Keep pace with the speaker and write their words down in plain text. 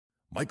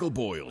Michael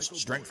Boyle's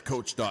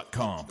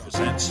StrengthCoach.com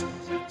presents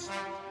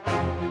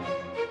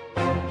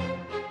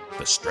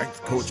the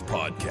Strength Coach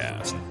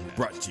Podcast,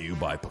 brought to you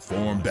by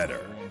Perform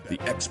Better, the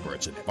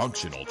experts in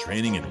functional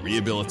training and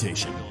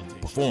rehabilitation.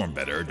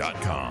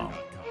 PerformBetter.com.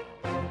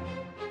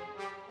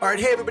 All right,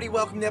 hey everybody,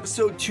 welcome to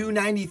episode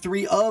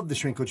 293 of the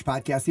Strength Coach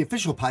Podcast, the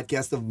official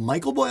podcast of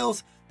Michael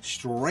Boyle's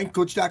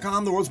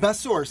StrengthCoach.com, the world's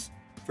best source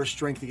for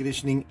strength and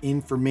conditioning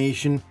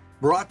information.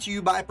 Brought to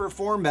you by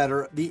Perform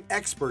Better, the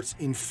experts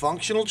in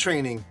functional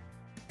training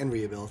and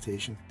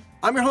rehabilitation.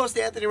 I'm your host,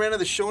 Anthony Rena.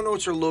 The show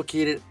notes are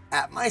located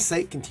at my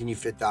site,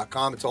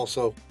 continuefit.com. It's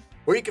also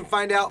where you can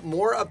find out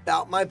more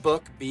about my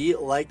book, Be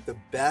Like the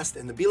Best,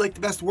 and the Be Like the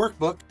Best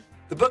workbook.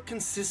 The book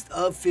consists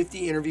of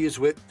 50 interviews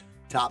with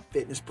top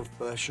fitness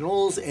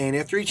professionals, and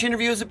after each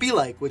interview is a Be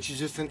Like, which is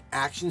just an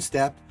action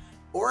step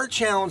or a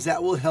challenge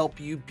that will help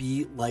you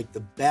be like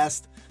the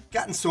best.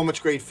 Gotten so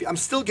much I'm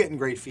still getting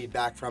great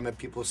feedback from it.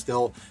 People are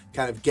still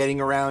kind of getting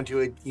around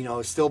to it,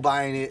 still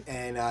buying it.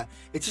 And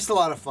it's just a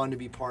lot of fun to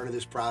be part of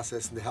this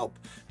process and to help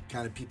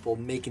kind of people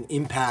make an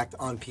impact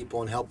on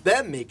people and help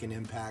them make an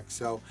impact.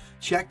 So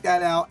check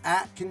that out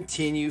at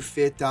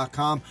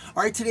continuefit.com.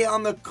 All right, today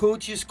on the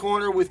Coach's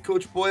Corner with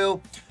Coach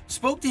Boyle,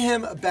 spoke to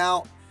him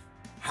about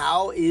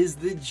how is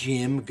the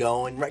gym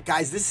going? Right,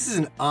 guys, this is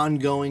an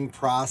ongoing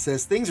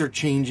process. Things are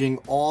changing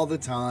all the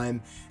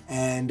time.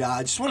 And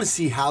I just want to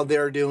see how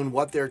they're doing,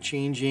 what they're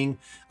changing.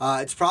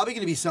 It's probably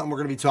going to be something we're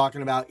going to be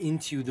talking about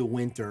into the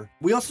winter.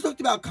 We also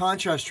talked about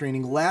contrast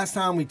training. Last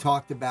time we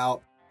talked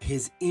about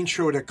his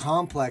intro to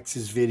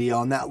complexes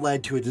video, and that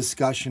led to a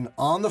discussion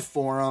on the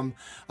forum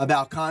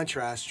about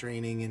contrast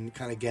training and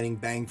kind of getting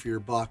bang for your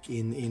buck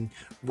in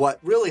what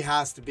really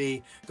has to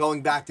be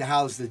going back to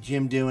how's the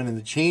gym doing and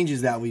the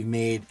changes that we've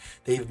made.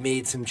 They've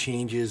made some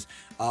changes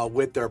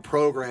with their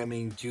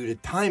programming due to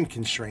time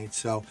constraints.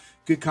 So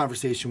good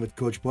conversation with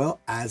Coach Boyle,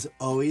 as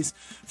always.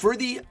 For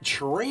the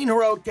Train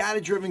Heroic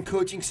Data-Driven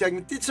Coaching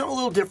segment, did something a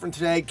little different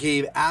today.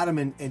 Gave Adam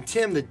and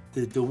Tim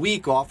the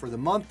week off or the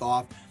month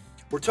off.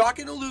 We're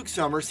talking to Luke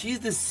Summers. He's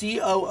the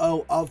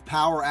COO of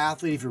Power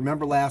Athlete. If you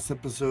remember last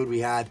episode, we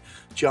had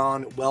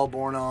John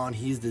Wellborn on.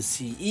 He's the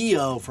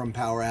CEO from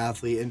Power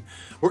Athlete. And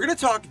we're going to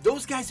talk,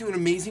 those guys do an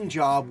amazing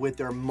job with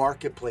their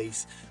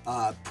marketplace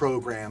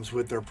programs,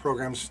 with their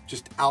programs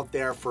just out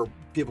there for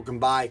people can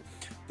buy.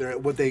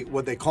 What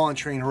they call in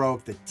Train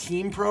Heroic the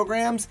team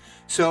programs.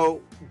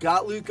 So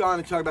got Luke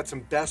on to talk about some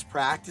best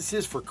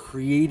practices for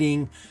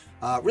creating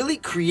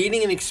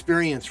an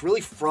experience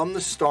really from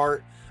the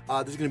start.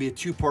 This is going to be a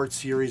two-part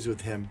series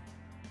with him.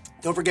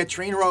 Don't forget,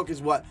 Train Heroic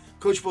is what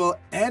Coach Boyle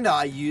and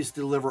I use to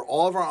deliver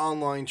all of our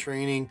online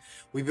training.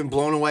 We've been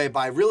blown away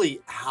by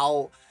really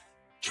how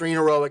Train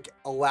Heroic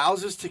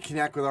allows us to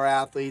connect with our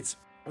athletes.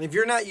 And if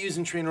you're not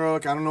using Train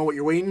Heroic, I don't know what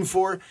you're waiting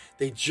for.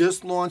 They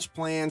just launched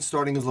plans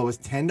starting as low as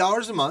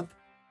 $10 a month,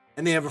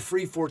 and they have a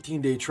free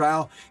 14-day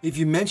trial. If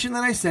you mention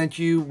that I sent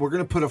you, we're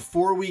going to put a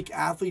 4-week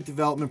athlete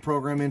development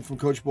program in from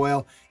Coach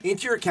Boyle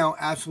into your account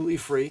absolutely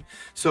free.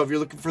 So if you're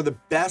looking for the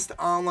best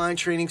online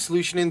training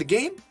solution in the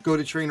game, go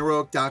to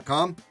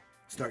trainheroic.com.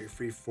 Start your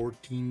free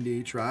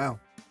 14-day trial.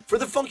 For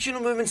the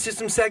Functional Movement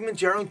System segment,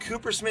 Geralyn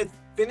Coopersmith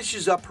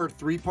finishes up her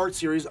 3-part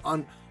series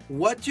on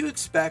what to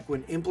expect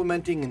when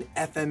implementing an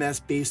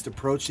FMS-based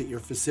approach at your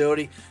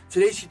facility.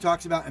 Today, she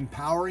talks about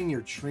empowering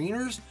your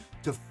trainers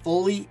to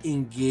fully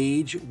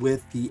engage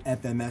with the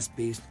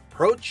FMS-based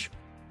approach.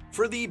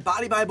 For the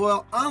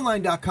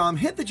BodyByBoyleOnline.com,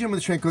 hit the Gym with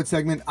the Strength Coach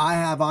segment, I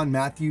have on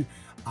Matthew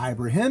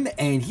Ibrahim,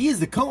 and he is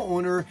the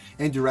co-owner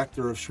and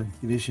director of strength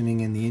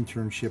conditioning and the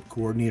internship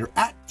coordinator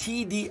at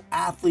TD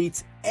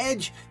Athletes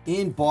Edge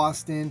in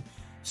Boston.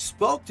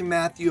 Spoke to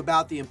Matthew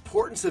about the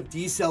importance of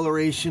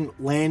deceleration,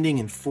 landing,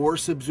 and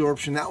force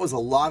absorption. That was a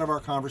lot of our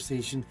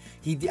conversation.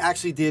 He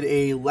actually did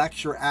a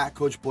lecture at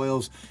Coach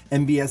Boyle's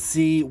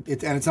MBSC,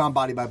 and it's on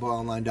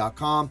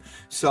BodyByBoyleOnline.com.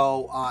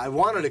 So I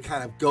wanted to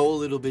kind of go a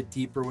little bit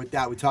deeper with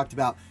that. We talked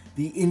about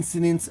the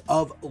incidence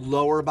of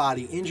lower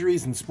body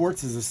injuries in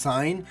sports as a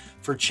sign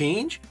for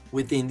change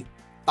within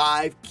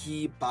 5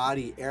 key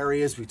body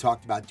areas. We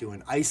talked about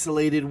doing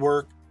isolated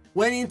work.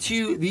 Went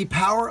into the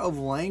power of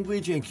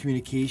language and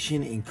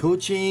communication in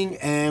coaching,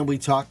 and we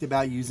talked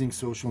about using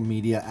social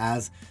media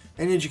as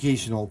an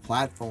educational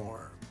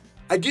platform.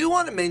 I do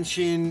want to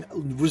mention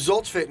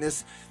Results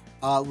Fitness.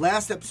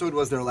 Last episode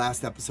was their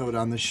last episode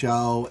on the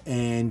show,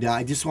 and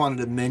I just wanted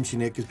to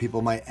mention it because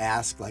people might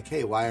ask, like,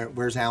 hey,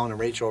 where's Alan and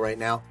Rachel right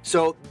now?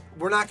 So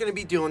we're not going to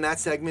be doing that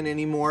segment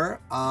anymore.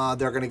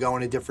 They're going to go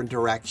in a different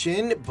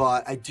direction,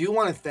 but I do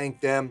want to thank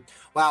them.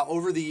 Wow,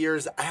 over the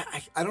years,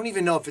 I don't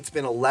even know if it's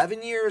been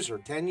 11 years or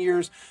 10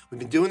 years. We've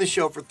been doing the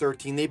show for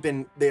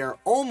 13. They are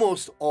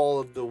almost all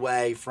of the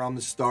way from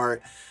the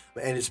start,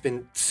 and it's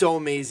been so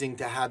amazing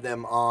to have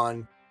them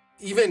on.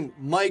 Even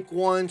Mike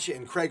Wunsch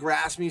and Craig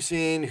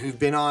Rasmussen, who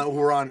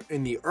were on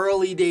in the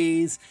early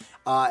days,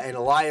 and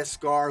Elias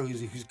Scar,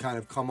 who's kind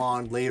of come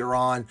on later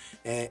on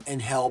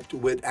and helped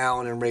with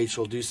Alan and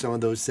Rachel do some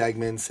of those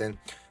segments. And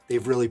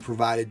they've really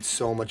provided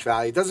so much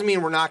value. It doesn't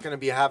mean we're not going to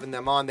be having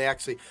them on.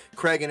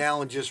 Craig and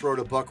Alan just wrote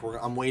a book.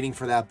 I'm waiting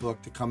for that book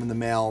to come in the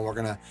mail, and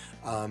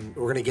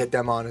we're gonna get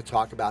them on to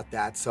talk about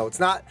that. So it's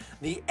not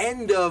the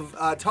end of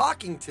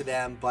talking to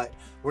them, but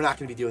we're not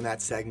going to be doing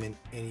that segment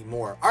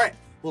anymore. All right.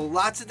 Well,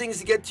 lots of things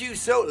to get to,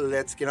 so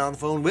let's get on the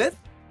phone with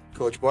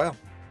Coach Boyle.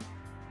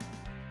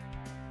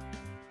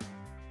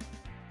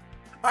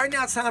 All right,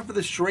 now it's time for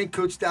the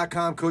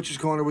StrengthCoach.com Coaches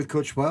Corner with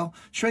Coach Boyle.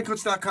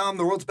 StrengthCoach.com,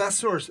 the world's best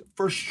source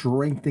for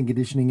strength and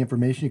conditioning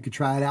information. You can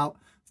try it out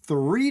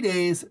 3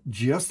 days,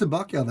 just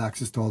 $1. You have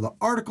access to all the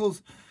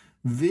articles,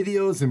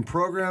 videos, and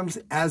programs,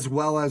 as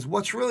well as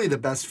what's really the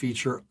best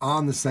feature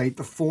on the site,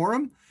 the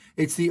forum.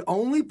 It's the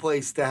only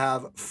place to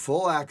have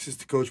full access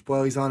to Coach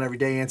Boyle. He's on every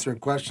day answering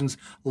questions.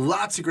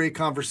 Lots of great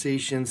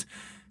conversations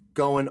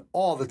going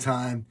all the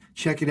time.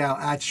 Check it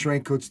out at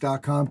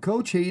StrengthCoach.com.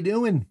 Coach, how you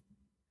doing?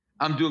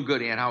 I'm doing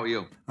good, Ian. How are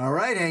you? All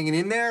right, hanging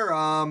in there.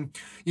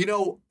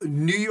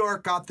 New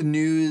York got the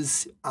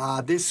news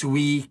this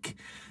week.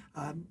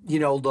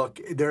 Look,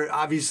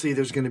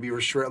 there's going to be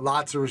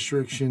lots of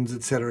restrictions,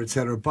 et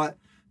cetera, but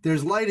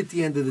there's light at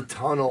the end of the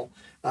tunnel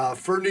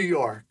for New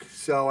York.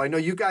 So I know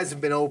you guys have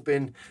been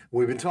open.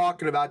 We've been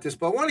talking about this,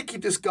 but I want to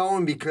keep this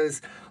going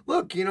because,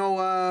 look,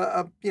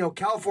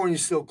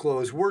 California's still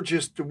closed.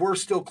 We're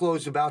still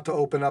closed, about to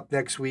open up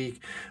next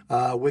week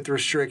with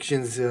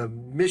restrictions.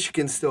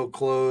 Michigan's still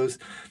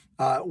closed.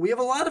 We have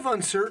a lot of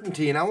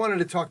uncertainty, and I wanted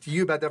to talk to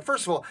you about that.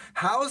 First of all,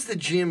 how's the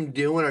gym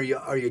doing?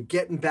 Are you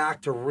getting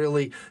back to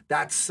really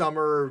that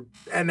summer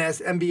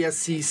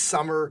MBSC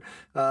summer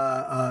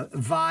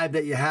vibe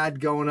that you had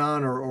going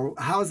on, or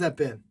how's that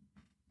been?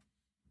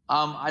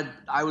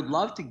 I would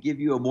love to give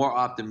you a more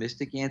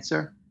optimistic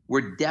answer.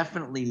 We're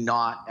definitely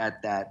not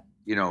at that,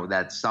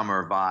 that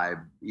summer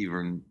vibe,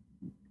 even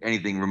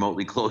anything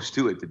remotely close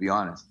to it, to be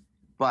honest.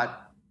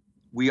 But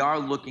we are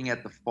looking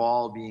at the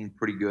fall being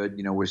pretty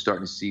good. We're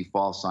starting to see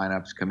fall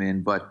signups come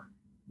in, but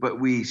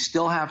we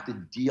still have to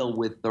deal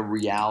with the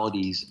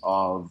realities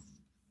of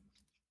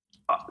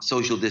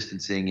social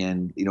distancing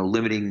and,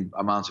 limiting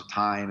amounts of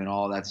time and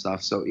all that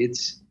stuff. So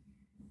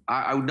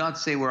I would not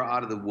say we're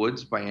out of the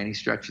woods by any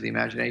stretch of the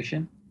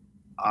imagination.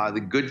 The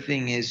good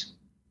thing is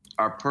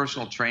our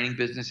personal training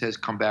business has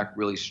come back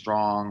really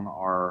strong.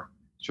 Our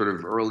sort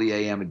of early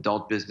AM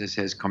adult business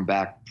has come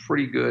back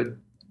pretty good.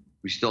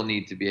 We still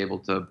need to be able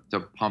to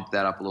pump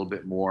that up a little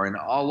bit more. And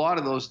a lot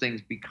of those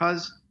things,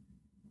 because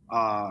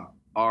a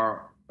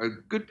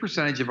good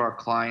percentage of our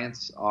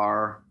clients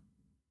are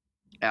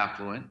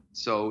affluent.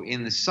 So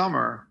in the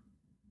summer,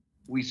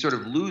 we sort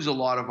of lose a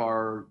lot of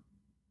our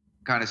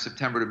kind of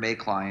September to May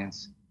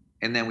clients,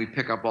 and then we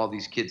pick up all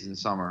these kids in the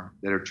summer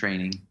that are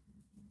training.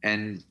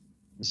 And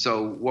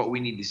so what we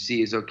need to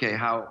see is, okay,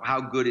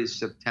 how good is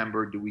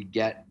September? Do we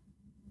get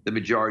the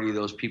majority of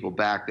those people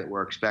back that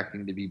we're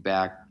expecting to be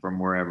back from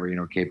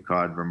wherever, Cape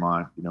Cod,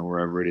 Vermont,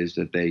 wherever it is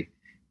that they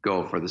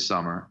go for the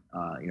summer,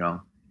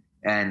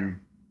 and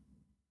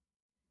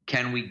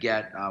can we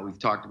get, we've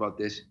talked about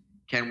this,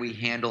 can we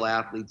handle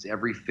athletes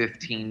every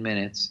 15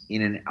 minutes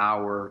in an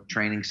hour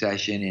training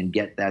session and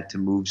get that to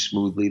move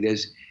smoothly?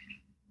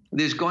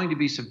 There's going to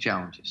be some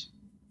challenges.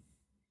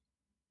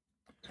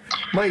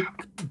 Mike,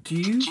 do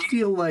you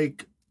feel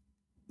like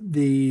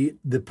the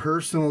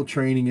personal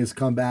training has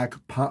come back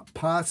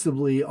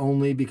possibly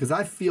only because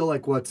I feel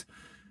like what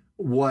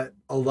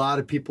a lot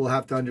of people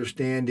have to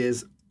understand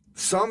is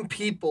some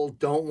people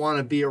don't want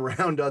to be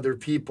around other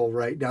people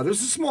right now.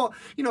 There's a small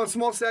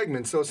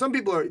segment. So some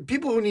people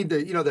who need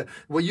the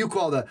what you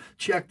call the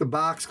check the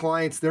box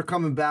clients. They're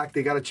coming back.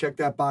 They got to check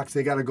that box.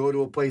 They got to go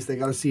to a place. They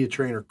got to see a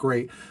trainer.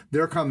 Great.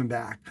 They're coming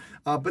back.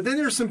 But then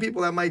there's some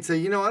people that might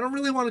say, I don't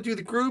really want to do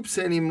the groups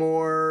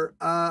anymore.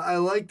 I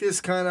like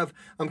this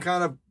I'm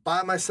kind of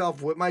by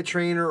myself with my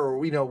trainer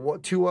or,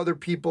 2 other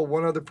people,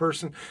 1 other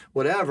person,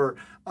 whatever.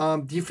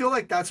 Do you feel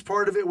like that's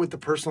part of it with the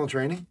personal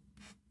training?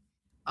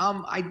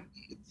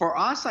 For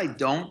us, I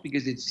don't,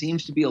 because it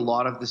seems to be a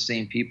lot of the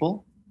same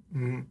people.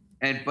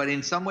 Mm-hmm. But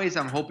in some ways,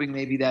 I'm hoping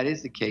maybe that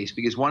is the case,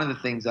 because one of the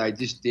things I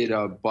just did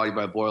a Body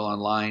by Boyle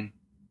online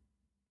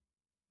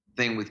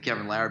thing with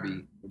Kevin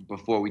Larrabee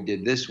before we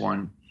did this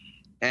one.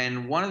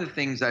 And one of the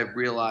things I've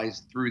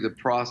realized through the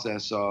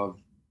process of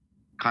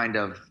kind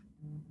of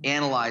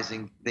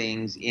analyzing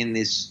things in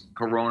this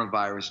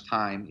coronavirus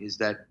time is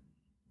that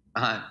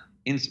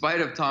in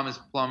spite of Thomas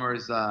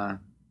Plummer's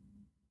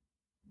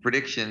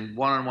prediction,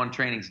 one-on-one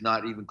training is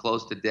not even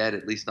close to dead,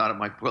 at least not at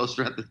Mike Boyle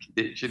Strength and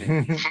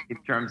Conditioning,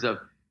 in terms of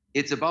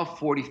it's about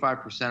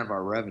 45% of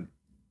our revenue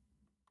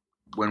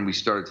when we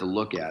started to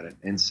look at it.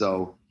 And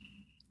so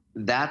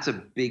that's a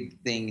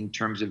big thing in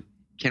terms of,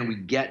 can we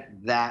get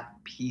that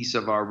piece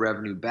of our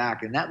revenue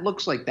back? And that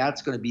looks like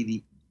that's going to be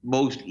the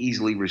most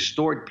easily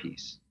restored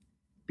piece,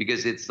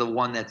 because it's the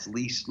one that's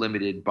least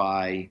limited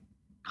by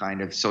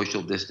kind of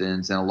social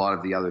distance and a lot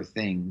of the other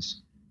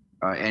things.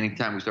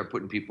 Anytime we start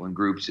putting people in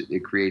groups,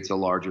 it creates a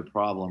larger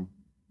problem.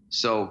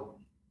 So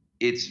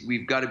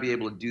we've got to be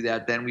able to do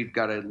that. Then we've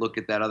got to look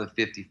at that other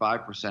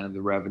 55% of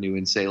the revenue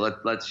and say,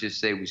 let's just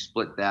say we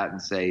split that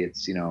and say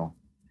it's,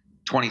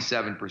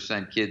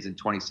 27% kids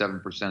and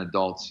 27%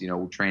 adults,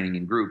 training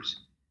in groups,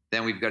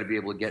 then we've got to be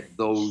able to get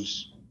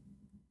those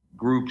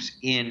groups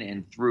in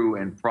and through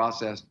and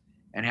processed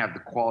and have the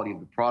quality of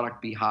the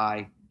product be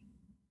high.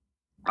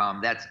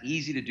 That's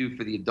easy to do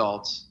for the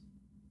adults,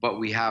 but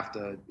we have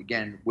to,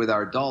 again, with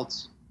our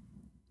adults,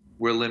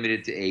 we're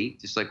limited to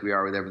 8, just like we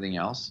are with everything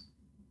else.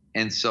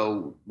 And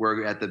so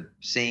we're at the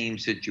same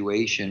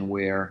situation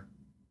where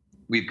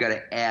we've got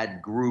to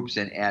add groups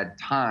and add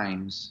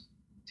times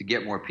to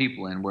get more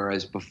people in.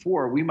 Whereas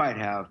before we might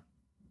have,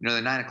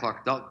 the 9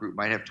 o'clock adult group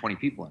might have 20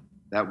 people in.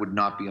 That would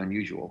not be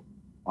unusual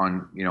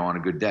on a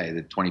good day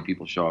that 20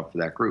 people show up for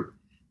that group.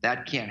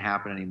 That can't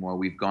happen anymore.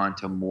 We've gone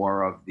to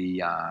more of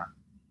the,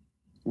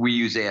 we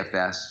use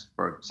AFS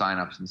for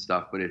signups and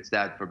stuff, but it's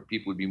that for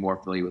people who'd be more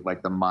familiar with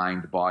like the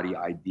mind-body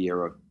idea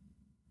of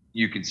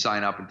you can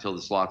sign up until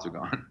the slots are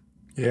gone.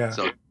 Yeah.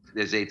 So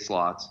there's 8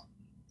 slots.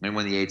 And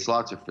when the 8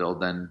 slots are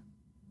filled, then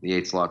the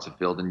 8 slots are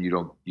filled and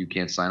you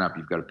can't sign up.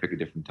 You've got to pick a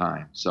different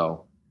time.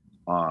 So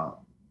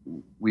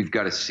we've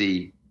got to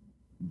see,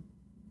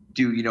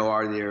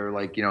 are there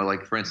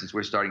like for instance,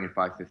 we're starting at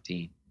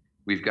 5:15.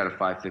 We've got a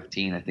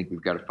 5:15. I think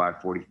we've got a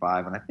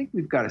 5:45, and I think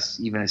we've got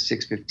even a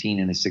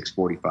 6:15 and a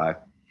 6:45.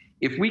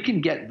 If we can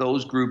get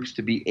those groups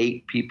to be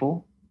 8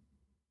 people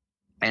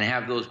and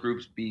have those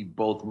groups be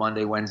both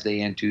Monday,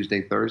 Wednesday, and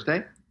Tuesday,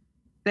 Thursday,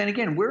 then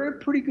again, we're in a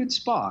pretty good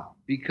spot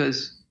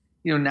because,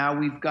 now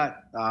we've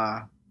got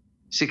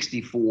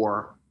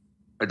 64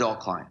 adult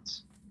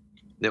clients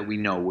that we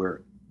know we're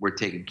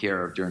taking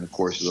care of during the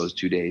course of those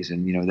 2 days.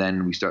 And,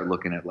 then we start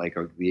looking at like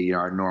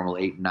our normal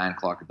 8 and 9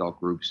 o'clock adult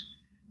groups.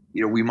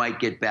 We might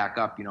get back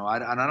up, and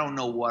I don't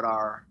know what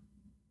our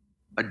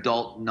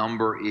adult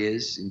number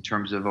is in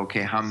terms of,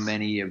 okay, how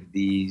many of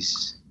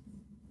these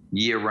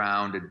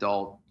year-round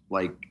adult,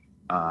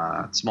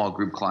 small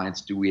group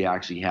clients do we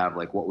actually have?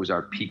 Like, what was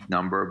our peak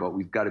number? But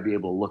we've got to be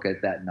able to look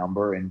at that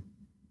number, and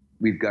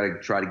we've got to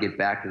try to get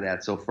back to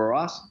that. So for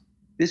us,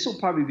 this will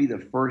probably be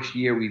the first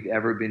year we've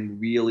ever been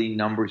really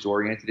numbers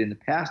oriented. In the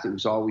past, it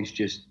was always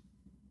just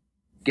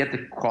get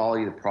the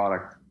quality of the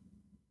product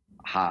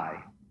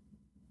high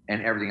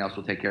and everything else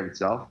will take care of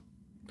itself.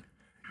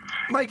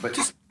 Mike,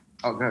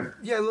 oh, go ahead.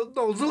 Yeah,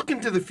 look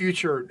into the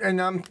future,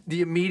 and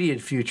the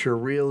immediate future,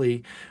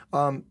 really.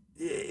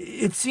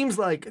 It seems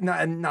like,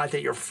 not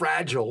that you're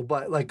fragile,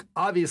 but like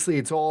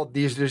obviously there's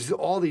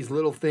all these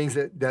little things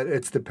that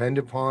it's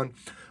dependent upon.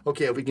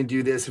 Okay, if we can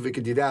do this, if we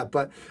can do that.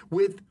 But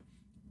with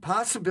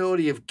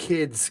possibility of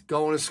kids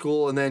going to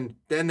school and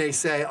then they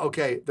say,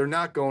 okay, they're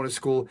not going to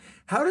school,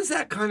 how does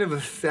that kind of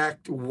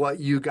affect what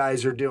you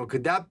guys are doing?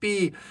 Could that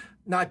be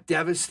not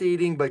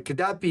devastating, but could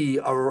that be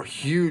a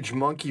huge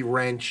monkey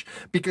wrench?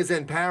 Because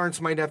then parents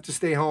might have to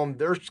stay home,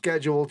 their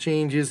schedule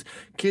changes,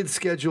 kids'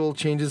 schedule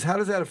changes. How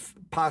does that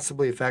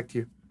possibly affect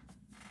you?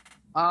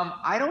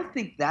 I don't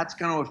think that's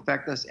going to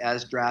affect us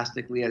as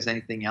drastically as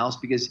anything else,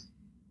 because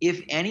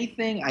if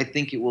anything, I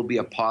think it will be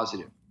a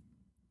positive,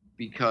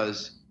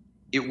 because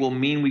it will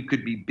mean we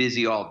could be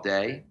busy all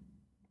day,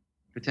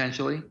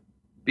 potentially.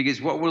 Because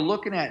what we're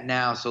looking at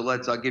now,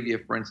 I'll give you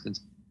for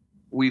instance,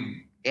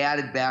 we've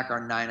added back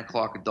our 9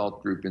 o'clock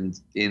adult group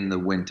in the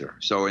winter,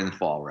 so in the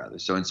fall rather.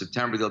 So in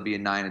September, there'll be a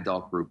 9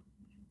 adult group.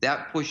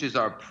 That pushes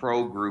our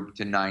pro group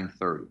to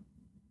 9:30.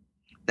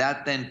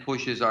 That then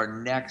pushes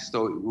our next,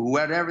 so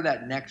whatever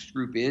that next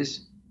group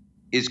is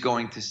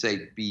going to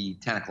say be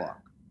 10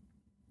 o'clock.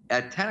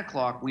 At 10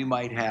 o'clock, we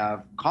might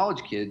have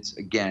college kids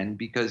again,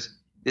 because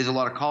there's a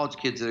lot of college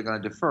kids that are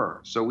going to defer.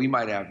 So we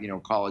might have,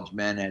 college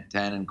men at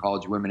 10 and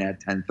college women at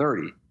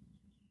 10:30.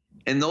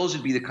 And those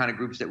would be the kind of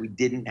groups that we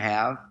didn't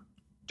have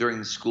during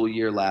the school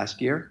year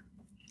last year.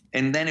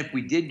 And then if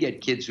we did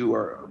get kids who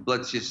are,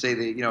 let's just say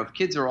that, if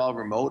kids are all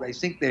remote, I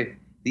think that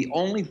the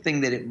only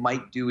thing that it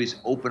might do is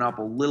open up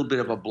a little bit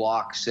of a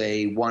block,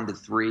 say 1 to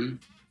 3,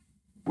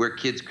 where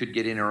kids could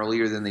get in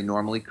earlier than they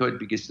normally could,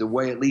 because the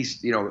way, at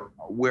least,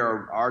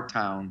 where our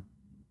town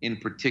in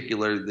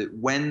particular, that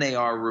when they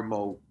are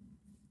remote,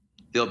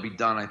 they'll be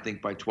done, I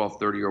think, by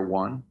 12:30 or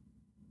 1.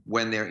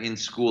 When they're in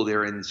school,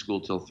 they're in the school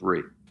till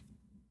 3.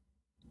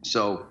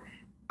 So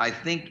I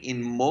think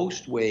in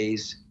most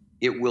ways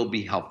it will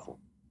be helpful.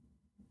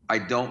 I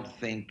don't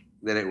think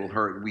that it will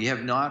hurt. We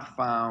have not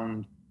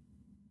found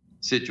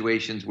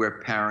situations where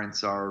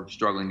parents are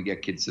struggling to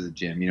get kids to the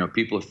gym.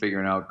 People are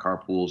figuring out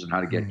carpools and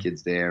how to get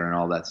kids there and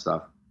all that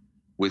stuff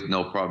with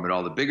no problem at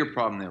all. The bigger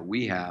problem that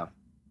we have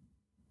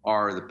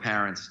are the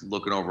parents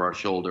looking over our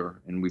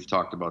shoulder, and we've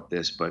talked about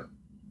this, but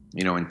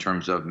in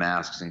terms of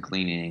masks and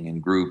cleaning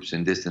and groups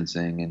and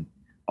distancing and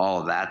all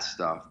of that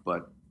stuff.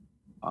 But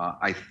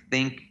I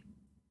think,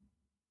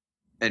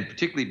 and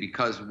particularly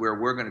because where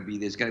we're going to be,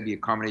 there's going to be a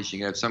combination.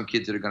 You have some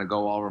kids that are going to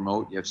go all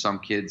remote. You have some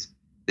kids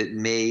that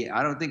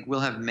I don't think we'll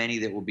have many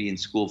that will be in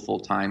school full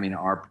time in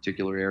our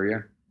particular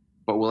area,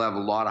 but we'll have a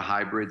lot of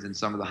hybrids, and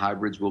some of the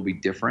hybrids will be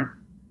different.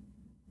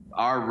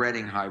 Our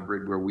Reading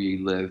hybrid where we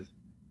live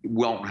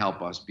won't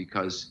help us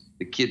because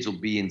the kids will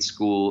be in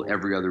school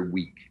every other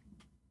week,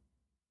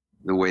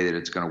 the way that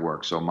it's going to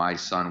work. So my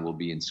son will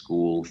be in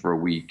school for a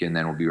week and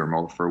then will be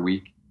remote for a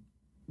week.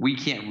 we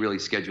can't really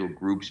schedule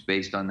groups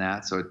based on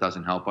that, so it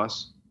doesn't help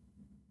us.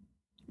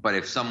 But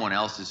if someone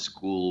else's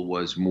school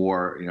was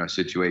more, a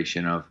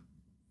situation of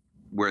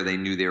where they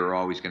knew they were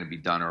always going to be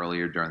done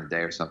earlier during the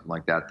day or something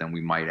like that, then we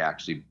might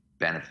actually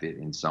benefit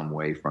in some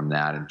way from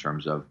that in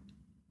terms of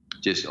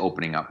just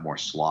opening up more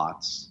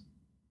slots.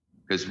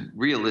 Because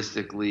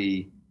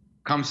realistically,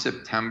 come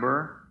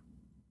September,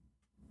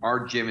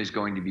 our gym is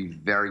going to be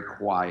very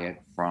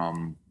quiet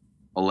from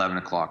 11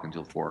 o'clock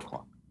until 4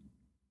 o'clock,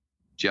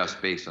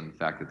 just based on the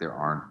fact that there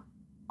aren't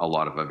a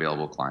lot of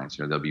available clients.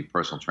 There'll be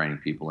personal training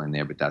people in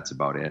there, but that's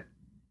about it.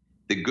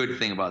 The good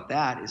thing about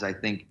that is I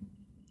think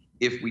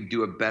if we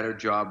do a better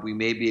job, we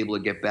may be able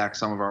to get back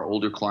some of our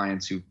older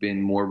clients who've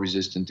been more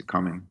resistant to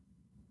coming.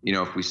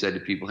 If we said to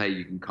people, hey,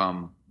 you can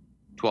come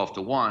 12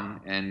 to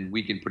 1, and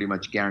we can pretty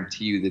much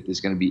guarantee you that there's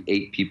going to be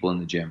 8 people in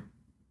the gym,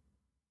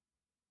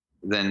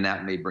 then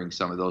that may bring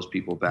some of those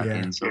people back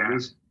in. So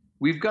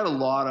we've got a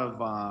lot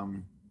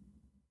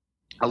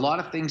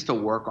of things to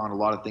work on, a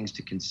lot of things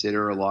to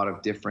consider, a lot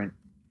of different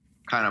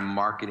kind of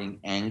marketing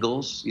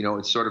angles.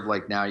 It's sort of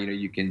like now,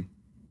 you can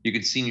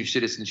senior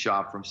citizen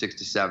shop from 6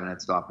 to 7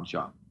 at Stop and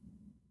Shop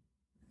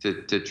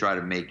to try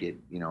to make it,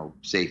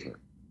 safer.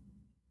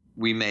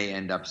 We may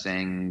end up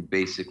saying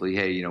basically,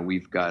 hey,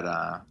 we've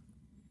got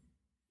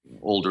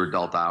older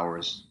adult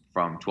hours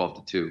from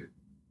 12 to 2,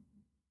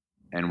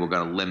 and we're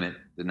going to limit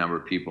the number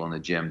of people in the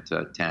gym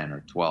to 10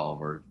 or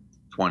 12 or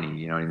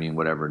 20,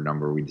 whatever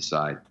number we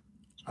decide.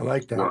 I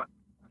like that. Or,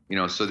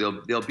 so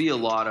there'll be a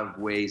lot of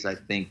ways, I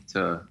think,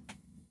 to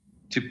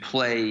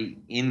play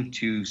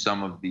into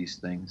some of these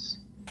things.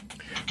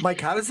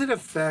 Mike, how does it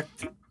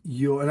affect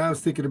you? And I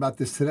was thinking about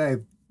this today.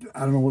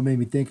 I don't know what made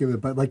me think of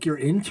it, but like your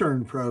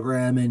intern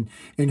program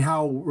and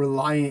how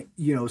reliant,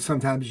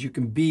 sometimes you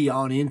can be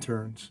on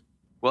interns.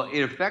 Well,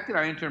 it affected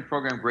our intern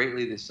program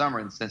greatly this summer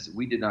in the sense that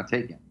we did not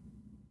take it.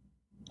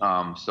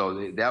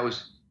 So that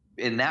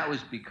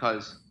was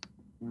because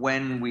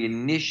when we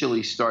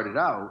initially started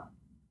out,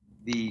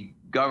 the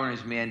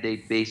governor's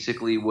mandate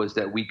basically was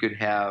that we could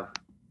have,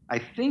 I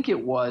think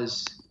it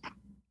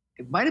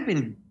might have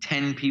been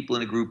 10 people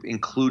in a group,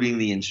 including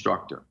the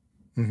instructor.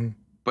 Mm-hmm.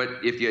 But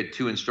if you had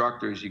 2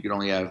 instructors, you could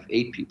only have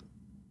 8 people.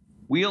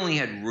 We only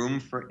had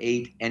room for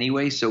 8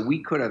 anyway, so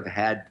we could have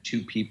had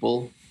 2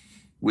 people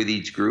with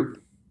each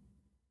group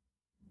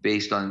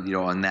based on,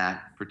 on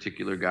that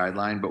particular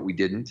guideline, but we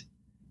didn't.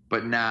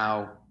 But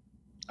now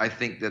I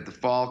think that the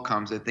fall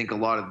comes, I think a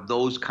lot of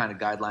those kind of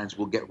guidelines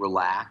will get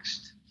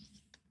relaxed,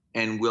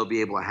 and we'll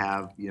be able to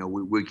have,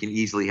 we can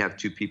easily have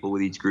 2 people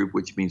with each group,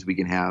 which means we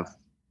can have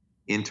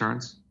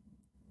interns.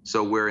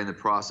 So we're in the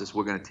process,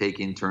 we're going to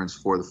take interns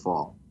for the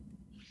fall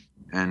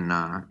and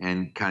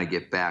kind of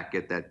get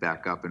that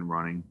back up and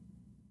running.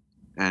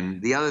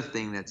 And the other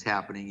thing that's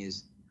happening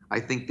is I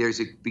think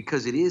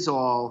because it is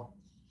all,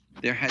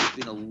 there has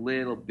been a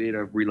little bit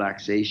of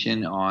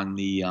relaxation on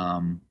the,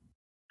 on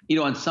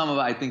some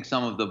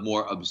of the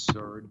more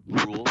absurd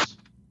rules.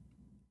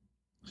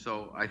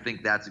 So I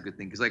think that's a good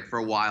thing. Because like for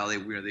a while,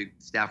 the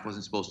staff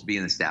wasn't supposed to be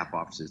in the staff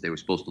offices. They were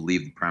supposed to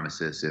leave the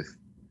premises if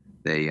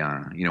they,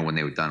 when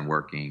they were done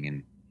working.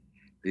 And,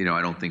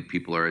 I don't think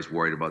people are as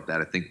worried about that.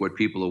 I think what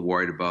people are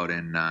worried about,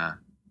 and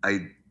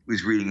I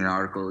was reading an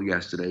article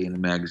yesterday in a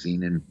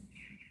magazine,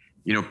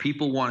 and,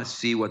 people want to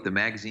see what the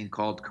magazine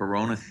called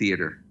Corona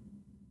Theater.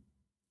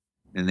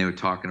 And they were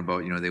talking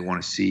about, they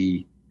want to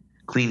see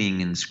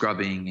cleaning and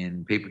scrubbing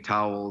and paper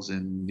towels,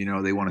 and,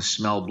 they want to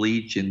smell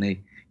bleach, and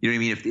they,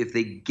 If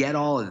they get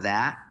all of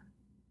that,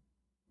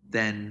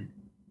 then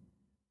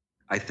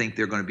I think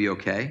they're going to be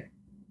okay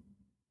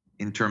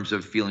in terms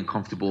of feeling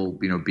comfortable,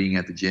 being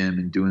at the gym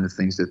and doing the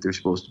things that they're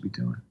supposed to be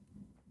doing.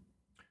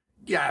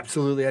 Yeah,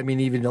 absolutely. I mean,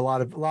 even a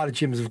lot of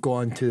gyms have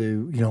gone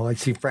to, I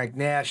see Frank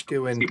Nash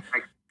doing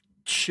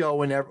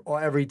showing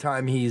every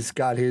time he's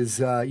got his,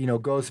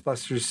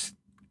 Ghostbusters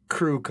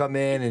crew come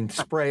in and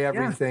spray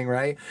everything,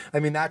 right? I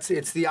mean,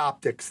 it's the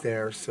optics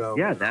there. So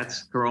yeah,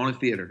 that's Corona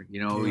Theater.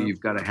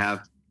 You've got to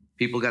have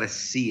people got to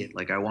see it.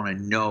 Like I want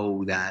to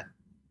know that.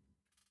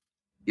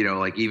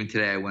 Like even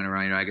today I went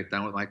around, I got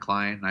done with my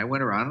client and I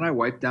went around and I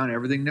wiped down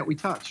everything that we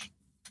touched.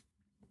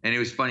 And it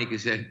was funny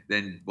because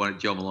then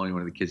Joe Maloney,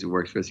 one of the kids who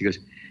works for us, he goes,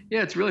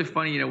 yeah, it's really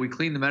funny. We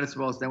clean the medicine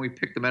balls, then we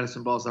pick the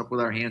medicine balls up with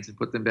our hands and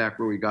put them back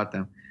where we got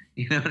them.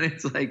 And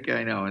it's like,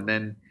 I know. And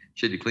then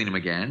should you clean them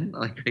again?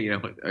 Like,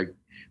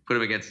 put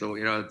them against the,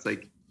 it's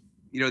like,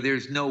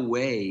 there's no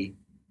way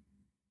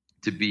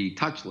to be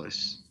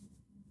touchless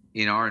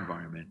in our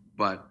environment.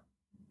 But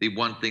the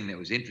one thing that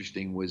was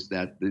interesting was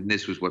that, and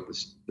this was what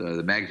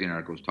the magazine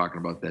article was talking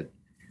about, that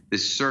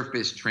this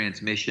surface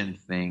transmission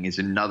thing is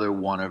another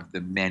one of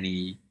the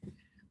many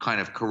kind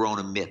of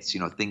corona myths,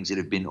 things that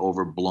have been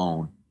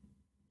overblown.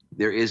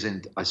 There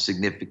isn't a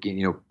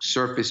significant,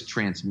 surface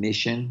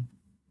transmission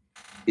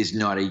is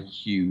not a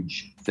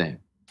huge thing.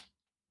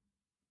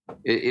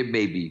 It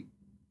may be,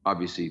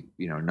 obviously,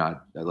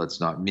 not, let's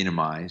not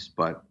minimize,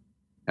 but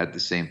at the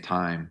same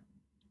time,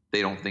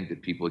 they don't think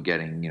that people are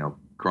getting,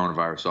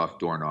 coronavirus off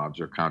doorknobs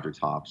or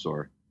countertops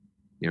or,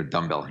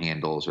 dumbbell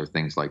handles or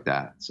things like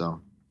that.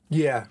 So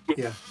Yeah,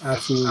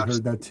 absolutely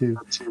heard that too.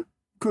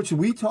 Coach,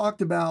 we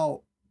talked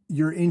about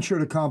your intro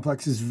to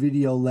complexes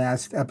video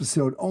last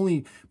episode,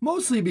 only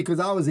mostly because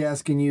I was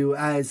asking you,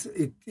 as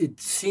it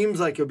seems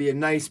like it'll be a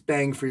nice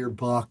bang for your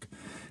buck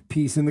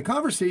piece. In the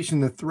conversation,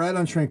 the thread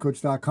on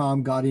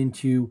strengthcoach.com got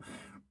into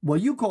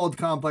what you called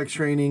complex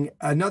training,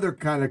 another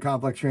kind of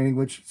complex training,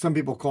 which some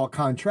people call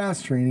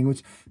contrast training,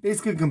 which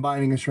basically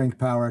combining a strength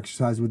power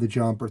exercise with a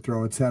jump or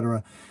throw,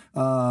 etc.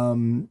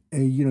 And,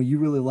 you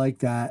really like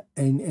that.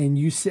 And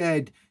you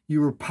said you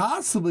were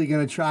possibly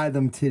going to try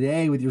them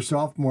today with your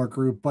sophomore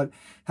group, but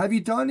have you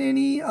done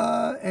any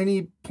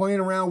playing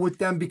around with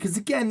them? Because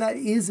again, that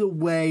is a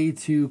way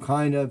to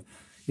kind of,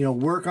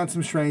 work on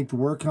some strength,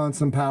 work on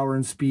some power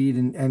and speed.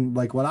 And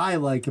like what I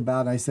like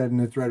about, I said in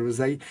the thread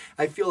was I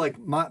feel like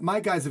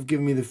my guys have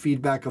given me the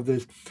feedback of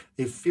this.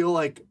 They feel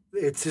like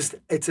it's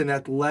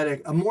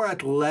a more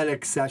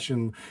athletic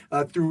session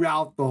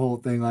throughout the whole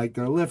thing. Like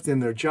they're lifting,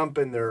 they're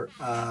jumping, they're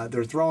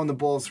throwing the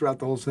balls throughout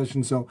the whole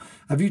session. So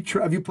have you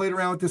played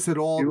around with this at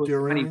all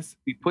during this?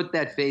 We put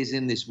that phase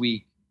in this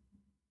week,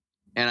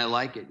 and I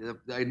like it.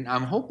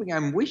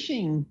 I'm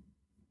wishing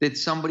that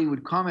somebody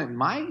would comment.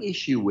 My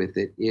issue with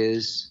it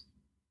is,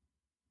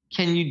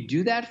 can you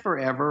do that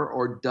forever,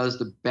 or does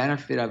the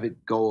benefit of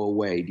it go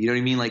away? Do you know what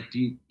I mean? Like,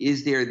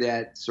 is there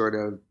that sort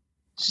of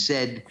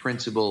said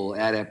principle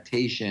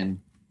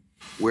adaptation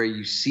where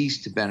you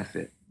cease to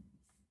benefit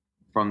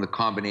from the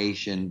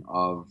combination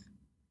of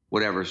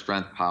whatever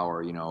strength,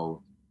 power,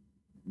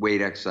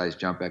 weight exercise,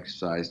 jump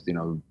exercise,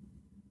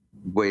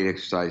 weight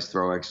exercise,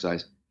 throw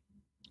exercise?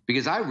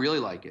 Because I really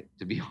like it,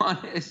 to be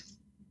honest.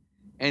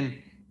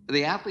 And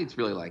the athletes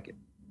really like it.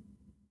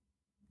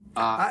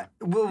 Why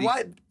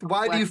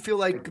do you feel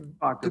like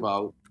talked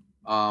about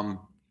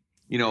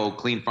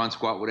clean front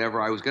squat,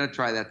 whatever? I was going to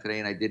try that today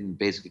and I didn't,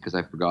 basically because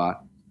I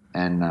forgot.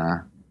 And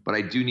but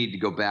I do need to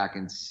go back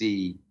and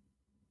see,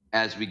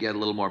 as we get a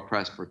little more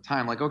pressed for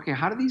time, like, okay,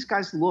 how do these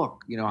guys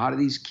look? How do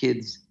these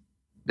kids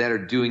that are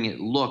doing it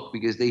look?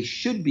 Because they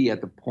should be at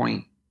the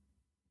point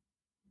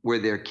where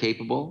they're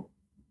capable,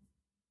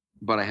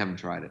 but I haven't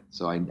tried it.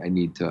 So I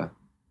need to.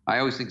 I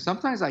always think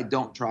sometimes I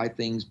don't try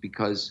things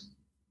because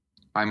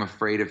I'm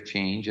afraid of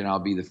change, and I'll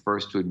be the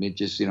first to admit,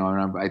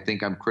 and I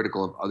think I'm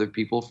critical of other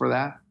people for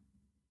that.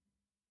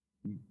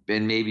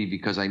 And maybe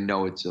because I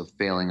know it's a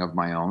failing of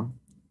my own,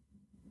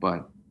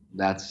 but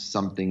that's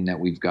something that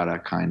we've got to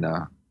kind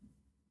of,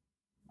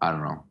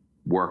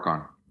 work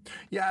on.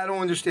 Yeah, I don't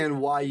understand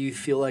why you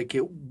feel like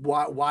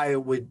why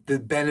the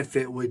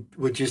benefit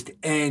would just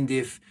end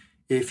if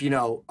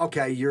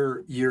okay,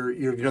 you're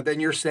then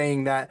you're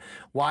saying that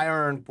why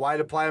do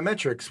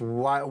plyometrics?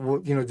 Why,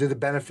 did the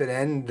benefit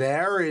end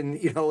there? And,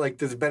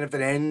 does the benefit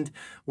end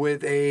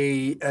with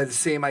the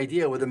same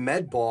idea with a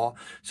med ball?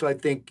 So I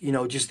think,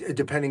 just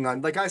depending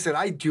on, like I said,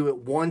 I do it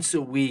once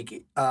a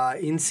week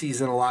in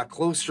season, a lot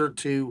closer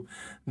to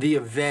the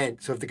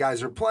event. So if the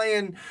guys are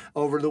playing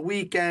over the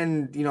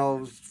weekend,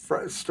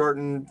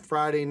 starting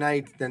Friday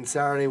night, then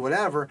Saturday,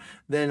 whatever,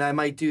 then I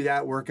might do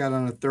that workout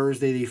on a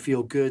Thursday. They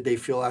feel good. They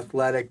feel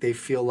athletic. They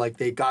feel like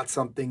they got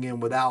something in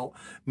without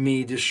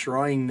me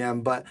destroying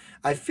them. But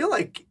I feel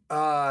like,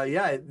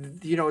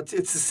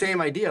 it's the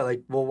same idea.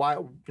 Like, well, why,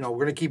 we're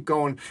going to keep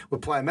going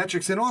with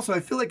plyometrics. And also I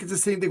feel like it's the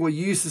same thing what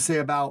you used to say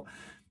about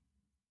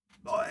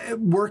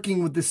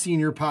working with the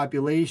senior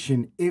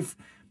population. If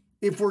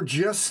we're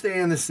just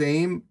staying the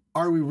same,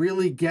 aren't we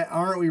really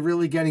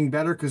getting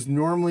better? Because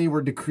normally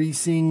we're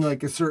decreasing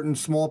like a certain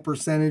small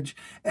percentage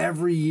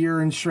every year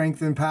in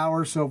strength and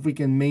power. So if we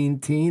can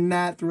maintain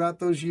that throughout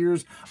those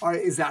years,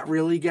 is that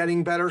really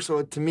getting better?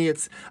 So to me,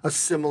 it's a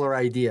similar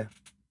idea.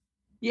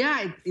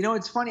 Yeah,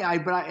 it's funny. I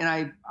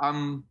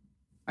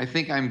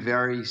think I'm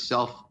very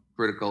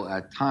self-critical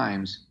at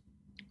times.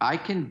 I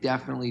can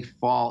definitely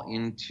fall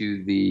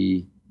into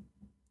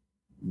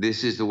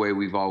this is the way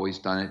we've always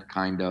done it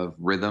kind of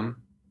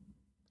rhythm,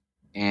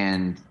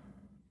 and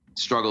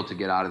struggle to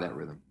get out of that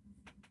rhythm,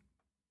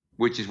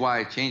 which is why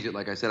I changed it.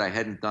 Like I said, I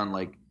hadn't done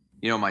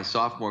my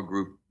sophomore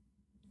group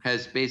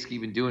has basically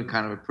been doing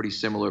kind of a pretty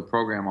similar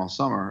program all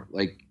summer.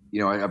 Like,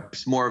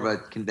 it's more of a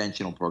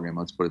conventional program,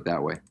 let's put it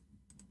that way.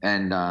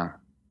 And I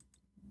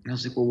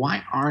was like, well,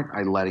 why aren't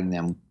I letting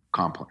them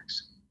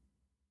complex?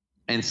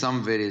 And some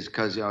of it is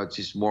because, it's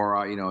just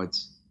more,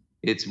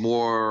 it's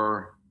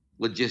more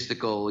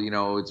logistical,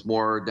 it's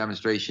more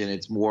demonstration,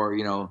 it's more,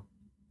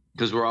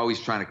 because we're always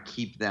trying to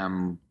keep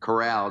them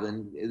corralled.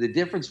 And the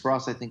difference for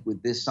us, I think,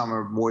 with this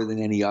summer more than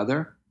any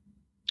other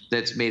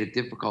that's made it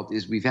difficult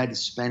is we've had to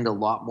spend a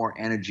lot more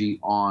energy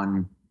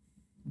on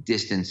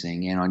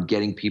distancing and on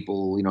getting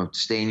people,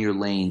 stay in your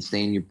lane,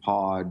 stay in your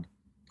pod,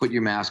 put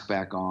your mask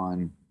back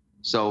on.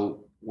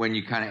 So when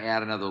you kind of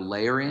add another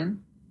layer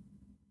in,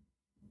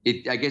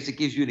 I guess it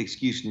gives you an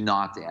excuse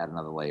not to add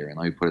another layer in.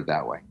 Let me put it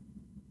that way.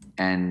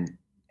 And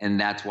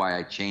that's why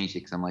I changed it,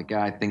 because I'm like,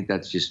 I think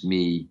that's just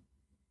me,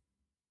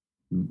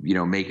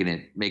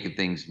 making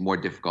things more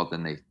difficult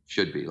than they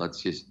should be.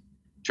 Let's just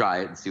try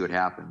it and see what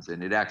happens.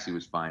 And it actually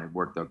was fine. It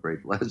worked out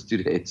great the last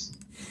 2 days,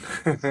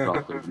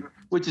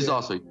 which is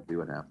also usually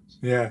what happens.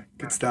 Yeah,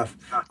 good stuff.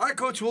 All right,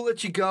 Coach, we'll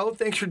let you go.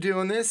 Thanks for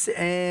doing this,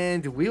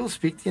 and we will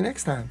speak to you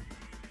next time.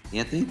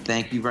 Anthony,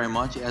 thank you very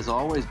much, as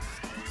always.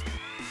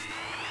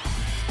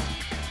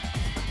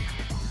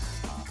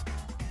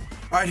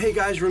 All right, hey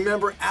guys,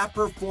 remember at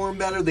Perform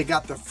Better, they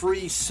got the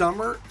free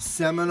summer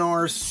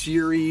seminar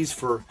series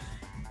for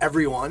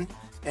everyone.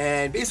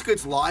 And basically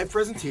it's live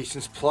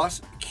presentations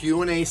plus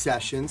Q&A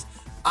sessions.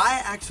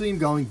 I actually am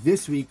going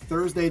this week,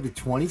 Thursday the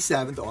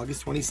 27th,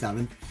 August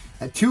 27th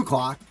at 2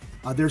 o'clock.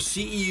 Their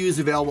CEU is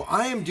available.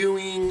 I am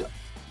doing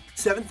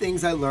 7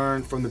 things I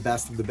learned from the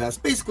best of the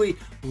best. Basically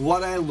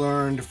what I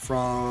learned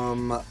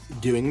from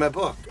doing my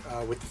book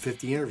with the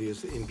 50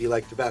 interviews in Be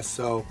Like the Best.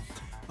 So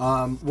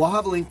we'll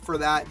have a link for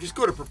that. Just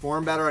go to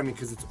Perform Better,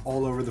 because it's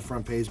all over the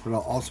front page, but I'll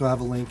also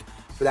have a link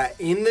for that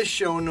in the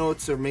show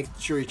notes. So make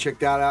sure you check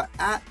that out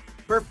at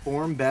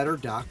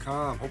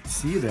performbetter.com. Hope to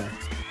see you there.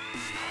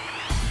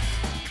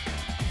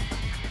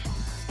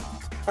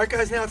 All right,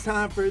 guys, now it's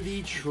time for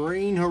the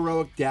Train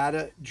Heroic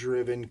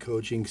Data-Driven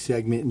Coaching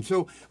segment. And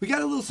so we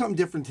got a little something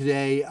different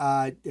today.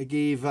 I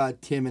gave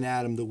Tim and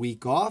Adam the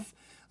week off.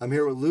 I'm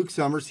here with Luke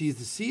Summers. He's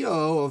the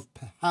CEO of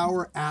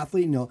Power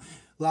Athlete. A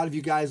lot of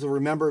you guys will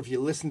remember, if you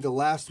listened to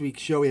last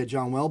week's show, we had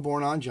John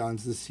Wellborn on.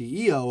 John's the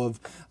CEO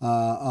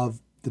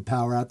of the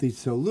Power Athlete.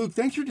 So, Luke,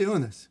 thanks for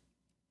doing this.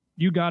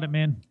 You got it,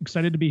 man.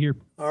 Excited to be here.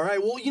 All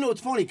right. Well, it's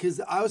funny because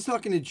I was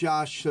talking to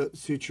Josh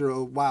Sutra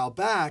a while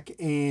back,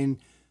 and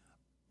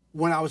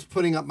when I was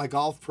putting up my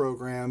golf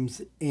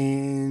programs,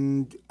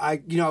 and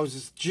I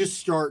was just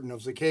starting. I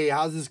was like, hey,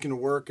 how's this going to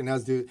work? And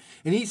and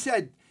he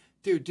said,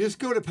 dude, just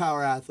go to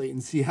Power Athlete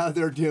and see how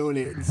they're doing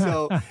it. And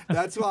so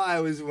that's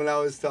why when I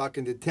was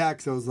talking to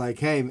Tex, I was like,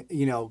 hey,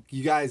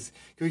 you guys,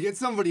 can we get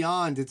somebody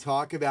on to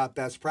talk about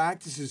best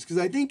practices? Because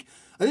I think,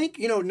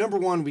 number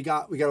one, we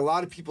got a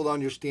lot of people to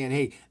understand,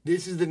 hey,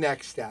 this is the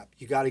next step.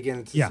 You got to get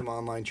into some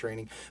online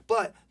training.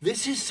 But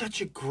this is such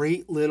a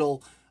great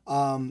little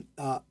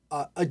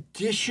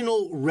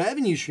additional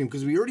revenue stream,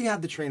 because we already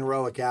have the Train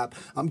Heroic app.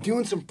 I'm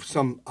doing some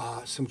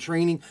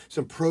training,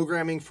 some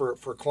programming for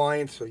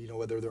clients. So,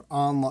 whether they're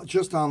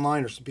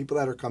online or some people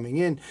that are coming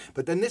in.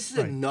 But then this is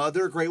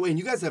another great way. And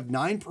you guys have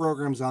 9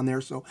 programs on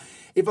there. So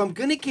if I'm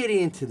going to get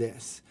into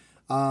this,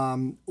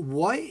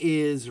 what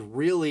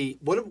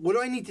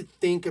do I need to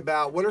think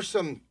about? What are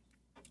some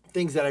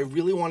things that I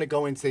really want to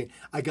go and say,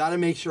 I got to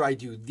make sure I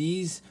do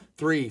these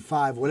 3,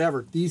 5,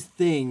 whatever, these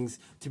things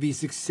to be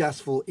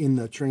successful in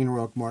the Train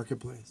Heroic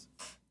marketplace?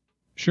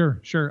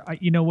 Sure.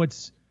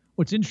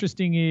 What's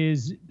interesting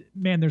is,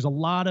 man, there's a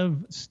lot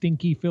of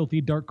stinky,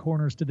 filthy, dark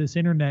corners to this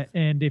internet.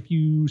 And if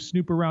you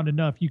snoop around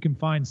enough, you can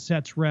find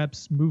sets,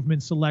 reps,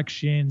 movement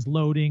selections,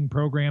 loading,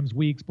 programs,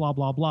 weeks, blah,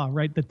 blah, blah,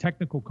 right? The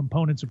technical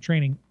components of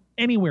training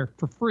anywhere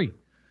for free.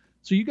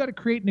 So you got to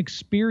create an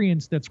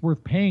experience that's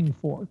worth paying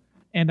for.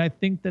 And I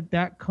think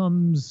that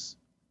comes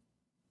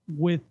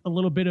with a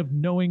little bit of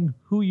knowing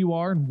who you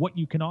are and what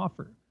you can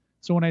offer.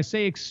 So when I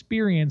say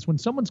experience, when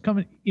someone's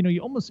coming,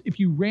 if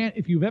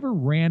you've ever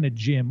ran a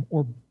gym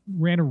or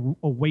ran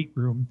a weight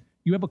room,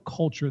 you have a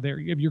culture there.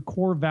 You have your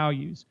core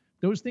values.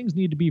 Those things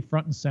need to be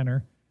front and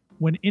center.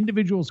 When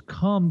individuals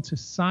come to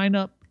sign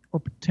up or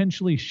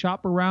potentially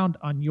shop around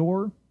on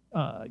your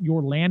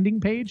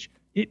landing page,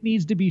 it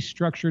needs to be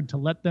structured to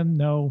let them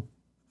know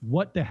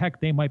what the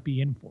heck they might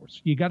be in for. So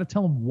you got to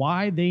tell them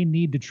why they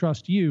need to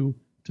trust you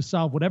to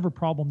solve whatever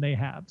problem they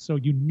have. So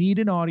you need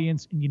an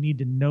audience, and you need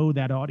to know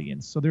that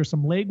audience. So there's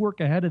some legwork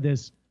ahead of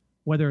this,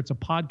 whether it's a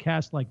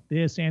podcast like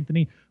this,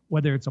 Anthony,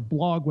 whether it's a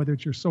blog, whether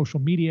it's your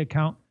social media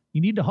account. You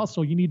need to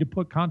hustle. You need to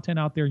put content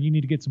out there. You need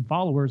to get some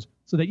followers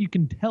so that you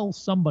can tell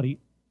somebody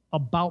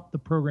about the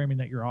programming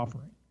that you're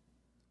offering.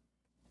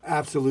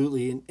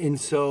 Absolutely. And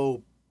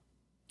so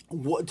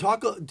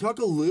talk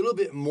a little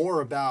bit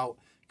more about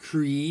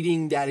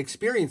creating that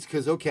experience,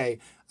 because I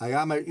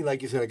got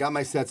like you said, I got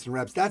my sets and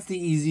reps. That's the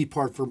easy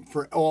part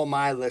for all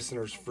my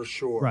listeners, for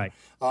sure. Right.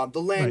 The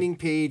landing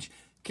page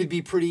could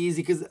be pretty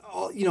easy because,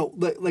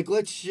 like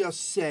let's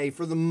just say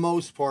for the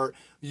most part,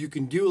 you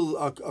can do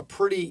a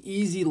pretty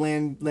easy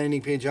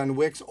landing page on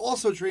Wix.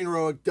 Also, Train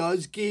Heroic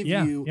does give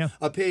you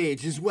a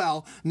page as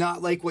well,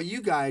 not like what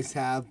you guys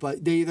have,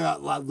 but they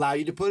allow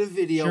you to put a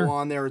video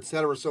on there,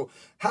 etc. So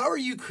how are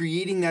you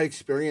creating that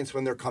experience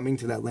when they're coming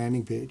to that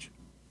landing page?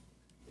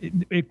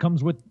 It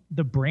comes with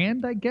the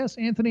brand, I guess,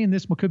 Anthony, and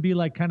this could be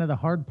like kind of the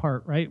hard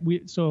part, right?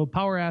 So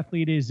Power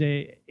Athlete is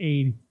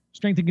a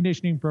strength and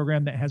conditioning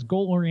program that has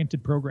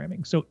goal-oriented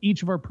programming. So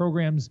each of our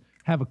programs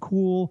have a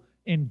cool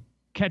and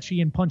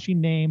catchy and punchy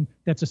name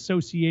that's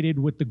associated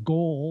with the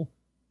goal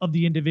of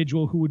the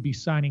individual who would be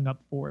signing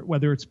up for it,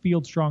 whether it's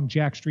Field Strong,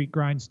 Jack Street,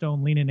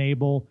 Grindstone, Lean and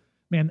Able,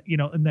 and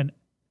then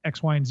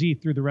X, Y, and Z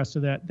through the rest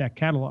of that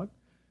catalog.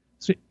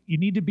 So you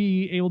need to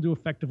be able to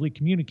effectively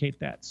communicate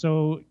that.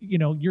 So,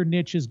 your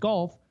niche is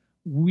golf.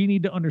 We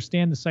need to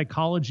understand the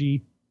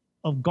psychology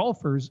of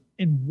golfers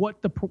and what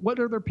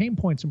are their pain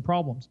points and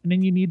problems. And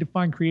then you need to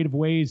find creative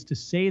ways to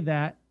say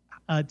that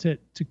to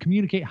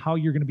communicate how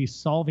you're going to be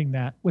solving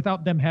that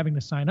without them having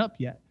to sign up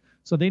yet.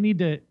 So they need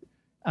to,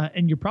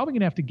 and you're probably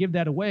going to have to give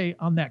that away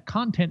on that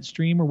content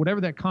stream or whatever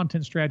that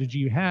content strategy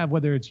you have,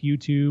 whether it's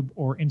YouTube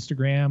or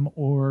Instagram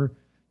or,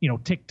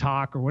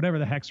 TikTok or whatever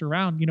the heck's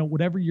around,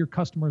 whatever your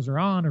customers are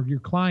on or your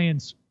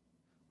clients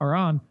are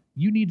on,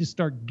 you need to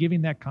start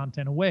giving that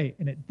content away.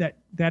 And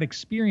that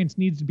experience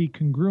needs to be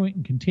congruent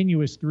and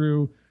continuous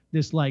through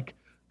this like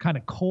kind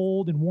of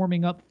cold and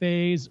warming up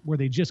phase where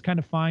they just kind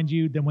of find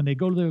you. Then when they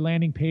go to their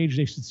landing page,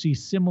 they should see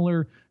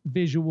similar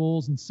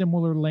visuals and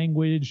similar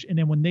language. And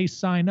then when they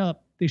sign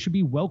up, they should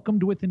be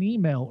welcomed with an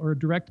email or a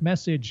direct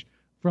message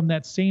from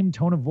that same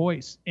tone of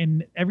voice.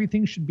 And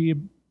everything should be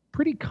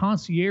pretty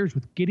concierge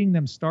with getting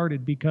them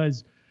started,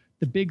 because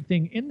the big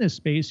thing in this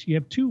space, you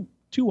have two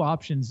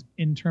options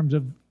in terms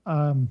of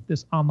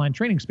this online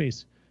training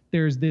space.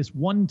 There's this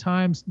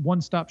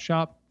one-stop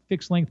shop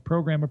fixed length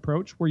program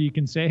approach where you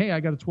can say, hey, I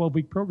got a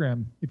 12-week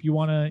program if you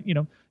want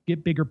to,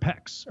 get bigger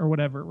pecs or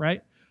whatever,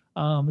 right?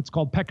 It's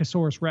called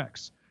Pecosaurus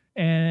Rex.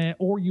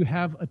 Or you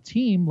have a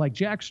team like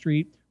Jack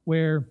Street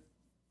where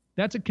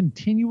that's a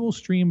continual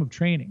stream of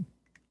training.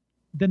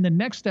 Then the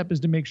next step is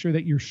to make sure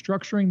that you're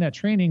structuring that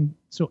training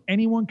so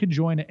anyone can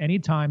join at any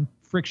time,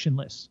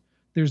 frictionless.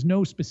 There's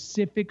no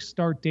specific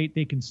start date.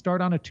 They can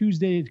start on a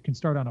Tuesday, they can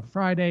start on a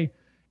Friday,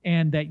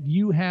 and that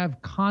you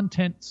have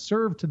content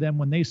served to them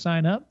when they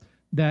sign up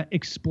that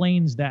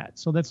explains that.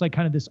 So that's like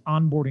kind of this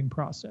onboarding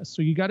process.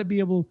 So you got to be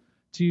able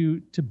to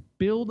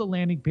build a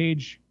landing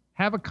page,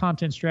 have a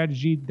content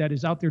strategy that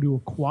is out there to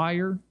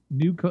acquire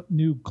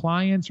new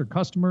clients or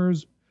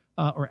customers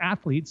or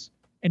athletes.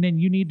 And then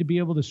you need to be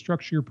able to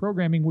structure your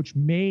programming, which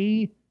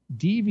may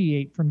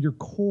deviate from your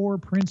core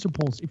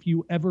principles. If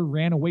you ever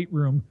ran a weight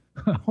room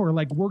or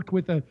like worked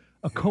with a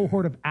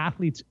cohort of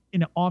athletes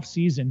in an off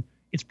season,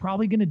 it's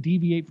probably going to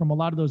deviate from a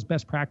lot of those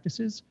best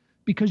practices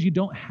because you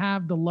don't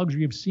have the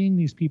luxury of seeing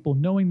these people,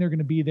 knowing they're going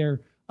to be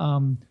there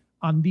on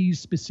these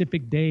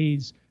specific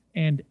days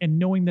and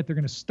knowing that they're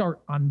going to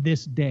start on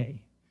this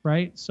day,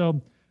 right?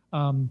 So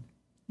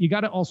you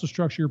got to also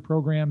structure your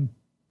program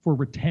for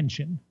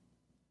retention.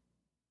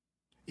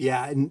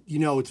 Yeah, and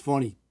it's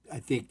funny. I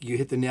think you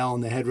hit the nail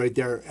on the head right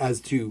there as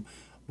to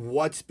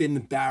what's been the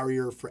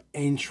barrier for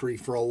entry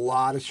for a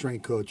lot of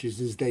strength coaches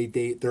is they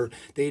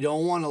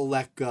don't want to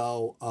let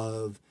go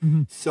of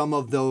some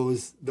of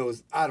those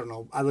I don't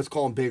know, let's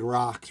call them big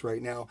rocks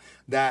right now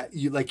that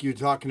you like you're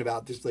talking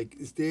about, just like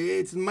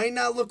it might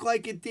not look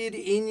like it did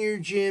in your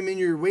gym, in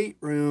your weight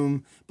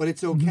room, but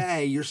it's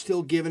okay. You're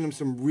still giving them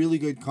some really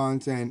good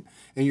content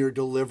and you're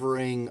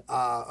delivering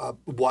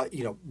what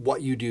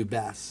you do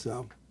best.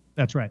 So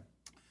that's right.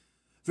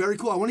 Very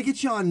cool. I want to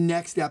get you on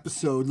next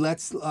episode.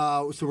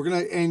 So we're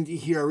going to end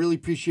here. I really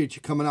appreciate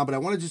you coming on, but I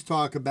want to just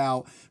talk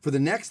about, for the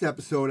next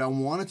episode, I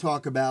want to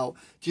talk about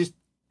just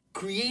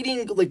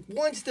creating, like,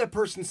 once that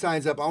person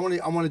signs up, I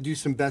want to do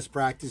some best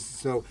practices.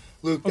 So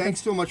Luke,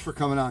 thanks so much for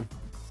coming on.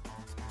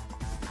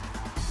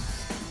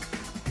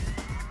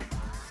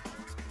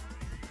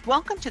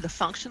 Welcome to the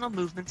Functional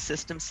Movement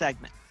System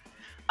segment.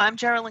 I'm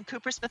Geralyn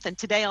Coopersmith, and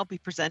today I'll be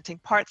presenting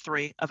part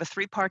 3 of a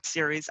 3-part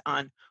series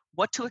on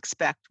what to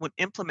expect when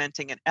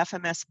implementing an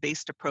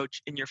FMS-based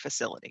approach in your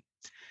facility.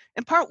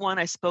 In part 1,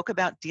 I spoke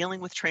about dealing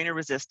with trainer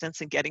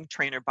resistance and getting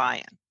trainer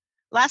buy-in.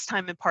 Last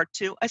time in part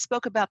 2, I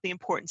spoke about the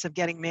importance of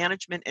getting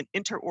management and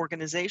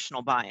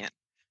interorganizational buy-in.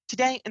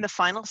 Today, in the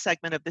final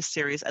segment of this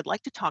series, I'd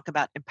like to talk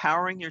about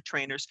empowering your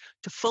trainers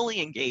to fully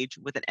engage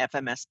with an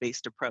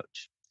FMS-based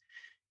approach.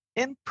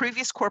 In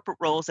previous corporate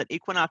roles at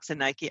Equinox and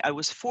Nike, I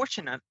was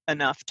fortunate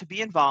enough to be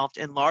involved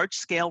in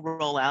large-scale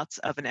rollouts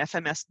of an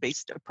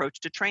FMS-based approach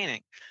to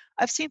training.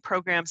 I've seen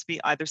programs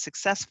be either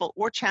successful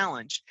or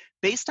challenged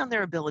based on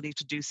their ability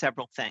to do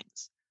several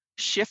things: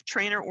 shift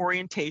trainer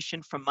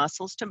orientation from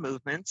muscles to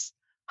movements,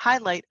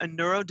 highlight a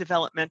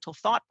neurodevelopmental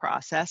thought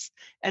process,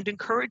 and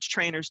encourage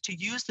trainers to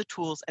use the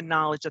tools and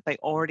knowledge that they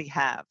already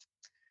have.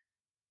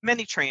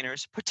 Many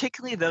trainers,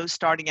 particularly those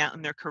starting out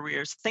in their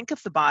careers, think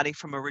of the body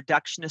from a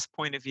reductionist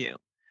point of view,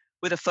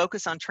 with a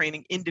focus on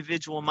training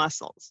individual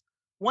muscles.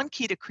 One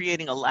key to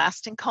creating a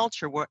lasting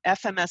culture where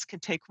FMS can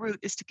take root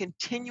is to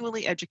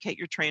continually educate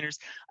your trainers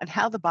on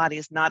how the body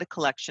is not a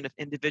collection of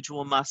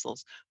individual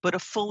muscles, but a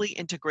fully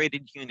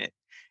integrated unit.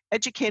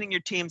 Educating your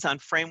teams on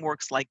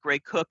frameworks like Gray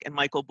Cook and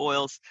Michael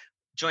Boyle's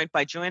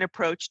joint-by-joint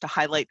approach to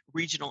highlight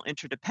regional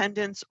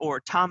interdependence, or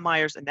Tom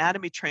Meyer's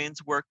anatomy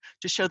trains work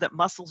to show that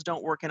muscles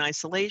don't work in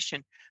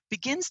isolation,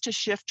 begins to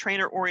shift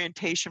trainer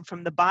orientation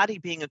from the body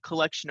being a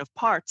collection of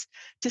parts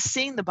to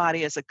seeing the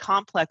body as a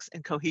complex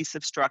and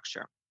cohesive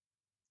structure.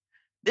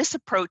 This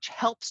approach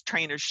helps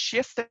trainers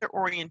shift their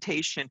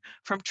orientation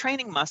from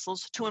training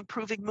muscles to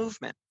improving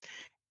movement.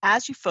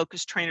 As you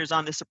focus trainers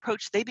on this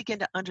approach, they begin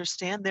to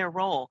understand their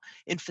role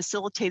in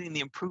facilitating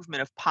the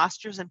improvement of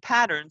postures and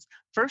patterns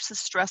versus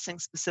stressing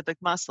specific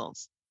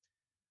muscles.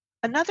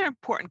 Another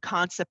important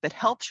concept that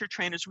helps your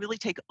trainers really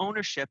take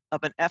ownership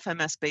of an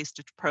FMS-based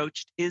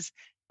approach is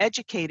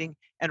educating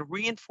and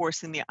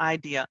reinforcing the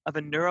idea of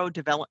a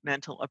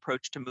neurodevelopmental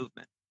approach to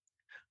movement.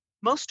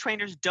 Most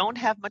trainers don't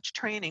have much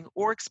training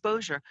or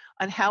exposure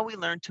on how we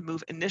learn to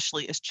move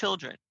initially as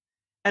children.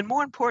 And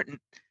more important,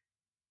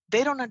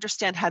 they don't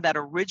understand how that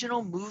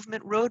original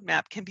movement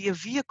roadmap can be a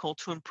vehicle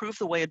to improve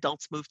the way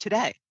adults move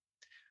today.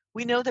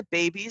 We know that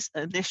babies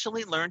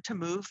initially learn to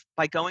move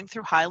by going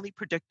through highly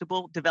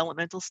predictable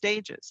developmental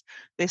stages.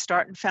 They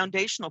start in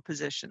foundational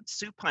positions,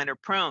 supine or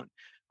prone,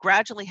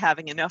 gradually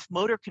having enough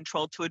motor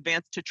control to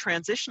advance to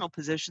transitional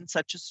positions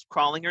such as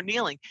crawling or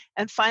kneeling,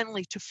 and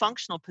finally to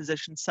functional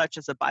positions such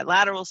as a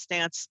bilateral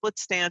stance, split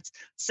stance,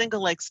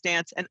 single leg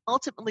stance, and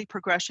ultimately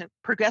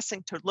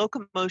progressing to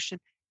locomotion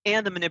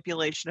and the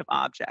manipulation of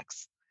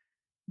objects.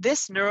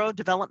 This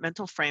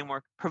neurodevelopmental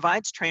framework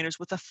provides trainers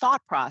with a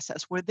thought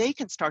process where they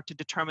can start to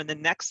determine the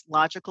next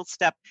logical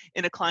step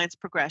in a client's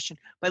progression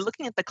by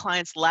looking at the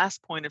client's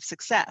last point of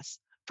success.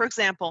 For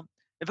example,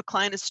 if a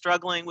client is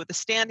struggling with a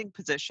standing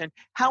position,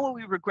 how are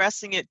we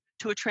regressing it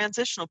to a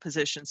transitional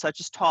position, such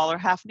as tall or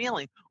half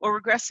kneeling, or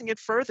regressing it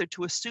further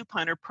to a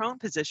supine or prone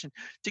position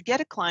to get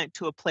a client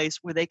to a place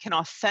where they can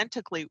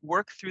authentically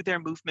work through their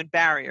movement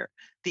barrier,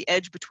 the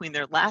edge between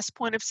their last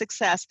point of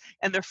success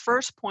and their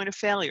first point of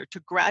failure, to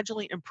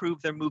gradually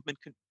improve their movement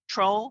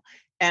control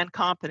and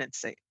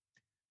competency.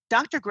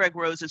 Dr. Greg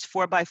Rose's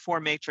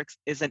 4x4 matrix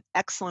is an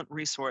excellent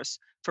resource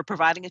for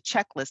providing a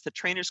checklist that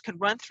trainers can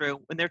run through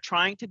when they're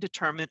trying to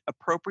determine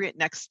appropriate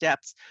next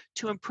steps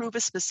to improve a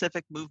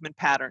specific movement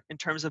pattern in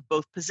terms of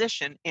both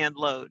position and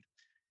load.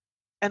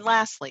 And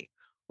lastly,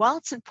 while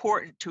it's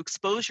important to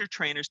expose your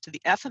trainers to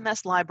the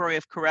FMS library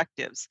of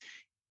correctives,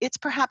 it's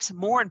perhaps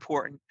more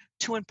important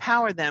to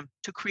empower them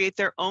to create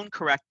their own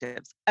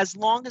correctives, as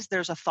long as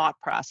there's a thought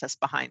process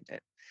behind it.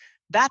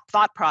 That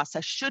thought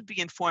process should be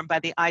informed by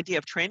the idea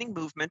of training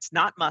movements,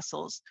 not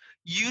muscles,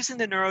 using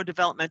the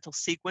neurodevelopmental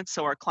sequence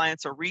so our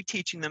clients are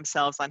reteaching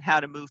themselves on how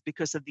to move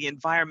because of the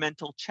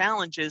environmental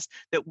challenges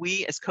that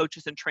we as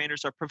coaches and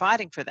trainers are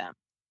providing for them.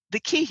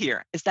 The key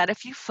here is that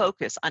if you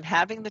focus on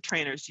having the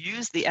trainers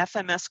use the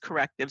FMS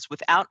correctives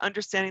without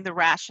understanding the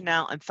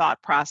rationale and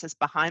thought process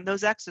behind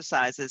those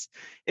exercises,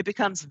 it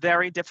becomes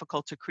very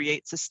difficult to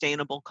create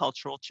sustainable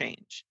cultural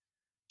change.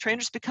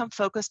 Trainers become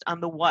focused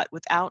on the what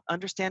without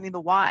understanding the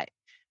why.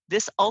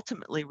 This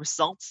ultimately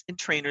results in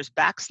trainers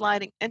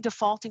backsliding and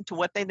defaulting to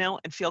what they know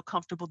and feel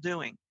comfortable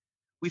doing.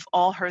 We've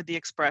all heard the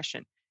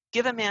expression,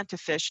 give a man to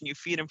fish and you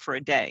feed him for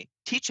a day.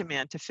 Teach a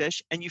man to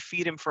fish and you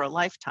feed him for a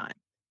lifetime.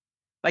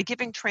 By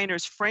giving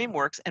trainers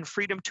frameworks and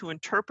freedom to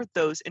interpret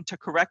those into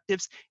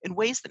correctives in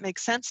ways that make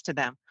sense to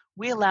them,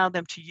 we allow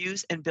them to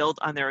use and build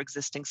on their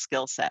existing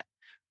skill set.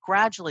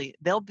 Gradually,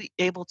 they'll be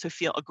able to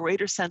feel a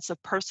greater sense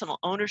of personal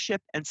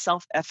ownership and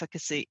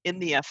self-efficacy in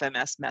the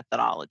FMS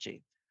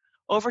methodology.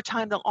 Over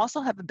time, they'll also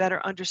have a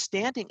better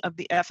understanding of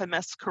the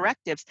FMS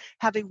correctives,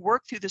 having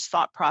worked through this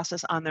thought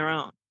process on their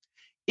own.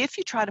 If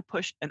you try to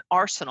push an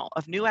arsenal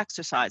of new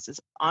exercises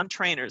on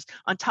trainers,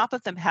 on top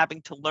of them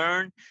having to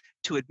learn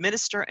to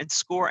administer and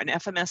score an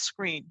FMS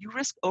screen, you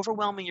risk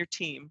overwhelming your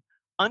team,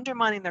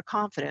 undermining their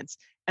confidence,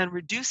 and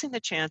reducing the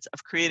chance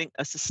of creating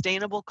a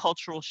sustainable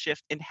cultural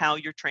shift in how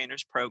your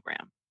trainers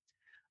program.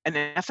 An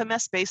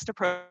FMS-based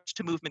approach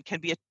to movement can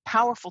be a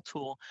powerful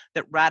tool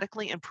that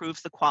radically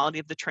improves the quality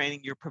of the training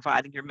you're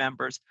providing your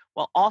members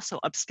while also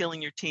upskilling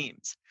your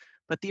teams.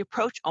 But the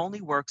approach only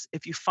works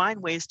if you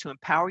find ways to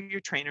empower your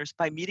trainers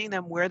by meeting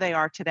them where they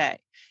are today,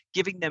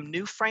 giving them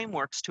new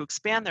frameworks to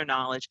expand their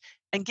knowledge,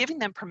 and giving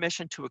them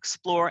permission to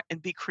explore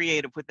and be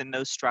creative within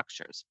those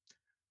structures.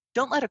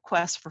 Don't let a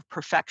quest for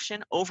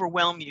perfection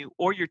overwhelm you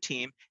or your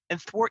team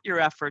and thwart your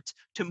efforts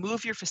to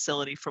move your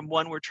facility from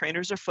one where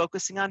trainers are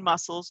focusing on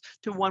muscles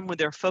to one where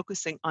they're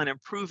focusing on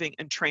improving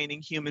and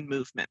training human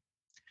movement.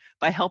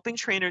 By helping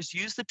trainers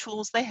use the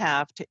tools they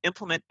have to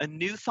implement a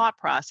new thought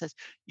process,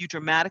 you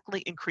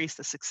dramatically increase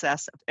the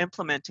success of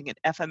implementing an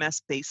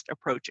FMS-based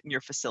approach in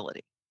your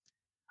facility.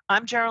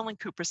 I'm Geralyn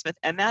Coopersmith,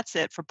 and that's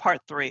it for part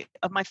 3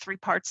 of my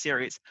 3-part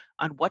series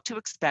on what to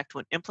expect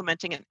when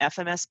implementing an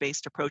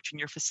FMS-based approach in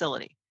your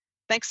facility.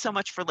 Thanks so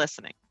much for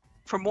listening.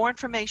 For more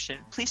information,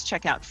 please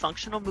check out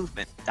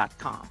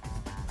functionalmovement.com.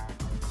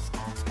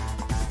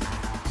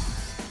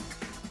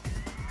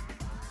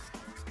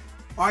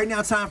 All right, now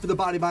it's time for the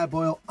Body by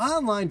Boyle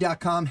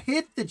online.com.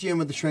 Hit the gym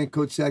with the strength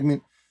coach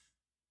segment.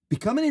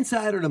 Become an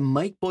insider to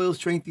Mike Boyle's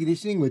strength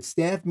conditioning with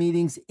staff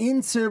meetings,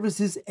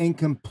 in-services, and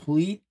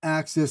complete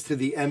access to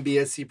the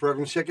MBSC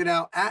program. Check it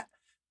out at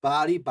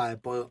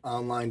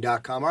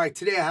bodybyboyleonline.com. All right,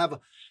 today I have,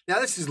 now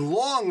this is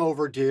long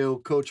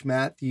overdue, Coach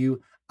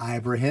Matthew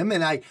Ibrahim,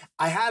 and I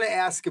had to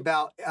ask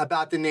about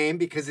the name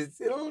because it's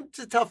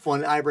a tough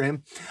one,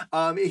 Ibrahim.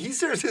 He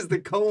serves as the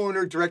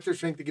co-owner, director of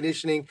strength and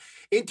conditioning,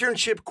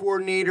 internship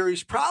coordinator.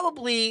 He's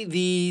probably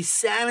the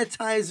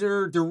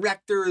sanitizer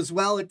director as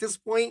well at this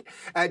point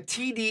at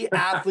TD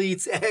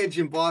Athletes Edge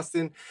in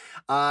Boston.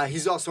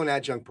 He's also an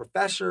adjunct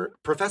professor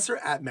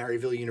at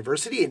Maryville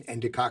University and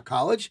Endicott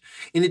College,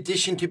 in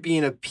addition to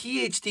being a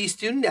PhD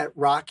student at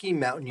Rocky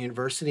Mountain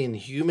University in the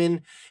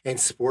Human and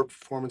Sport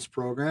Performance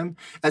Program.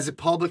 As a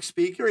published public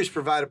speaker. He's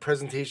provided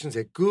presentations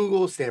at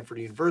Google, Stanford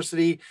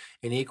University,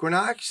 and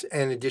Equinox,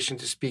 in addition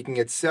to speaking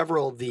at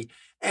several of the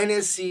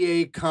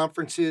NSCA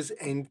conferences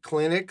and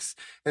clinics.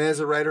 And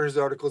as a writer, his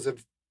articles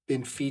have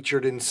been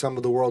featured in some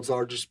of the world's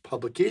largest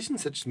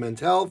publications, such as Men's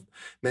Health,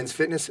 Men's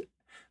Fitness,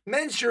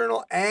 Men's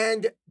Journal,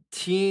 and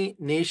T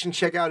Nation.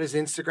 Check out his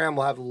Instagram.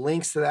 We'll have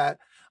links to that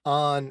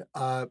on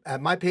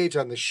at my page,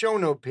 on the show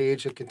note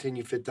page at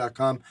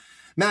continuefit.com.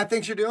 Matt,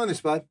 thanks for doing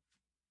this, bud.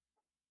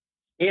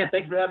 Yeah,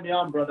 thanks for having me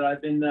on, brother.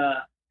 I've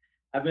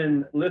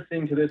been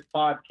listening to this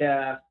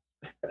podcast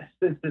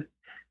since its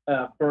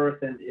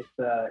birth, and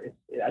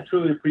I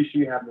truly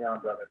appreciate you having me on,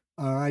 brother.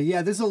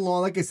 Yeah, this is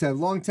like I said,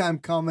 long time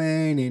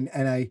coming,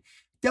 and I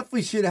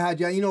definitely should have had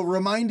you. You know,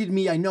 reminded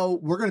me. I know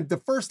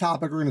the first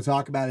topic we're gonna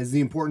talk about is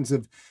the importance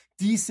of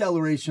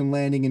deceleration,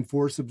 landing, and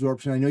force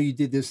absorption. I know you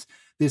did this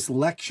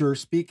lecture.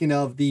 Speaking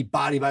of the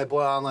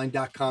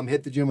bodybyboyleonline.com,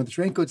 hit the gym with the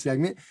strength coach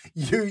segment,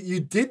 you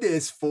did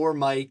this for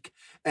Mike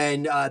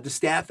and the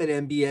staff at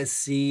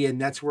MBSC, and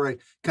that's where I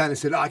kind of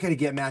said, I got to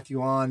get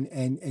Matthew on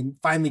and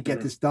finally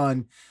get this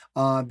done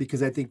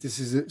because I think this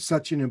is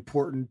such an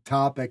important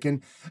topic.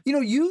 And you know,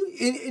 you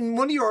in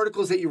one of your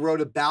articles that you wrote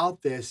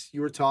about this,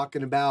 you were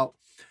talking about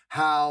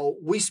how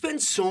we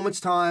spend so much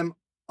time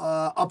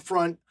up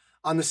front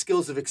on the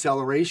skills of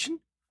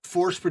acceleration,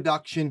 force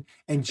production,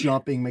 and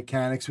jumping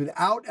mechanics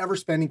without ever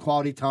spending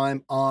quality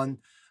time on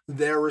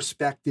their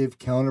respective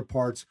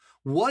counterparts.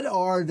 What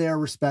are their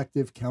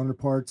respective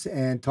counterparts?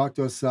 And talk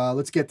to us.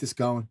 Let's get this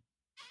going.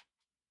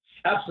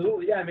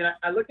 Absolutely, yeah. I mean,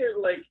 I look at it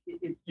like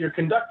you're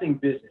conducting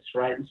business,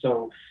 right? And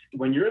so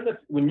when you're in the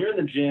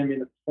gym, in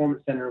the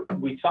performance center,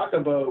 we talk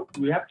about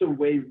we have to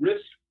weigh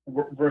risk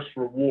versus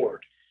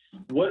reward.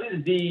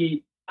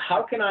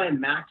 How can I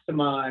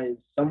maximize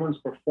someone's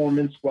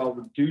performance while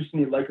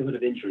reducing the likelihood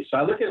of injury? So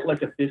I look at it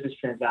like a business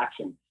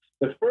transaction.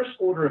 The first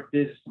order of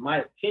business, in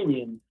my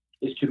opinion,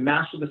 is to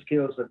master the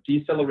skills of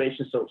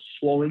deceleration, so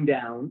slowing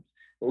down,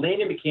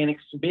 landing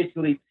mechanics, so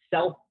basically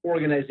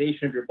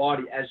self-organization of your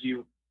body as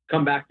you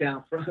come back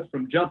down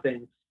from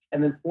jumping,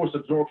 and then force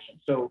absorption.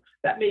 So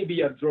that may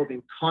be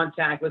absorbing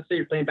contact. Let's say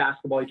you're playing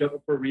basketball, you jump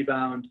up for a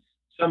rebound,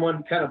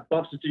 someone kind of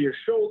bumps into your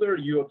shoulder,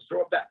 you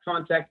absorb that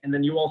contact, and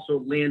then you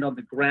also land on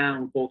the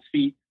ground with both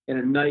feet in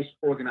a nice,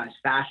 organized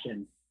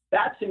fashion.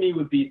 That to me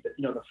would be,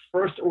 the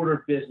first order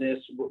of business.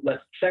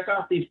 Let's check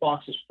off these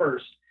boxes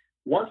first.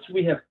 Once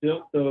we have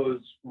built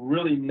those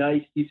really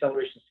nice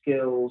deceleration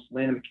skills,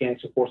 landing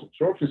mechanics, and force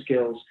absorption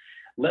skills,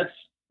 let's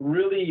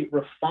really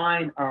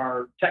refine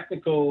our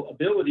technical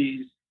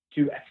abilities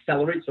to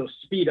accelerate, so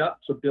speed up,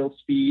 so build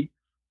speed,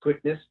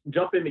 quickness,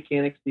 jump in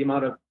mechanics, the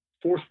amount of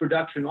force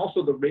production,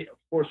 also the rate of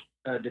force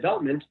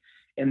development,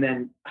 and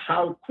then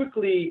how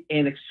quickly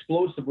and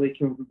explosively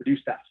can we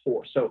reduce that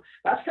force. So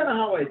that's kind of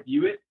how I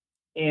view it.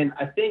 And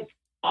I think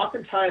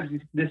oftentimes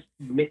this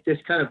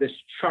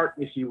chart,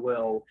 if you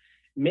will,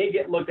 may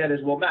get looked at as,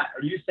 well, Matt,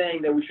 are you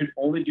saying that we should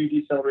only do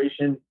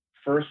deceleration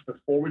first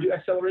before we do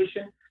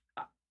acceleration?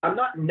 I'm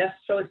not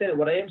necessarily saying that.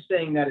 What I am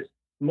saying that is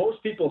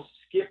most people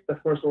skip the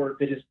first order of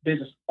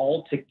business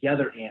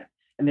altogether,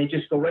 and they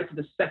just go right to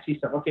the sexy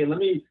stuff. Okay, let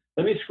me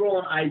scroll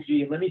on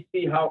IG and let me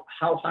see how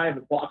high of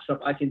a box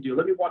jump I can do.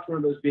 Let me watch one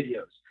of those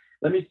videos.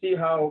 Let me see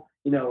how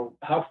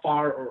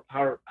far or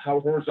how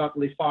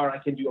horizontally far I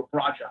can do a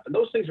broad jump. And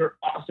those things are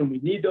awesome. We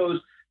need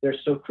those. They're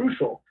so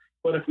crucial.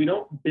 But if we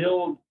don't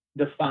build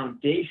the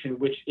foundation,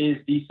 which is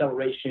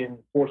deceleration,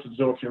 force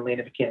absorption, and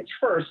landing mechanics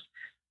first,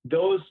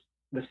 the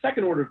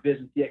second order of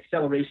business, the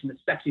acceleration, the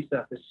sexy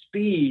stuff, the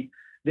speed,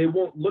 they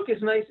won't look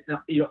as nice, and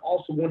you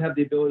also won't have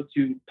the ability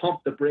to pump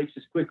the brakes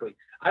as quickly.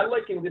 I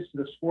liken this to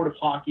the sport of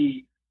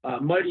hockey.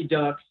 Mighty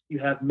Ducks, you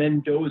have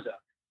Mendoza,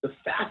 the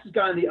fastest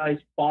guy on the ice,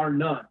 bar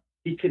none.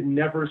 He could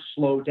never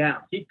slow down.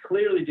 He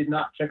clearly did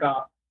not check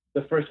off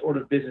the first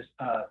order of business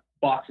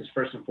boxes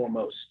first and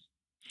foremost.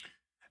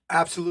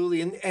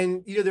 Absolutely.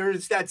 And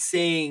there's that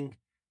saying,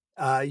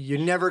 you're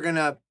never going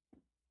to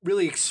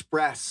really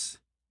express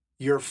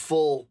your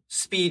full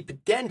speed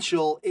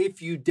potential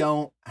if you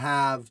don't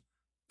have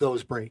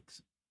those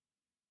brakes.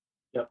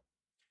 Yep.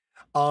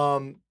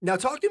 Now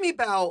talk to me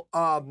about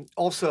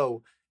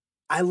also,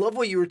 I love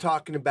what you were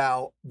talking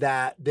about,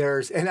 that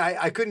there's, and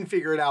I couldn't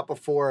figure it out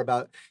before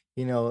about,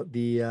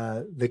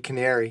 the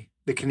canary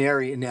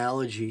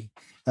analogy.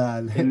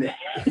 Well,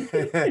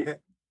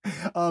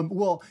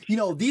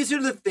 these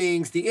are the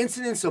things, the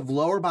incidence of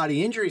lower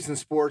body injuries in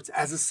sports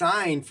as a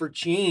sign for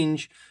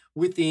change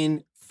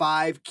within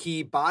 5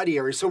 key body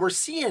areas. So we're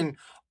seeing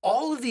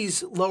all of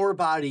these lower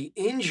body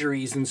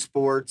injuries in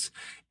sports,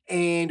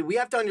 and we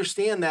have to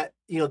understand that,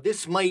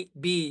 this might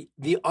be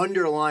the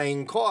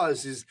underlying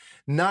cause is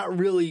not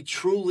really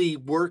truly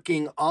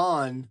working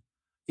on,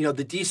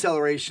 the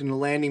deceleration, the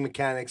landing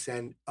mechanics,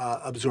 and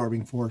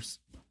absorbing force.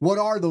 What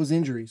are those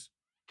injuries?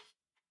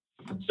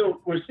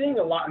 So we're seeing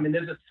a lot. I mean,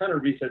 there's a ton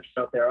of research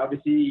out there.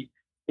 Obviously,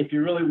 if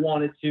you really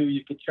wanted to,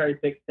 you could cherry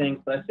pick things.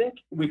 But I think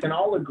we can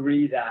all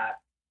agree that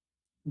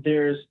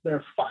there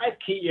are 5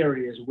 key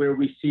areas where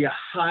we see a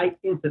high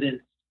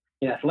incidence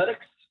in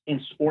athletics, in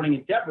sporting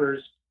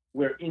endeavors,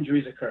 where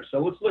injuries occur. So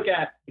let's look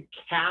at the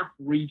calf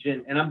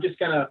region, and I'm just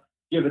going to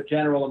give a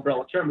general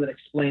umbrella term that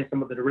explains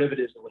some of the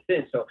derivatives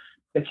within. So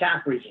the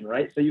calf region,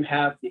 right? So you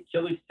have the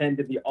Achilles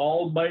tendon, the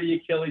almighty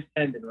Achilles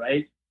tendon,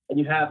 right? And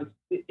you have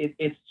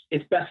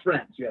its best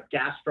friends. You have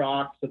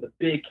gastroc, so the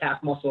big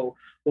calf muscle,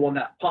 the one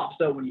that pops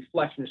out when you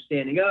flex and you're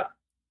standing up.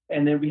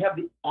 And then we have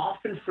the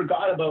often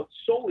forgot about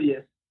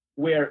soleus,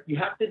 where you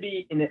have to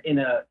be in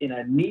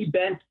a knee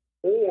bent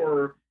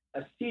or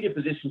a seated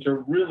position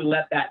to really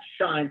let that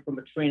shine from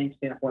a training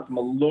standpoint, from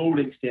a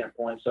loading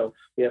standpoint. So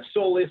we have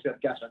soleus, we have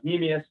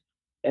gastrocnemius,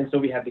 and so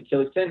we have the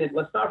Achilles tendon.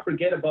 Let's not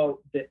forget about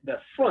the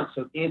front,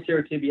 so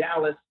anterior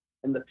tibialis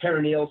and the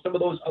perineal, some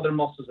of those other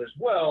muscles as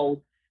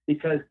well,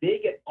 because they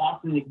get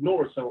often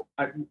ignored. So,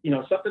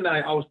 something that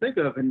I always think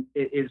of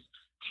is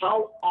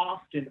how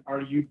often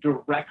are you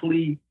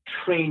directly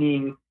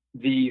training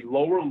the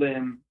lower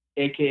limb,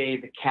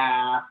 aka the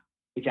calf,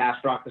 the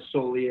gastroc, the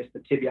soleus, the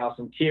tibialis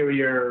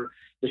anterior,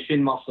 the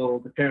shin muscle,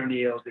 the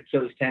perineals, the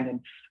Achilles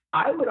tendon.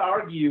 I would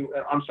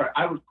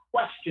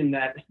question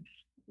that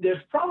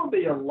there's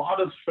probably a lot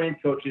of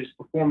strength coaches,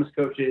 performance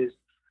coaches,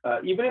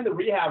 even in the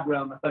rehab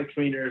realm, athletic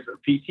trainers or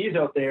PTs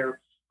out there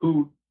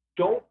who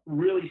don't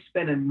really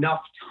spend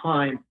enough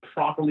time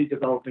properly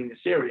developing this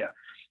area.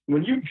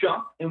 When you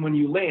jump and when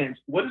you land,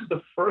 what is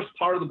the first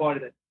part of the body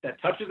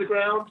that touches the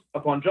ground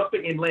upon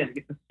jumping and landing?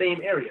 It's the same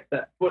area,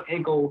 that foot,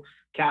 ankle,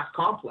 calf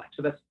complex.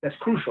 So that's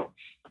crucial.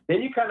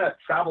 Then you kind of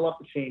travel up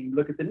the chain, you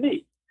look at the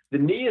knee. The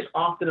knee is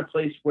often a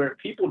place where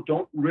people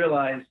don't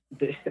realize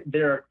that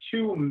there are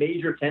two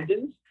major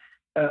tendons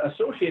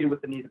associated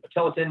with the knee, the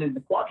patella tendon and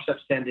the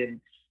quadriceps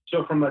tendon.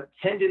 So from a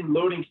tendon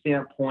loading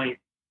standpoint,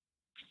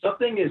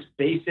 something as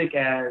basic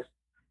as,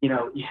 you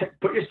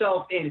put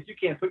yourself in, if you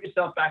can, put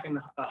yourself back in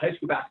high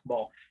school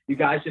basketball. You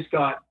guys just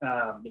got,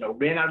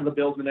 ran out of the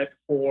building the night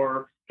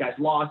before, guys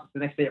lost, it's the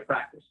next day of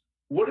practice.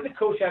 What did the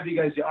coach have you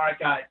guys do? All right,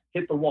 guys,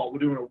 hit the wall. We're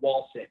doing a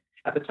wall sit.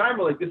 At the time,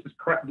 we're like, this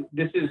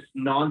is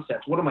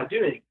nonsense. What am I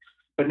doing?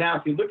 But now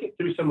if you look at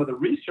through some of the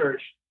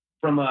research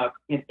from an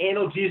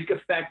analgesic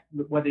effect,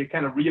 whether you're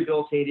kind of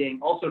rehabilitating,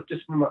 also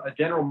just from a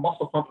general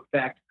muscle pump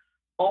effect,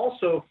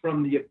 also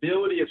from the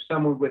ability of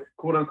someone with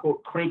quote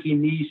unquote cranky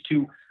knees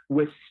to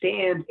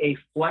withstand a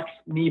flex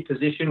knee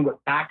position with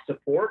back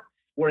support.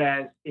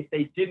 Whereas if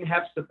they didn't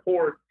have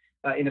support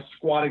in a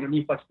squatting or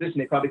knee flex position,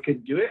 they probably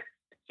couldn't do it.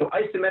 So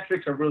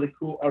isometrics are really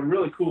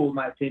cool in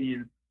my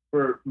opinion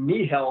for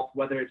knee health,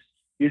 whether it's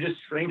you're just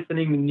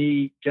strengthening the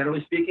knee,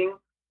 generally speaking,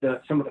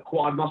 some of the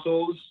quad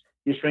muscles,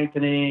 you're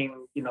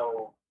strengthening,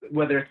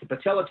 whether it's the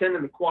patella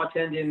tendon, the quad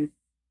tendon,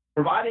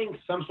 providing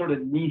some sort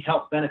of knee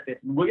health benefit.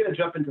 And we're going to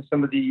jump into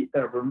some of the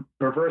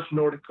reverse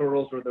Nordic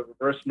curls or the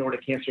reverse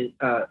Nordic hamstring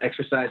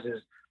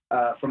exercises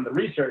from the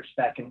research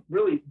that can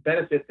really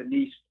benefit the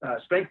knee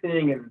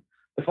strengthening and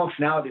the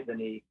functionality of the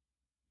knee.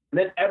 And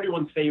then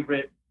everyone's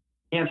favorite,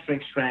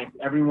 hamstring strength.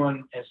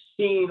 Everyone has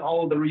seen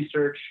all of the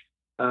research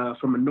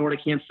from a Nordic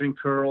hamstring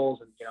curls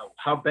and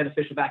how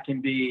beneficial that can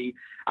be.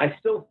 I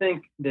still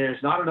think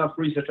there's not enough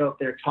research out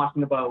there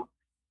talking about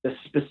the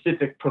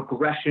specific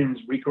progressions,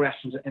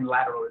 regressions, and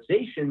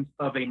lateralizations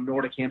of a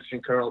Nordic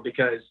hamstring curl,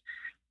 because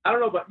I don't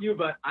know about you,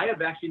 but I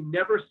have actually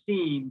never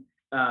seen,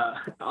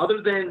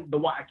 other than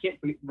I can't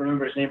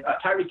remember his name,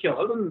 Tyreek Hill,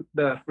 other than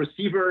the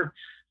receiver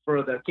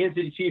for the Kansas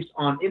City Chiefs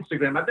on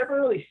Instagram, I've never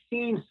really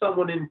seen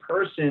someone in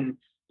person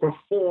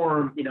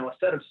perform, a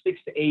set of 6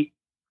 to 8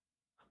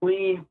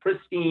 clean,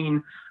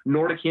 pristine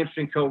Nordic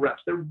hamstring curl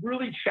reps. They're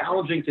really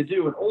challenging to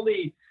do, and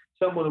only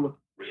someone with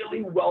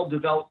really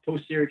well-developed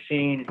posterior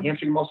chain and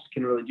hamstring muscles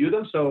can really do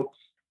them. So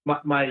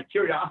my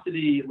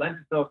curiosity lends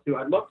itself to,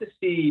 I'd love to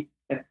see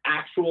an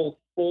actual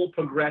full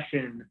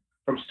progression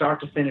from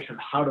start to finish on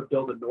how to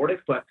build a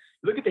Nordic. But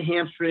look at the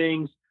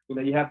hamstrings,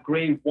 you have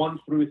grade 1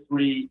 through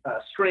 3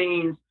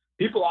 strains.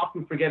 People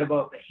often forget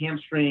about the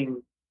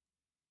hamstring,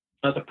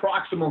 the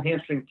proximal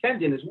hamstring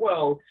tendon as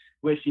well,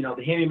 which,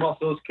 the hammy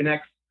muscles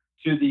connects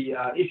to the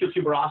ischial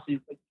tuberosity,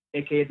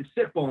 aka the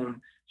sit bone.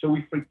 So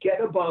we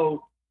forget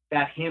about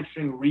that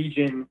hamstring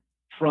region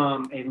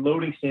from a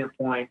loading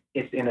standpoint.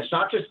 It's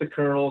not just the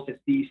curls,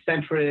 it's the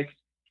eccentrics,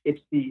 it's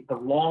the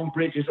long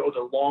bridges or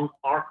the long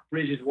arc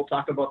bridges. We'll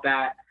talk about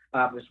that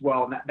as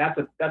well. And that's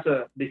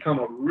become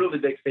a really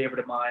big favorite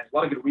of mine. A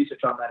lot of good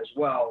research on that as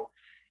well.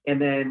 And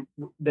then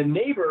the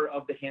neighbor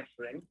of the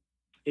hamstring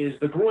is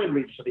the groin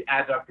region, so the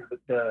adductor,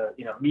 the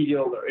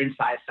medial or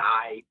inside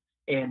thigh.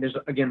 And there's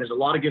a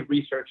lot of good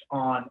research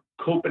on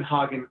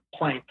Copenhagen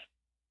plank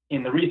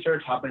in the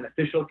research, how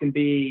beneficial it can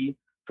be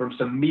from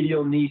some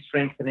medial knee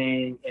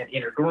strengthening and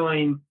inner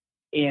groin.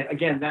 And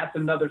again, that's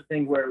another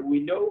thing where we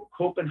know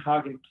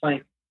Copenhagen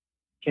plank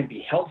can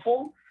be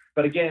helpful,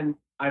 but again,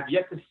 I've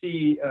yet to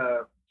see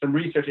some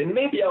research, and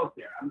maybe out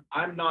there.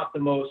 I'm not the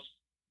most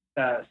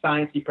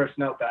sciencey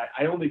person out there.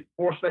 I only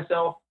force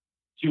myself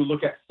to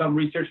look at some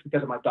research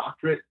because of my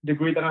doctorate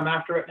degree that I'm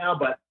after right now.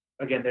 But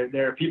again,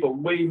 there are people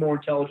way more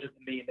intelligent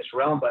than me in this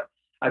realm. But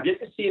I've yet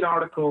to see an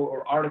article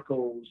or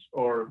articles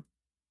or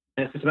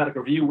a systematic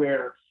review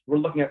where we're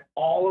looking at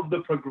all of the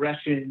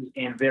progressions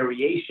and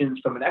variations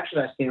from an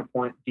exercise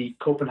standpoint, the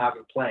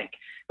Copenhagen plank.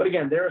 But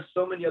again, there are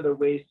so many other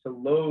ways to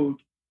load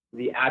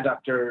the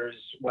adductors,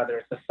 whether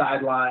it's a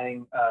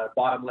side-lying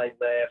bottom leg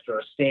lift or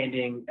a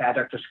standing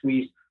adductor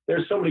squeeze.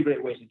 There's so many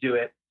great ways to do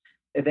it.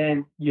 And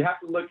then you have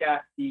to look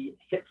at the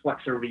hip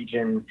flexor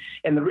region.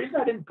 And the reason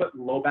I didn't put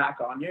low back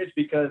on here is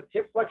because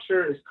hip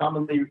flexor is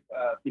commonly,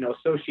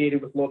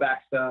 associated with low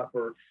back stuff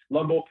or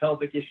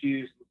lumbopelvic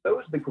issues. So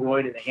is the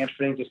groin and the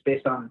hamstring, just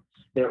based on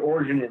their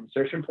origin and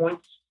insertion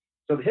points.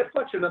 So the hip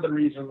flexor is another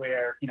reason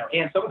where,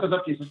 and someone comes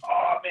up to you and says,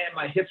 oh man,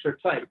 my hips are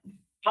tight.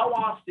 How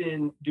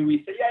often do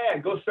we say, yeah,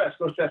 go stretch,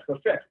 go stretch, go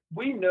stretch?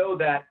 We know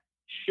that,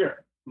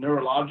 sure,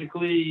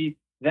 neurologically,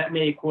 that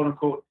may, quote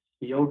unquote,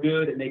 feel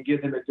good. It may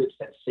give them a good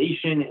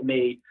sensation. It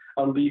may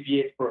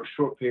alleviate for a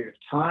short period of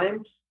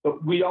time.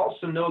 But we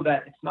also know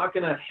that it's not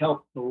going to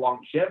help the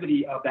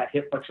longevity of that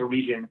hip flexor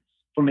region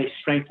from a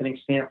strengthening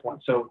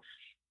standpoint. So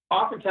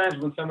oftentimes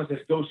when someone says,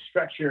 go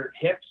stretch your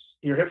hips,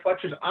 your hip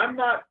flexors, I'm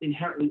not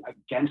inherently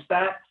against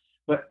that,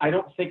 but I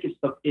don't think it's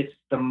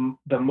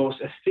the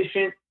most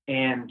efficient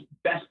and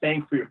best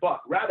bang for your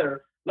buck.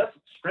 Rather, let's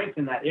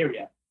strengthen that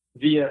area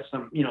via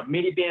some,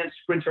 mini band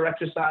sprinter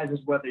exercises,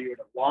 whether you're in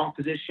a long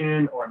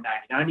position or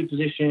a 90-90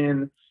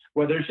 position,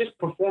 whether it's just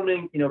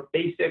performing,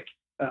 basic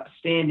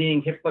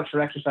standing hip flexor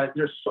exercise.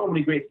 There's so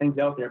many great things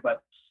out there.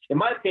 But in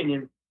my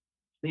opinion,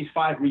 these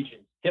 5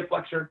 regions, hip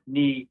flexor,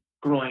 knee,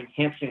 groin,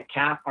 hamstring, and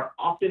calf, are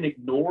often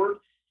ignored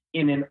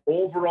in an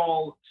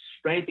overall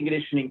strength and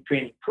conditioning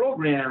training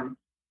program,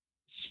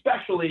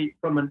 especially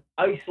from an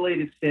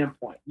isolated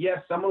standpoint. Yes,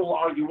 someone will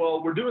argue,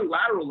 well, we're doing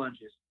lateral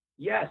lunges.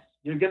 Yes,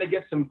 you're going to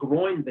get some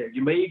groin there.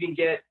 You may even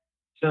get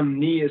some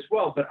knee as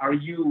well, but are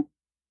you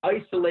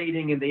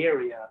isolating in the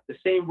area the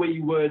same way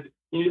you would,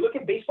 you look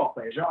at baseball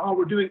players, oh,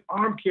 we're doing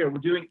arm care.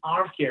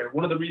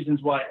 One of the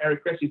reasons why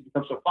Eric Christie's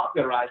become so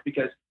popularized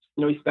because,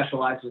 he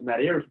specializes in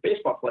that area for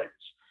baseball players.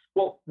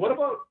 Well, what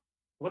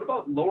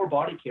about lower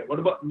body care? What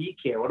about knee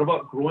care? What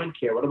about groin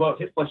care? What about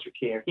hip flexor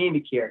care, hammy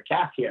care,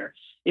 calf care?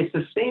 It's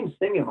the same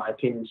thing in my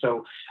opinion.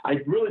 So I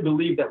really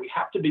believe that we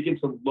have to begin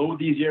to load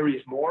these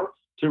areas more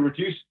to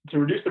reduce the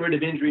rate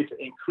of injury, to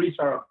increase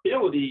our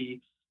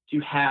ability to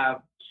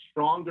have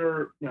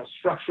stronger,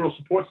 structural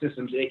support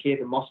systems, aka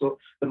the muscles,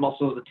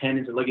 the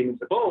tendons, the ligaments,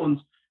 the bones,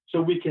 so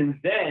we can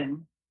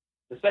then,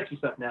 the sexy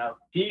stuff now,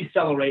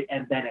 decelerate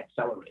and then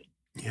accelerate.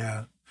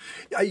 Yeah.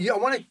 I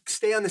want to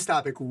stay on this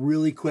topic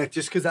really quick,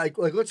 just because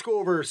let's go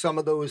over some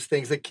of those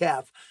things. The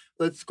calf.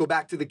 Let's go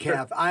back to the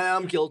calf. Sure. I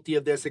am guilty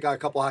of this. I got a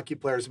couple hockey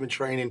players who've been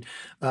training,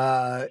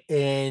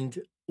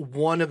 and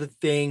one of the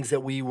things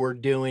that we were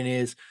doing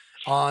is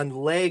on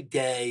leg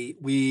day,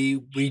 we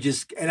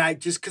just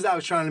because I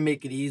was trying to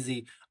make it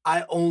easy,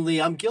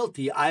 I'm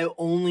guilty. I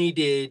only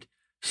did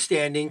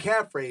standing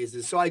calf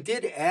raises. So I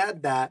did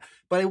add that,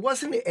 but I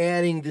wasn't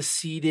adding the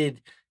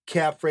seated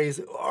calf raise.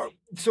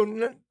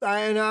 And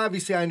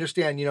obviously I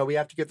understand, we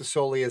have to get the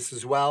soleus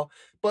as well,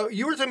 but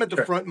you were talking about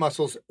the front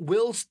muscles.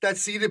 Will that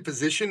seated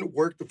position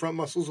work the front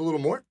muscles a little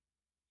more?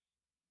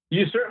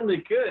 You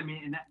certainly could. I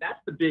mean, and that's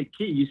the big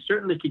key. You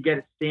certainly could get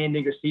it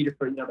standing or seated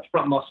for, the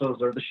front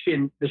muscles or the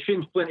shin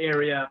splint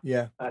area,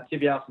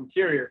 tibialis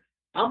anterior.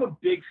 I'm a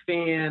big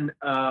fan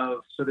of,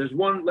 so there's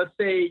one, let's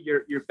say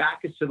your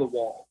back is to the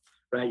wall,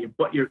 right?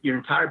 Your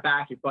entire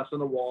back, your butt's on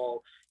the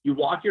wall. You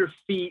walk your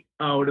feet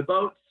out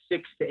about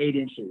 6 to 8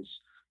 inches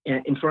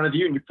in front of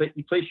you, and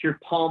you place your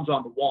palms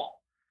on the wall.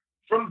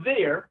 From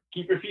there,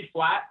 keep your feet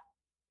flat.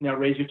 Now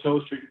raise your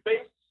toes to your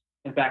face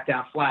and back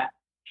down flat.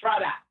 Try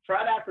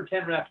that for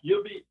 10 reps.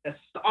 You'll be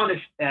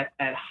astonished at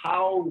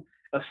how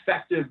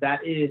effective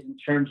that is in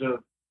terms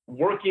of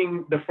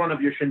working the front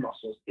of your shin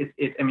muscles.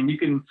 You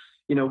can,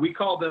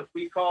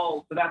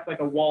 so that's like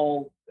a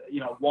wall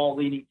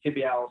leaning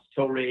tibialis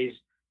toe raise.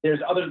 There's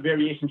other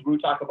variations we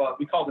talk about.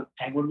 We call them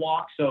penguin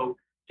walk. So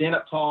stand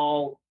up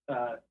tall,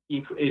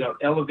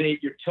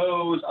 elevate your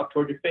toes up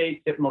toward your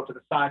face, tip them out to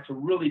the side to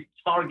really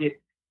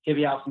target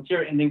tibialis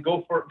anterior, and then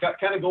go for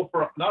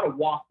not a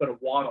walk, but a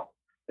waddle.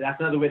 That's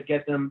another way to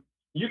get them.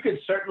 You could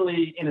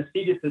certainly, in a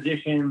seated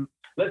position,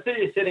 let's say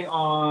you're sitting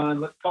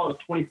on, let's call it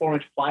a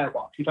 24-inch plyo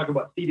box. You talk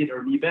about seated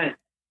or knee bent,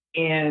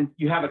 and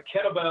you have a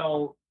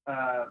kettlebell,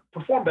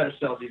 perform better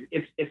cells.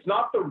 It's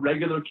not the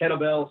regular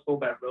kettlebell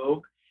sold by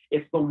Rogue.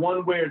 It's the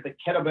one where the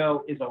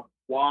kettlebell is a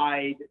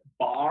wide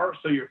bar,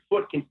 so your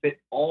foot can fit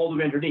all the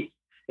way underneath.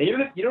 And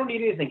you don't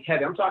need anything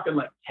heavy. I'm talking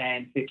like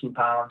 10, 15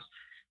 pounds,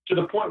 to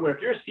the point where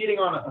if you're sitting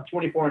on a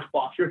 24-inch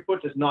box, your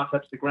foot does not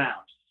touch the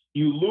ground.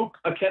 You loop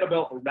a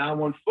kettlebell around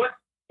one foot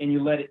and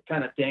you let it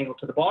kind of dangle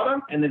to the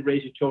bottom and then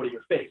raise your toe to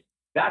your face.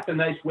 That's a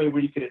nice way where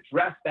you could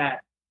address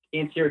that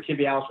anterior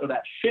tibialis or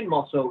that shin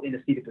muscle in a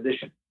seated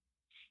position.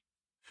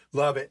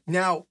 Love it.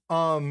 Now,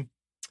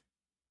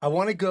 I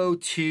want to go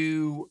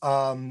to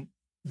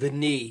the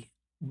knee.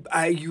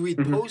 You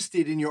had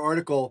posted in your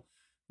article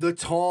the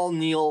tall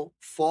kneel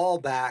fall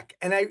back.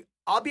 And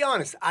I'll be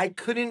honest, I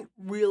couldn't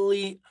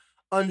really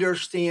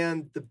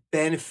understand the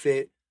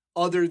benefit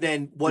other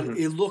than what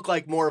it looked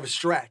like more of a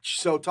stretch.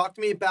 So talk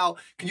to me about,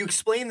 can you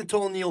explain the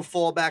toe kneel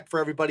fallback for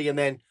everybody, and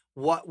then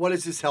what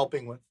is this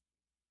helping with?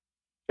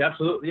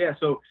 Absolutely, yeah.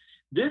 So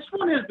this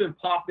one has been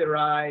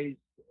popularized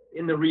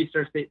in the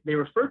research. They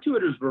refer to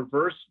it as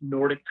reverse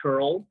Nordic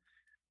curl.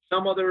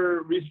 Some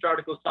other research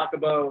articles talk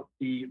about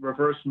the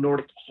reverse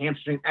Nordic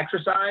hamstring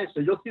exercise. So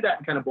you'll see that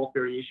in kind of both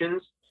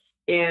variations.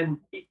 And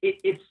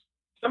it's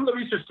some of the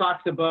research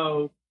talks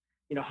about,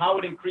 how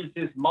it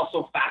increases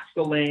muscle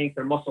fascicle length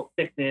or muscle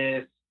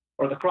thickness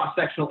or the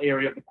cross-sectional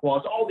area of the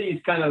quads, all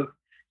these kind of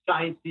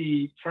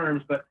sciencey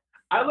terms. But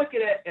I look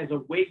at it as a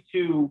way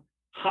to,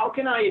 how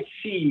can I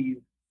achieve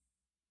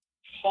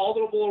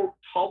tolerable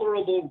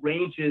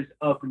ranges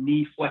of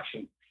knee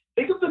flexion?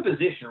 Think of the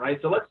position, right?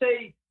 So let's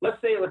take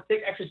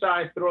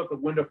exercise, throw out the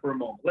window for a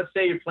moment. Let's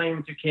say you're playing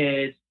with your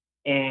kids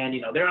and,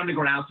 they're on the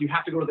ground, so you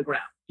have to go to the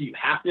ground. Do you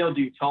half kneel?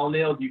 Do you tall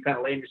kneel? Do you kind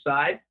of lay on your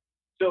side?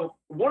 So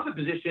one of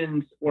the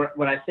positions where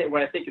I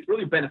think it's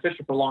really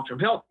beneficial for long-term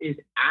health is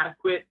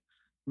adequate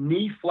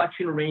knee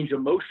flexion range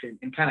of motion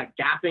and kind of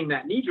gapping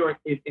that knee joint.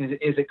 Is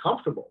it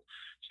comfortable?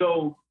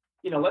 So,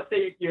 let's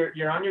say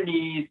you're on your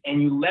knees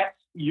and you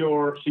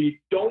you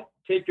don't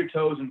take your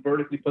toes and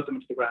vertically put them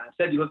into the ground.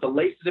 Instead, you let the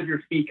laces of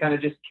your feet kind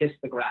of just kiss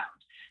the ground.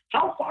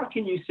 How far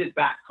can you sit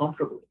back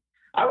comfortably?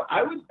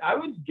 I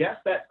would guess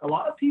that a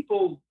lot of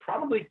people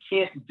probably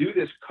can't do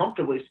this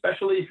comfortably,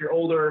 especially if you're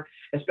older,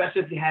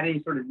 especially if you had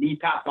any sort of knee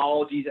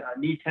pathologies,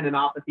 knee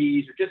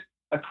tendinopathies, or just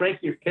a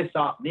cranky or pissed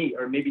off knee,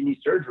 or maybe knee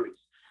surgeries.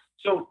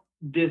 So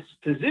this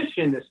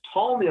position, this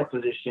tall kneel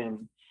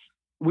position,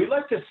 we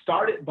like to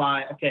start it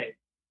by,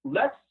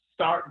 let's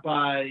start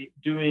by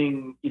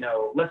doing,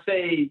 let's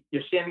say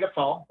you're standing up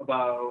tall,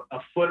 about a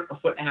foot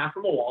and a half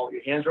from a wall,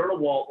 your hands are on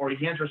a wall, or your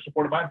hands are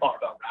supported by a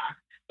barbell rack,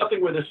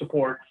 something where there's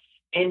support,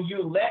 and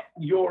you let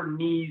your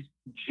knees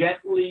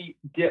gently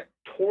dip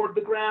toward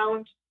the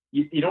ground.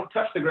 You don't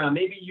touch the ground.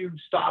 Maybe you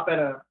stop at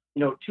a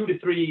 2 to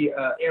 3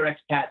 air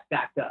pads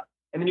stacked up,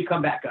 and then you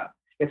come back up.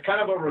 It's kind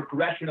of a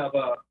regression of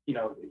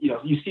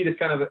you see this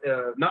kind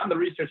of not in the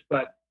research,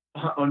 but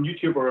on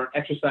YouTube or on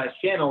exercise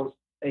channels,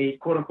 a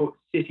quote unquote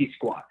sissy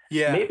squat.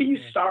 Yeah. Maybe you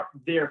start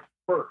there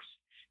first,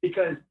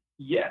 because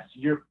yes,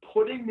 you're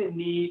putting the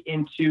knee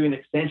into an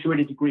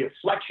accentuated degree of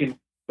flexion,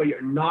 but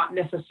you're not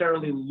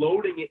necessarily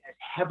loading it as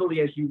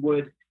heavily as you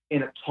would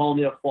in a tall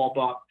kneel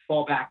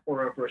fallback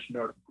or a reverse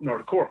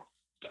Nordic curl.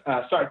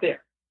 Start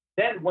there.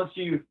 Then once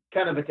you've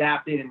kind of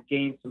adapted and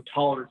gained some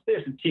tolerance,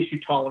 there's some tissue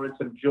tolerance,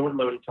 some joint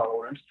loading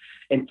tolerance,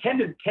 and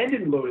tendon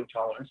loading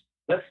tolerance,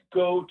 let's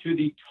go to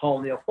the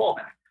tall kneel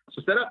fallback.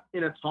 So set up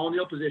in a tall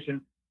kneel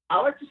position.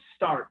 I like to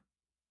start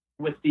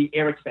with the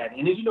Eric's pad.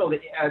 And as you know, the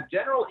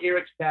general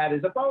Eric's pad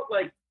is about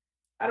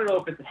I don't know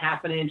if it's a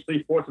half an inch,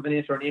 3/4 of an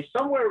inch, or an inch,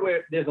 somewhere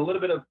where there's a little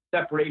bit of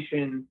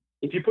separation.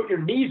 If you put your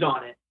knees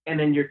on it and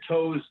then your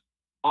toes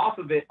off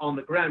of it on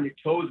the ground, your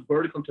toes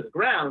vertical to the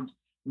ground,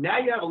 now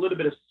you have a little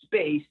bit of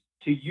space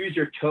to use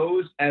your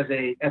toes as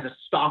a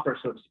stopper,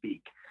 so to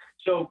speak.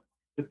 So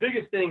the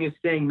biggest thing is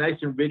staying nice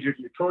and rigid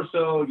to your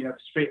torso. You have a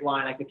straight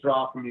line I could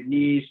draw from your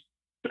knees,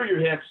 through your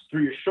hips,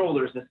 through your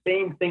shoulders. The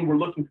same thing we're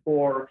looking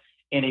for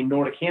in a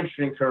Nordic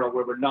hamstring curl,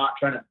 where we're not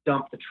trying to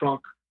dump the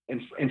trunk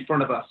in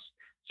front of us.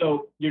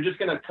 So you're just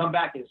going to come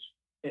back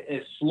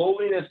as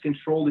slowly and as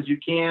controlled as you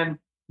can.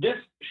 This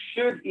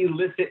should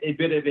elicit a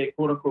bit of a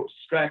quote unquote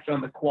stretch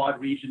on the quad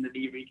region, the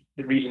knee region,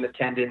 the region, the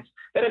tendons.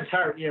 That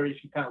entire area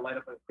should kind of light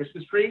up like a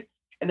Christmas tree,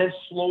 and then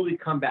slowly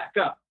come back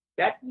up.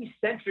 That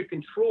eccentric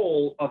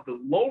control of the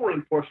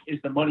lowering portion is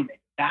the moneymaker.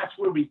 That's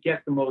where we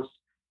get the most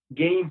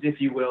gains,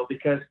 if you will,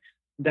 because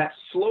that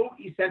slow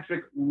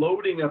eccentric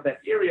loading of that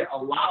area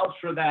allows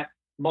for that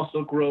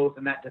muscle growth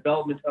and that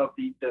development of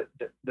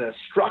the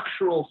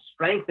structural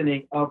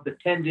strengthening of the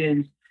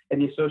tendons and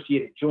the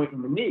associated joint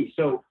in the knee.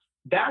 So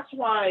that's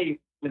why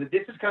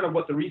this is kind of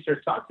what the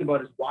research talks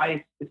about, is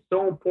why it's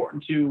so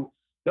important to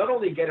not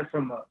only get it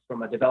from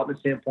a development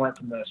standpoint,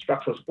 from the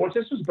structural support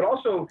systems, but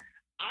also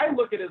I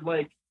look at it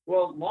like,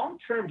 well,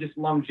 long-term, just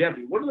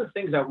longevity. What are the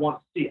things I want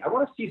to see? I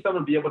want to see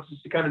someone be able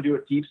to kind of do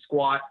a deep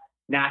squat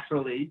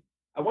naturally.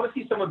 I want to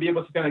see someone be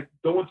able to kind of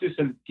go into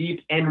some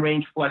deep end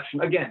range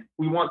flexion. Again,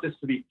 we want this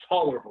to be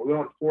tolerable. We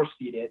don't want to force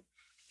feed it.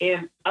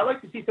 And I like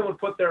to see someone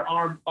put their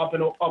arm up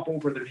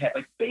over their head,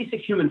 like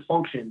basic human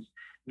functions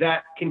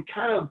that can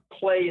kind of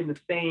play in the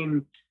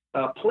same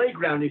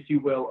playground, if you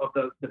will, of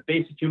the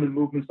basic human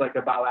movements, like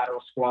a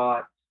bilateral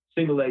squat,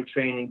 single leg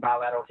training,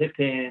 bilateral hip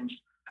hinge,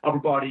 upper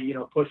body,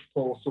 push,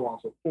 pull, so on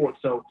and so forth.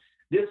 So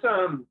this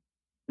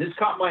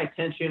caught my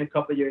attention a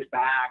couple of years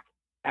back,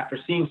 after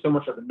seeing so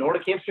much of the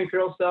Nordic hamstring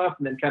curl stuff,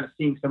 and then kind of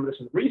seeing some of this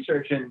in the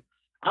research. And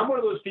I'm one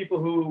of those people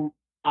who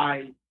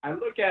I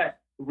look at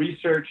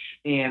research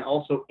and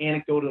also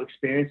anecdotal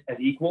experience as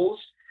equals.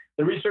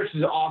 The research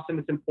is awesome.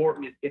 It's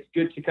important. It's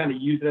good to kind of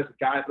use it as a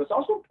guide, but it's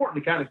also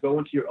important to kind of go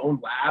into your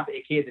own lab,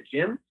 aka the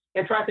gym,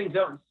 and try things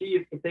out and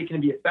see if they can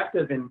be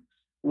effective. And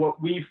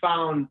what we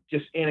found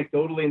just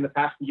anecdotally in the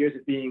past few years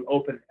of being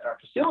open at our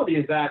facility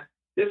is that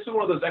this is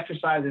one of those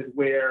exercises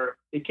where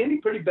it can be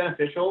pretty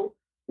beneficial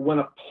when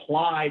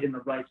applied in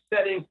the right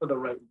setting for the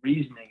right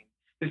reasoning.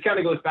 This kind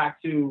of goes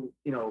back to,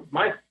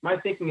 my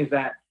thinking is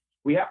that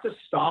we have to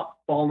stop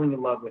falling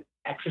in love with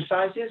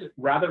exercises,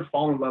 rather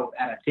fall in love with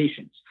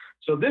adaptations.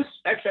 So this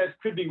exercise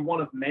could be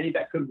one of many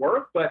that could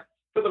work, but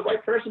for the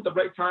right person at the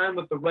right time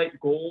with the right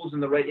goals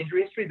and the right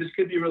injury history, this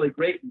could be really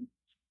great. And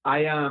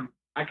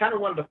I kind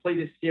of wanted to play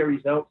this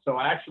series out, so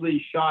I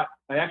actually shot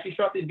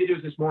these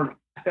videos this morning,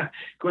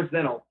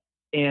 coincidental,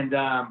 and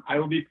I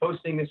will be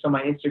posting this on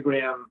my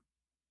Instagram,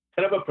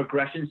 kind of a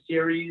progression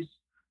series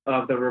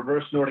of the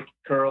reverse Nordic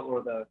curl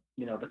or the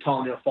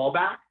tall kneel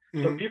fallback,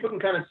 so people can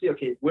kind of see,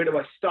 okay, where do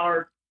I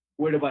start,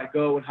 where do I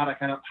go, and how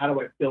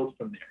do I build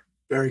from there.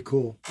 Very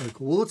cool. Very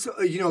cool. Well,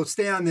 let's,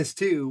 stay on this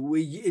too.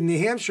 In the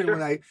hamstring, Sure.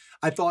 when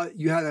I thought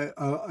you had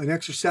an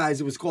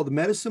exercise, it was called the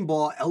medicine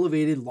ball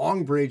elevated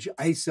long bridge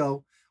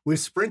ISO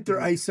with sprinter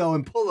ISO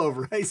and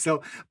pullover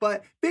ISO.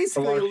 But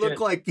basically it really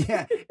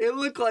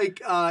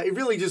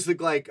just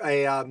looked like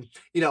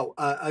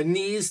a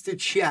knees to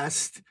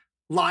chest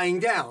lying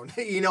down,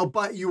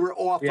 but you were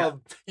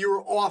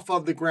off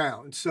of the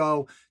ground.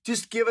 So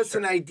just give us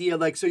an idea,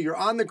 so you're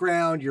on the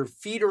ground, your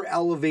feet are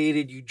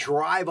elevated, you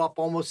drive up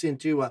almost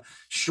into a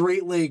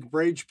straight leg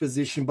bridge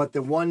position, but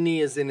the one knee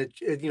is in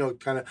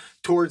kind of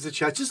towards the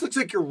chest. Just looks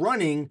like you're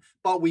running,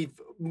 but we've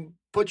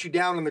put you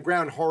down on the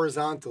ground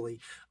horizontally.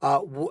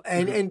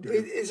 And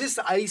is this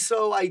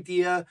ISO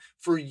idea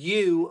for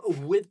you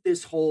with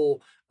this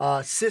whole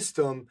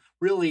system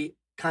really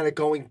kind of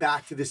going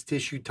back to this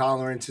tissue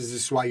tolerance? Is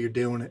this why you're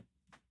doing it?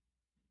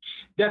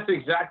 That's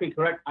exactly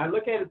correct. I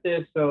look at it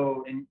this,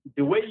 and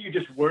the way you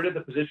just worded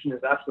the position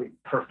is absolutely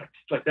perfect.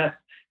 Like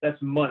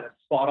that's money, that's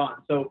spot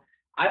on. So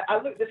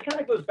I look, this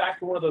kind of goes back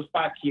to one of those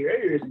 5 key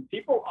areas, and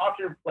people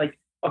often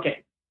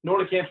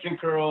Nordic hamstring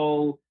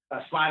curl,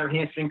 slider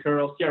hamstring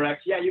curl, CRX.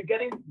 Yeah, you're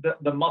getting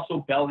the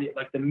muscle belly,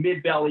 like the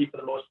mid belly for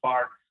the most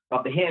part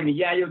of the hammy.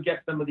 Yeah, you'll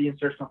get some of the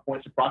insertional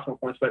points, the proximal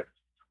points, but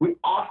we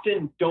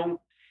often don't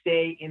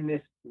stay in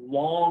this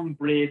long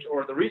bridge,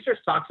 or the research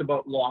talks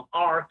about long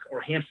arc or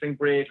hamstring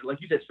bridge, or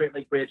like you said, straight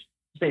leg bridge,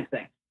 same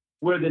thing,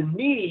 where the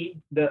knee,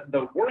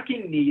 the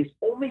working knee is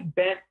only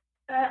bent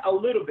a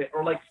little bit,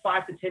 or like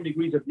 5 to 10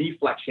 degrees of knee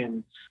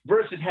flexion,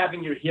 versus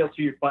having your heel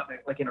to your butt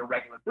like in a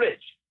regular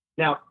bridge.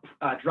 Now,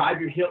 drive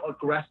your heel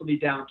aggressively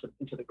down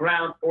into the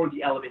ground or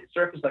the elevated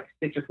surface, like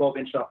 6 or 12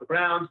 inches off the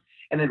ground,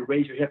 and then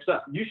raise your hips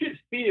up. You should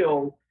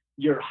feel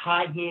your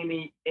high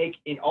hammy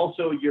and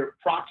also your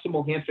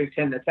proximal hamstring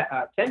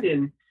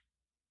tendon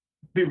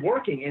be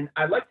working. And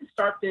I like to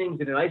start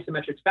things in an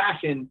isometric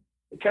fashion,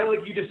 kind of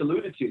like you just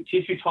alluded to,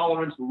 tissue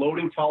tolerance,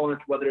 loading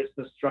tolerance, whether it's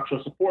the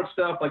structural support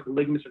stuff like the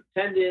ligaments or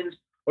tendons,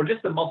 or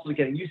just the muscles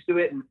getting used to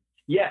it. And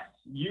yes,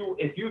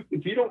 if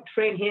you don't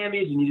train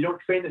hammies and you don't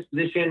train this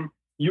position,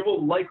 you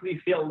will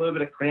likely feel a little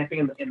bit of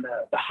cramping in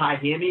the high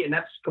hammy, and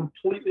that's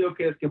completely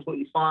okay. That's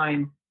completely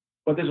fine.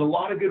 But there's a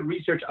lot of good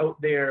research out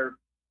there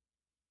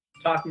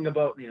talking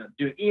about,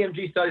 doing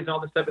EMG studies and all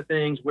this type of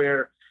things,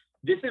 where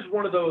this is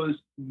one of those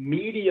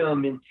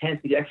medium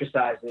intensity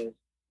exercises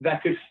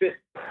that could fit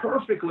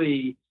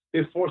perfectly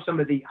before some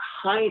of the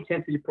high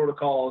intensity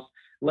protocols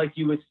like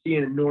you would see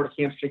in a Nordic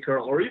hamstring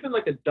curl, or even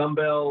like a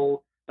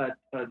dumbbell, a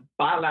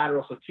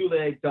bilateral, so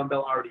 2-leg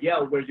dumbbell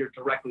RDL where you're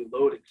directly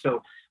loading.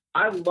 So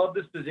I love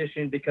this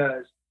position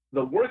because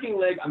the working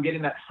leg, I'm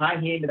getting that high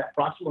hammy, that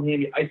proximal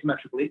hammy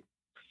isometrically.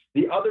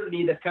 The other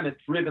knee that's kind of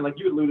driven, like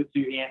you alluded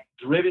to, Ant,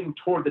 driven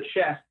toward the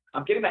chest,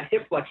 I'm getting that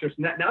hip flexor. So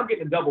now I'm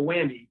getting a double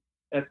whammy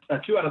at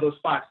 2 out of those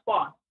 5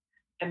 spots.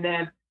 And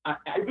then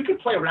we could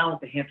play around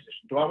with the hand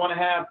position. Do I want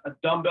to have a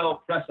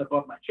dumbbell press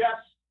above my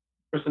chest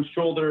for some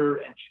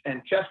shoulder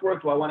and chest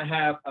work? Do I want to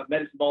have a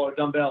medicine ball or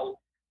dumbbell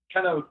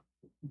kind of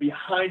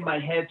behind my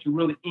head to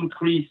really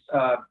increase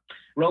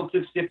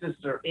relative stiffness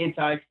or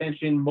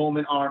anti-extension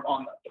moment arm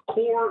on the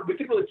core? We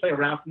could really play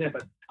around from there,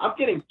 but I'm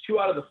getting 2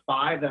 out of the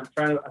 5 that I'm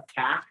trying to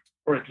attack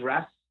or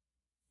address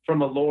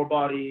from a lower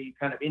body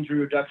kind of injury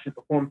reduction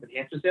performance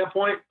enhancement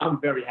standpoint. I'm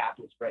very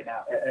happy with right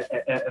now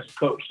as a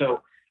coach.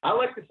 So I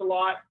like this a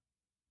lot.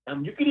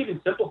 You could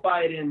even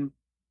simplify it in,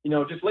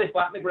 just lay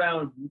flat on the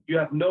ground. You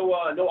have no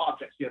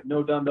objects. You have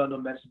no dumbbell, no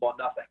medicine ball,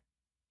 nothing.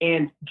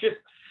 And just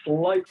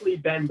slightly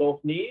bend both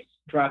knees,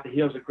 drive the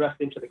heels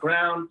aggressively into the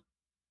ground,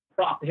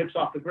 prop the hips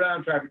off the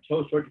ground, drive your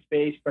toes towards your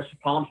face, press your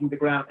palms into the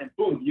ground, and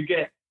boom, you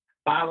get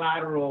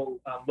bilateral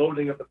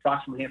loading of the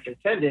proximal hamstring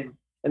tendon.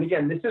 And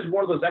again, this is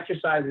one of those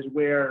exercises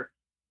where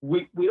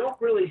we don't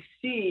really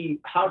see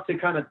how to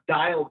kind of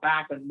dial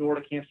back a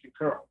Nordic hamstring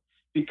curl.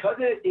 Because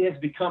it has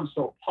become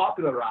so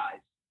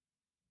popularized,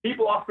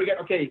 people often forget,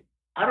 okay,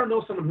 I don't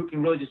know someone who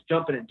can really just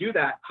jump in and do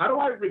that. How do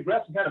I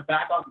regress and kind of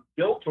back off and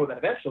build toward that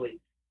eventually?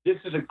 This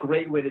is a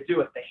great way to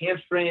do it. The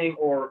hamstring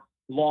or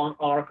long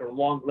arc or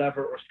long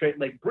lever or straight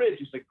leg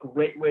bridge is a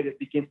great way to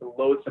begin to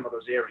load some of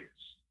those areas.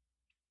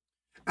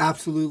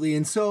 Absolutely.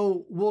 And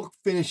so we'll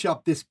finish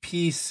up this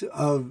piece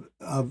of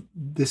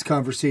this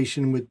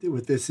conversation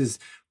with this is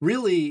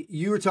really,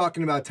 you were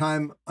talking about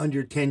time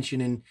under tension,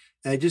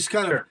 and just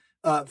kind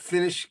of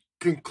finish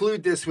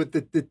conclude this with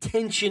the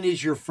tension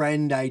is your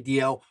friend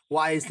idea.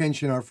 Why is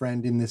tension our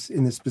friend in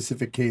this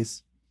specific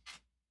case?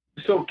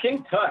 So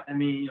King Tut, I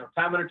mean,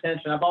 time under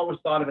tension, I've always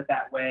thought of it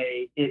that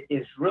way. It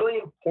is really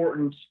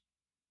important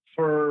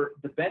for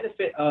the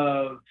benefit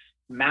of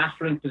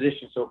mastering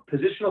position. So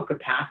positional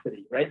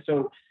capacity, right?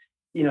 So,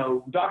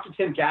 Dr.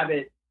 Tim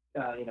Gabbett,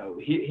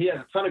 he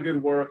has a ton of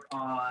good work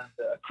on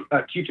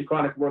acute to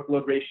chronic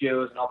workload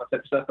ratios and all that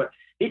type of stuff. But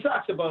he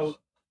talks about,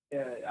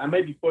 I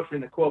may be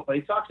butchering the quote, but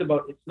he talks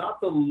about it's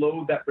not the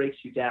load that breaks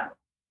you down.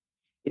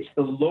 It's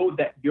the load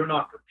that you're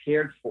not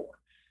prepared for.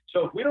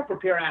 So if we don't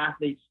prepare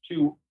athletes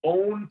to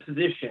own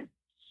positions,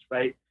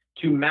 right,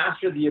 to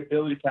master the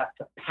ability to have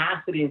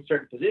capacity in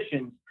certain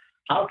positions,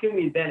 how can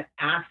we then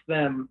ask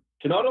them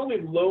to not only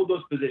load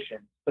those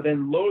positions, but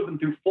then load them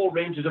through full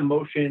ranges of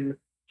motion,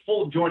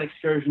 full joint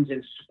excursions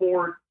in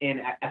sport and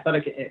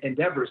athletic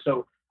endeavors?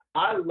 So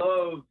I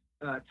love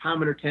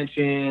time under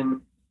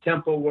tension,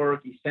 tempo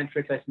work,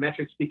 eccentrics,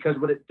 isometrics, because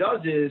what it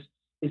does is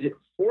it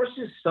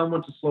forces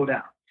someone to slow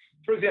down.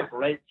 For example,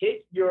 right,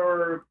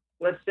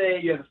 let's say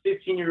you have a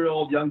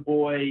 15-year-old young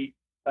boy,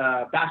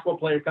 basketball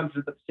player comes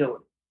to the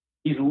facility.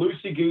 He's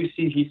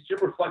loosey-goosey, he's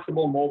super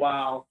flexible,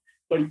 mobile,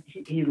 but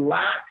he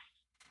lacks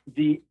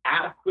the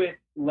adequate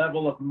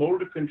level of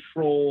motor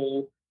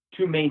control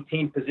to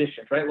maintain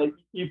positions, right? Like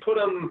you put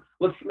him,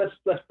 let's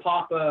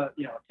pop a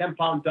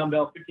 10-pound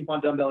dumbbell,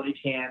 15-pound dumbbell in each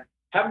hand,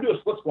 have him do a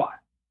split squat,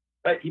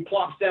 right? He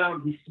plops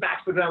down, he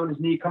smacks the ground with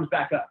his knee, comes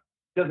back up,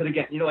 does it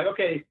again. You're like,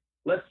 okay,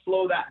 let's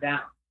slow that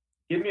down.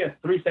 Give me a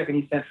 3-second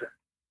eccentric.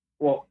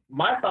 Well,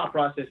 my thought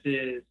process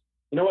is,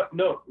 you know what?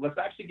 No, let's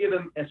actually give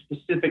him a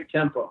specific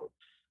tempo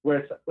where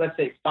it's, let's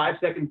say 5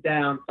 seconds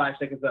down, 5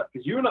 seconds up.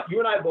 Because you and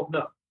I both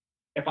know,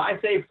 if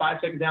I say 5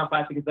 seconds down,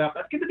 5 seconds up,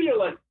 that's going to be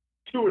like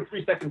 2 or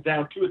 3 seconds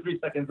down, 2 or 3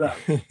 seconds up.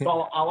 So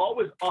I'll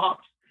always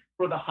opt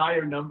for the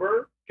higher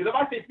number. Because if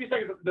I say 3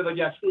 seconds, they're like,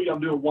 yeah, screw you,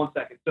 I'm doing 1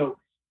 second. So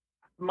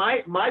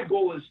my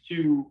goal is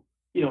to,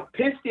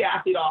 piss the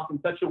athlete off in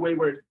such a way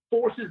where it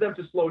forces them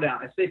to slow down.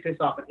 I say piss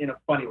off in a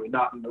funny way,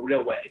 not in the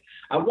real way.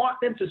 I want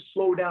them to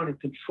slow down and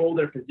control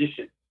their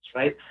positions,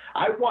 right?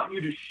 I want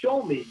you to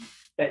show me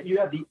that you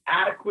have the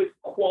adequate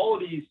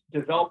qualities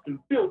developed and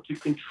built to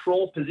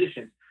control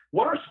positions.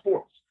 What are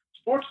sports?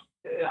 Sports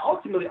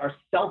ultimately are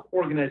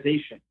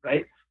self-organization,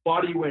 right?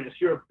 Body awareness,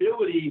 your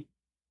ability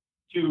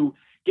to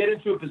get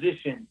into a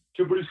position,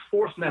 to produce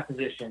force in that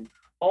position,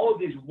 all of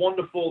these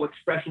wonderful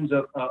expressions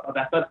of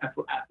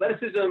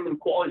athleticism and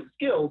qualities and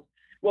skills.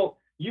 Well,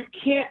 you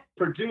can't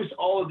produce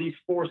all of these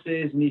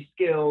forces and these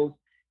skills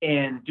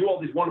and do all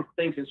these wonderful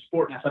things in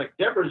sport and athletic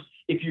endeavors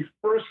if you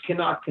first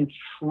cannot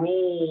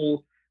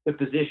control the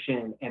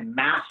position and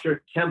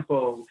master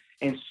tempo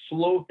and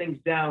slow things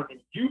down and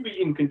you be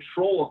in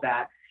control of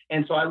that.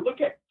 And so I look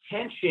at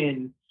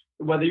tension,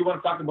 whether you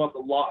want to talk about the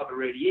law of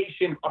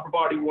irradiation, upper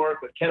body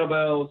work with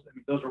kettlebells, I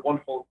mean, those are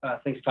wonderful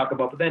things to talk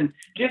about, but then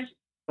just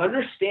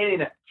understanding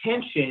that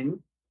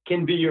tension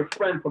can be your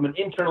friend from an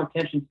internal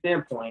tension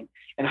standpoint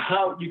and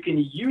how you can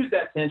use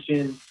that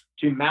tension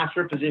to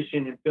master a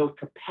position and build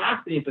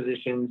capacity in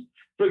positions.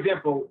 For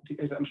example,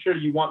 because I'm sure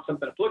you want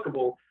something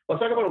applicable,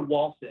 let's talk about a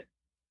wall sit.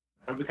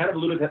 And we kind of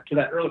alluded to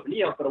that earlier for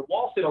Neil, but a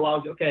wall sit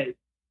allows you, okay,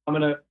 I'm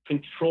going to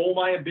control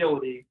my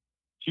ability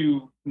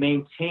to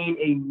maintain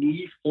a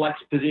knee flex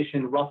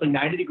position roughly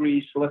 90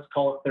 degrees for, let's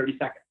call it 30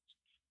 seconds.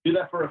 Do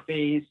that for a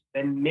phase.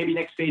 Then maybe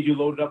next phase you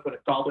load it up with a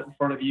goblet in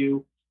front of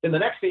you. Then the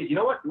next phase, you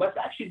know what? Let's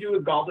actually do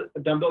a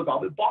dumbbell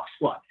goblet box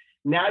squat.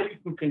 Now you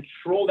can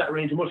control that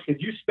range of motion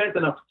because you spent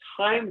enough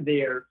time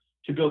there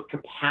to build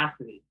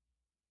capacity.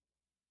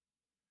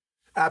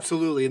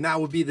 Absolutely. And that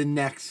would be the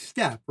next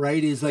step,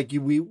 right? Is like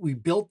we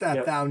built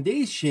that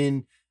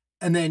foundation.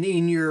 And then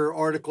in your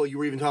article, you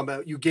were even talking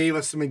about, you gave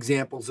us some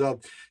examples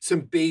of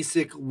some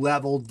basic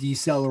level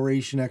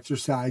deceleration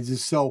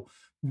exercises. So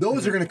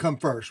those are going to come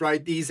first,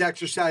 right? These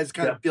exercises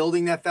kind of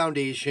building that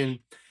foundation.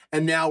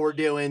 And now we're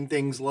doing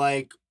things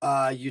like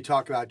you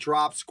talk about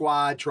drop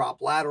squat,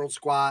 drop lateral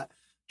squat,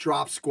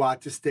 drop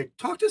squat to stick.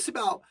 Talk to us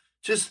about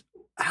just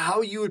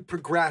how you would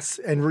progress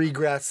and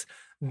regress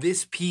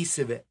this piece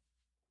of it.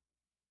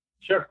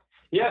 Sure.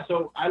 Yeah.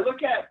 So I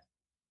look at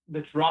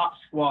the drop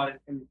squat,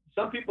 and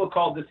some people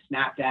call this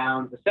snap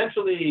downs.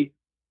 Essentially,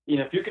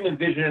 if you can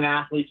envision an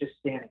athlete just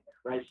standing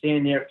there, right?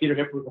 Standing there, feet are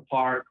hip width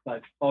apart,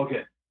 like all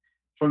good.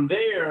 From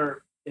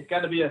there, it's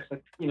got to be a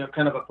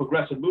kind of a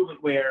progressive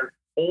movement where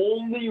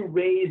only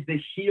raise the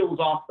heels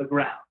off the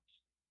ground.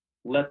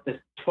 Let the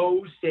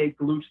toes stay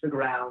glued to the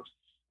ground.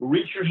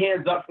 Reach your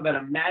hands up for that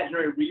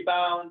imaginary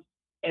rebound,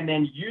 and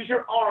then use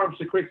your arms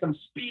to create some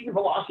speed and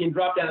velocity and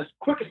drop down as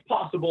quick as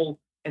possible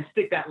and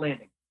stick that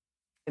landing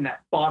in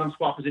that bottom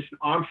squat position.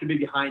 Arms should be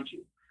behind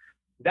you.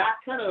 That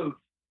kind of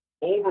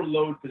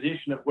overload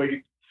position of where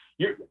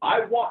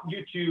I want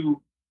you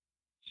to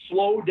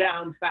slow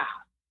down fast.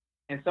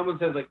 And someone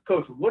says, like,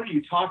 Coach, what are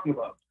you talking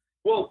about?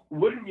 Well,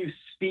 wouldn't you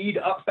speed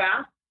up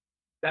fast?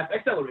 That's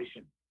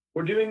acceleration.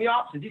 We're doing the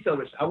opposite,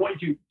 deceleration. I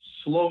want you to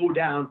slow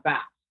down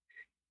fast.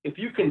 If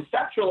you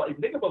conceptualize,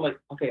 think about like,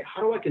 okay,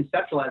 how do I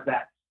conceptualize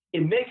that?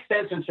 it makes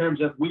sense in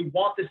terms of we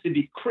want this to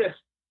be crisp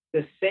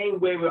the same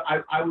way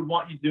I would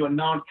want you to do a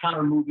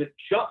non-counter movement,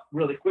 jump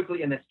really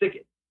quickly and then stick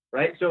it,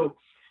 right? So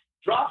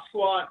drop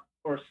squat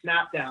or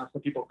snap down,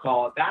 some people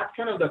call it, that's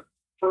kind of the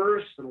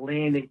first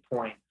landing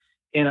point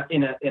in a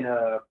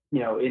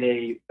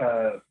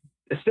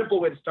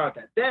simple way to start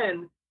that.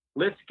 Then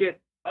let's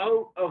get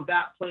out of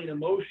that plane of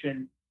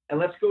motion and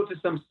let's go to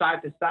some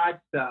side-to-side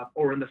stuff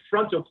or in the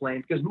frontal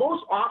plane, because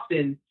most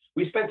often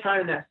we spend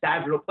time in that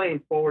sagittal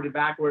plane, forward and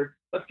backward.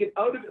 Let's get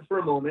out of it for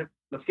a moment.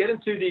 Let's get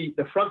into the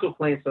frontal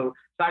plane, so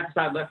side to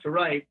side, left to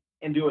right,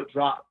 and do a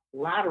drop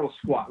lateral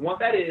squat. And what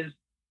that is,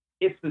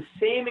 it's the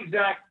same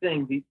exact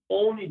thing. The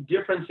only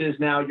difference is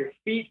now your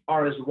feet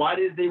are as wide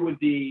as they would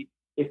be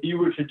if you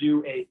were to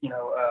do a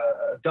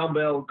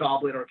dumbbell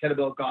goblet or a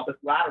kettlebell goblet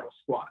lateral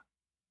squat.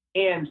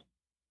 And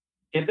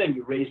then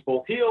you raise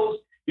both heels.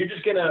 You're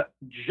just going to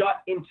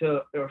jut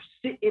into or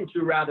sit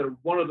into rather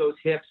one of those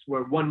hips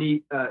where one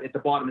knee at the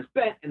bottom is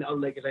bent and the other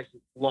leg is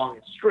actually long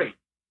and straight.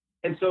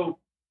 And so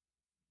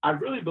I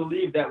really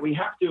believe that we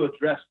have to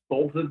address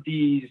both of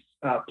these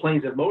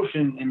planes of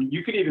motion, and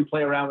you could even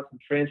play around with some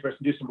transfers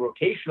and do some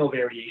rotational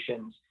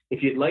variations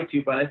if you'd like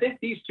to. But I think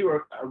these two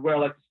are where I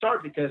like to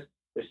start because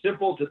they're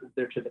simple,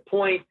 they're to the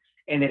point,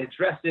 and it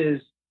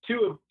addresses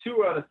two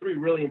out of three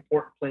really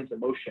important planes of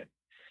motion.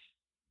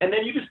 And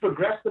then you just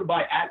progress them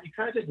by you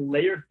kind of just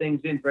layer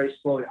things in very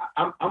slowly.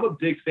 I'm a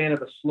big fan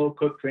of a slow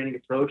cook training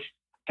approach.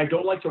 I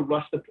don't like to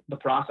rush the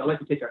process. I like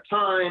to take our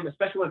time,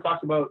 especially when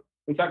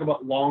we talk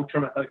about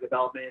long-term athletic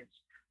development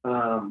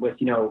with,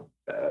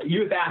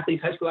 youth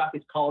athletes, high school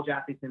athletes, college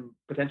athletes, and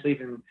potentially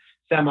even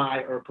semi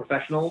or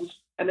professionals.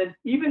 And then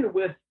even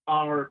with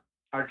our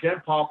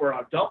gen pop or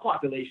our adult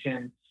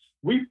population,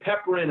 we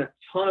pepper in a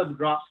ton of the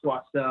drop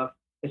squat stuff,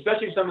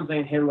 especially if someone's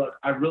saying, hey, look,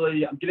 I'm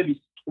going to be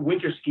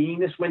winter skiing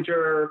this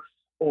winter,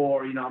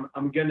 or,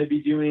 I'm going to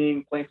be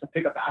playing some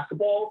pickup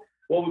basketball.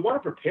 Well, we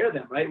want to prepare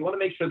them, right? We want to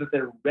make sure that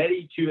they're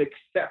ready to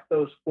accept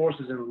those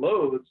forces and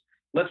loads.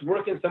 Let's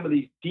work in some of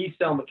these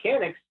decel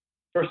mechanics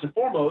first and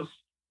foremost,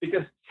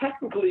 because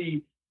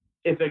technically,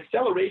 if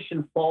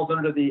acceleration falls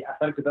under the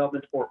athletic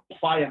development or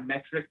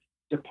plyometric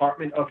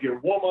department of your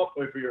warm-up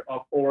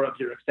or of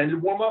your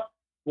extended warm-up,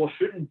 well,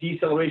 shouldn't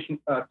deceleration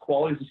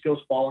qualities and skills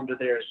fall under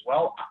there as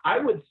well? I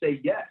would say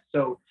yes.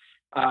 So,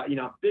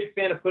 big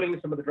fan of putting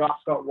in some of the drop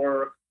squat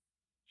work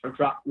or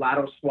drop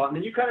lateral squat, and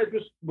then you kind of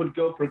just would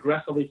go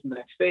progressively from the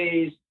next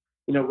phase,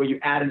 where you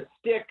add in a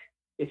stick.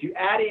 If you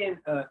add in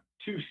a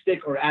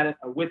two-stick or add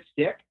a with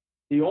stick,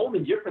 the only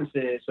difference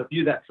is, so if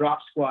you do that drop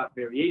squat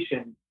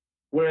variation,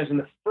 whereas in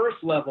the first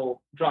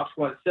level drop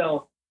squat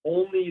itself,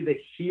 only the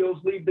heels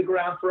leave the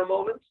ground for a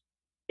moment.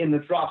 In the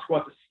drop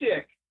squat to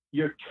stick,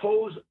 your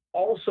toes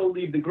also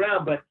leave the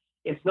ground, but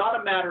it's not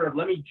a matter of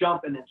let me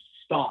jump and then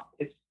stop.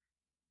 It's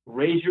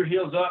raise your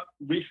heels up,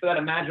 reach for that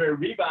imaginary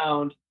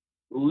rebound,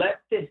 let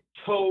the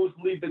toes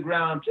leave the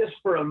ground just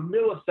for a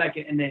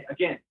millisecond, and then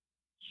again,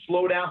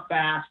 slow down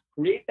fast,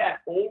 create that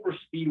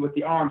overspeed with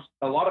the arms,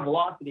 a lot of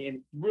velocity, and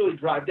really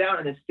drive down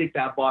and then stick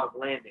that bottom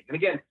landing. And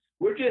again,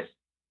 we're just,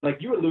 like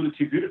you alluded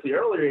to beautifully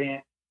earlier,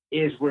 Ant,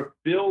 is we're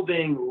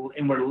building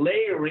and we're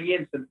layering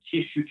in some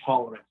tissue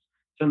tolerance,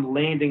 some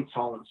landing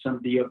tolerance,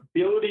 the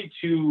ability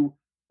to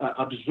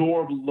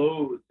absorb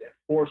loads and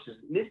forces.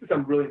 And these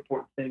become really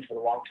important things for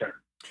the long term.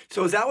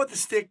 So is that what the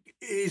stick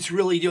is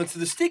really doing? So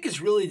the stick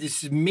is really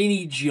this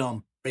mini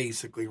jump,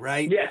 basically,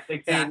 right? Yes,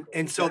 exactly.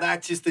 And so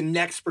that's just the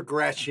next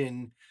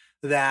progression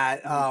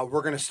that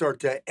we're going to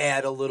start to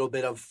add a little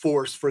bit of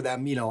force for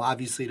them,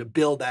 obviously to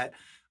build that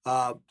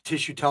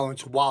tissue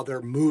tolerance while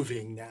they're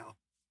moving now.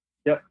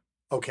 Yep.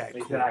 Okay,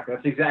 exactly. Cool.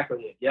 That's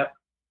exactly it. Yep.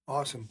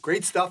 Awesome.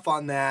 Great stuff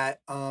on that.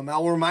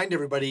 I'll remind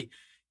everybody,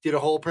 did a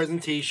whole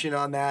presentation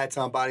on that. It's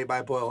on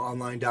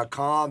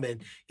bodybyboyleonline.com,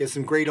 and get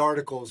some great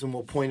articles, and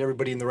we'll point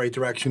everybody in the right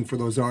direction for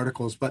those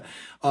articles. But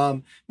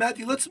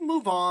Matthew, let's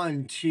move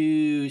on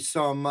to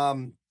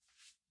some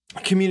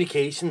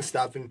communication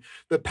stuff and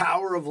the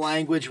power of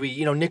language.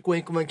 Nick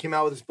Winkleman came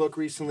out with his book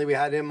recently. We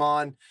had him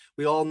on.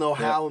 We all know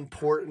how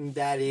important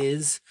that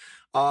is.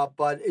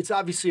 But it's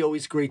obviously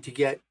always great to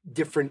get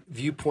different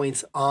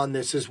viewpoints on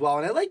this as well.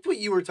 And I liked what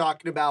you were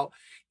talking about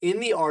in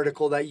the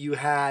article that you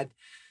had.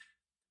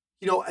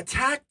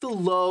 Attack the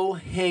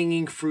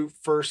low-hanging fruit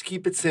first.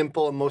 Keep it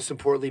simple, and most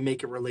importantly,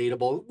 make it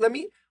relatable.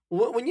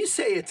 When you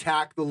say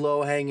attack the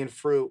low-hanging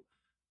fruit,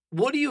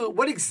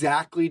 what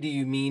exactly do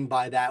you mean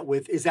by that?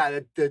 Is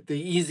that the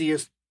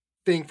easiest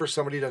thing for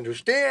somebody to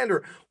understand,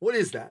 or what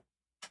is that?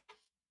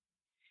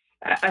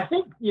 I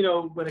think,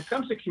 when it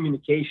comes to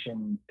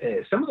communication,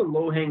 some of the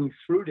low-hanging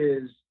fruit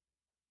is,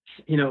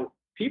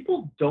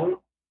 people don't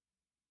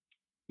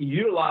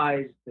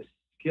utilize the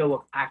skill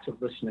of active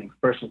listening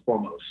first and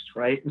foremost,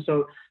 right? And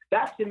so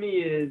that to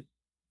me is,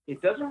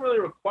 it doesn't really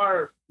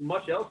require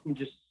much else than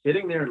just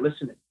sitting there and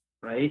listening,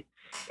 right?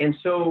 And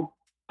so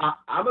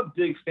I'm a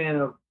big fan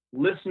of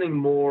listening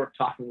more,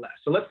 talking less.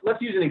 So let's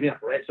use an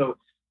example, right? So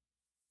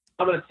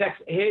I'm gonna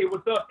text, hey,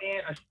 what's up,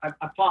 Ant?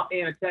 I pop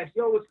Ant a text,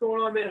 yo, what's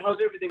going on, man? How's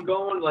everything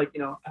going? Like,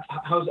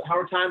 how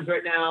are times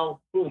right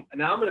now? Boom. And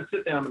now I'm gonna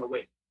sit there, I'm gonna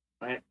wait,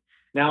 right?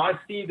 Now I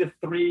see the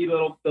three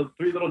little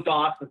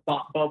dots, the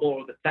thought bubble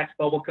or the text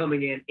bubble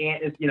coming in.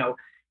 Ant is,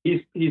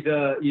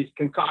 he's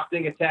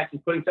concocting a text,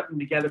 he's putting something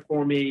together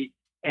for me,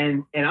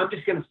 and I'm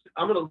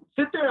gonna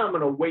sit there, and I'm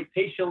gonna wait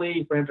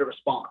patiently for him to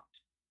respond.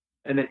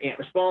 And then Ant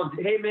responds,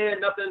 hey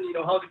man, nothing,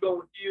 how's it going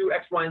with you?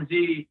 X, Y, and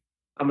Z.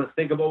 I'm gonna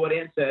think about what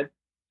Ant said.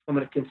 I'm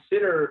going to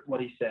consider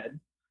what he said.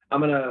 I'm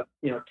going to,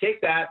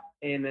 take that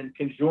and then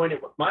conjoin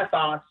it with my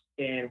thoughts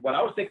and what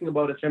I was thinking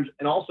about in terms,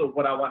 and also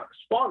what I want to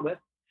respond with.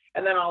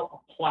 And then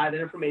I'll apply that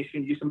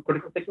information, use some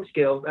critical thinking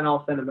skills, and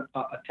I'll send him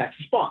a text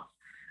response.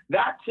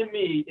 That to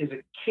me is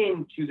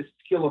akin to the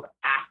skill of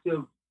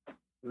active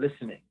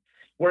listening.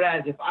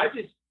 Whereas if I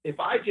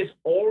just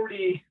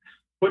already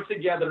put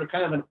together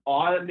kind of an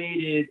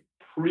automated,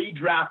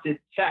 pre-drafted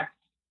text,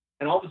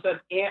 and all of a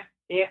sudden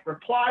Ant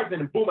replies,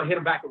 and boom, I hit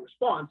him back a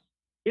response.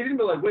 He's going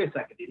to be like, wait a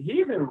second, did he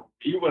even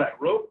read what I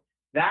wrote?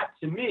 That,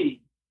 to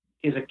me,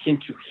 is akin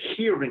to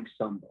hearing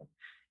someone.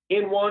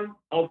 In one,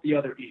 out the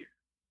other ear.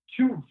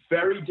 Two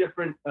very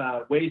different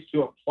ways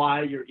to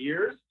apply your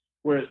ears,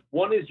 whereas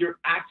one is you're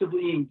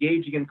actively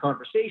engaging in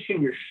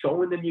conversation, you're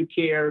showing them you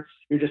care,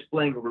 you're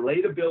displaying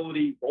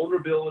relatability,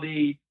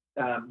 vulnerability,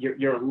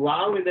 you're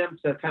allowing them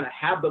to kind of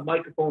have the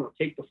microphone or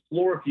take the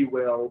floor, if you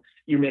will.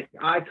 You're making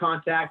eye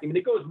contact. I mean,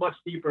 it goes much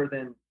deeper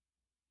than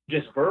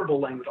just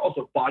verbal language,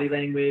 also body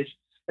language.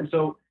 And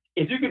so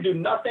if you could do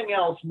nothing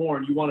else more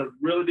and you want to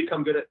really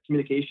become good at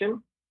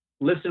communication,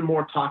 listen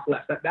more, talk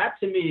less. That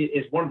to me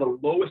is one of the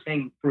lowest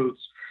hanging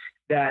fruits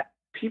that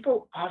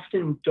people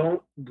often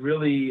don't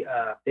really,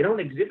 they don't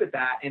exhibit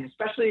that. And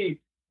especially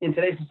in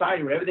today's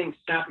society where everything's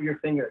snap of your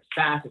finger, it's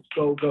fast, it's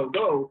go, go,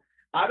 go.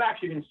 I've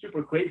actually been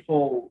super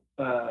grateful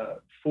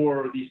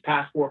for these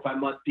past 4 or 5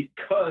 months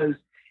because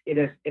it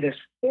has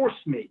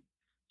forced me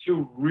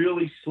to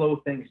really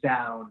slow things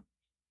down,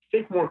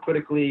 think more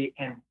critically,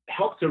 and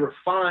help to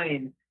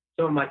refine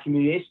some of my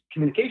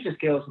communication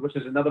skills, which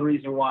is one of the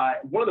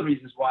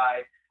reasons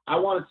why I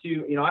wanted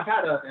to, I've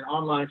had an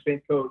online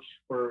strength coach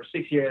for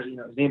 6 years.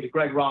 His name is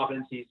Greg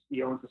Robbins.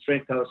 He owns the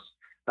Strength House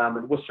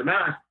in Worcester,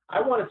 Mass.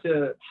 I wanted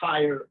to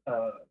hire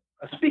a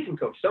speaking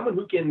coach, someone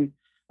who can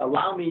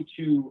allow me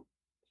to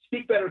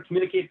speak better,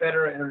 communicate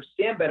better, and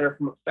understand better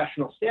from a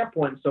professional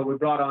standpoint. So we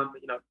brought on,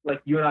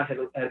 like you and I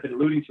had been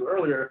alluding to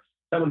earlier,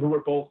 someone who we're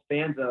both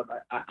fans of.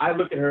 I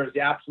look at her as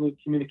the absolute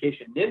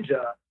communication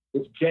ninja.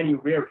 It's Jenny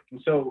Rearick.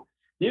 And so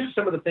these are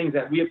some of the things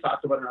that we have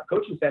talked about in our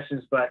coaching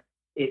sessions, but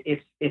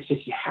it's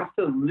just you have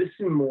to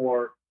listen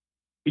more,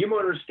 be more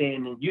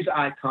understanding, use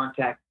eye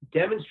contact,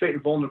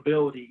 demonstrate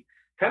vulnerability,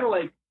 kind of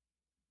like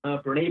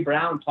Brene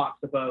Brown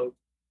talks about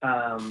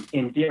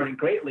in Daring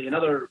Greatly,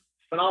 another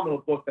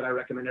phenomenal book that I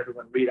recommend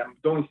everyone read. I'm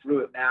going through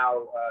it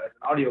now as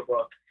an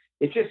audiobook.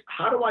 It's just,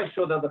 how do I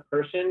show the other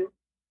person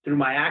through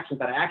my actions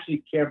that I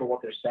actually care about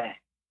what they're saying?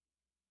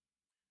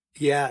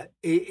 Yeah,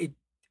 the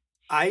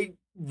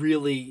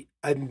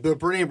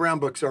Brene Brown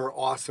books are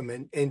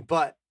awesome,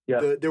 but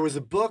there was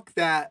a book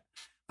that,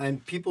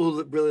 and people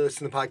who really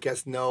listen to the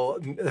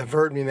podcast have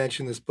heard me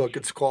mention this book.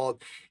 It's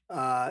called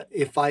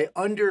If I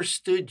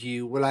Understood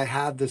You, Would I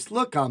Have This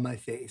Look on My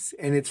Face?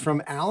 And it's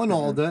from Alan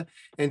Alda,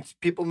 and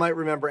people might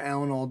remember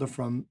Alan Alda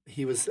from,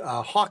 he was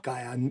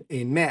Hawkeye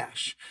in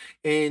MASH.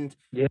 And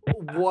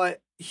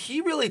what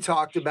he really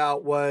talked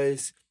about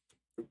was,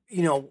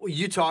 you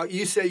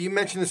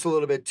mentioned this a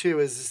little bit too,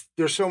 is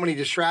there's so many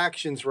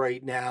distractions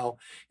right now,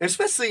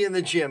 especially in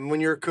the gym when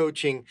you're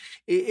coaching.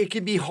 It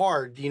can be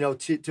hard,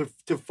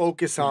 to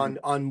focus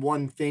on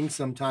one thing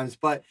sometimes,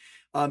 but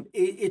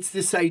it's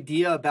this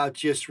idea about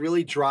just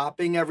really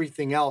dropping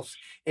everything else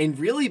and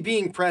really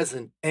being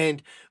present.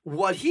 And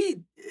what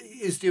he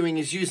is doing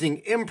is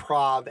using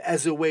improv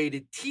as a way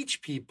to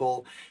teach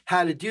people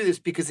how to do this,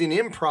 because in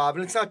improv,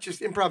 and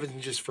improv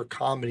isn't just for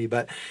comedy,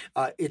 but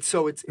it's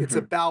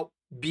about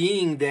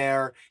being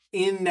there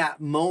in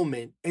that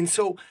moment. And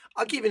so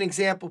I'll give an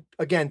example.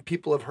 Again,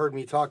 people have heard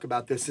me talk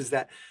about this, is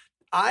that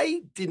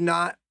I did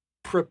not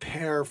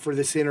prepare for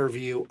this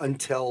interview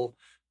until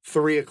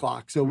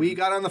 3:00. So we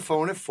got on the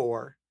phone at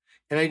 4:00,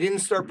 and I didn't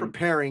start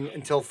preparing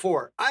until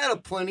 4:00. I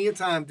had plenty of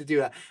time to do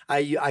that.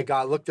 I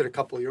looked at a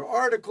couple of your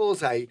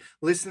articles. I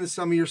listened to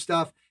some of your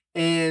stuff,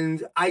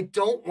 and I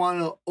don't want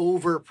to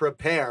over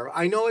prepare.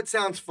 I know it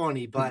sounds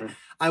funny, but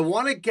I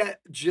want to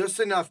get just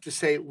enough to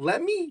say,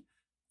 let me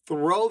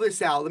throw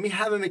this out. Let me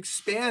have him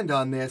expand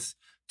on this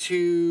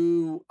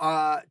to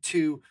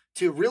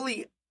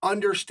really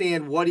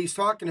understand what he's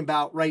talking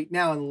about right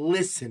now and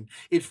listen.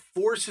 It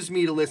forces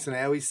me to listen.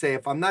 I always say,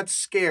 if I'm not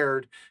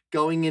scared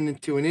going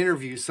into an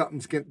interview,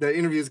 the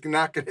interview is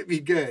not going to be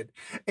good.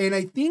 And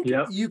I think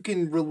you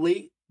can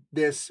relate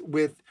this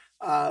with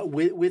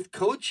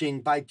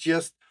coaching by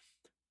just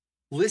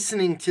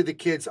listening to the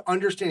kids,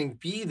 understanding,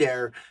 be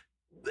there.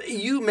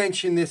 You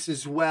mentioned this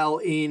as well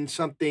in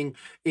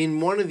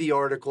one of the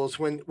articles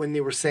when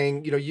they were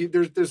saying,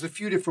 there's a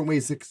few different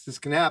ways this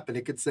can happen.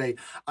 It could say,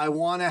 I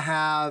want to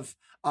have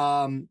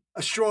a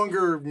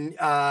stronger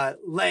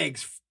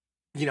legs.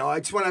 You know, I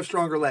just want to have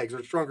stronger legs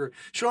or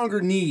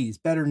stronger knees,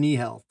 better knee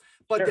health.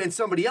 But then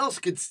somebody else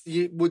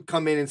would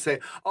come in and say,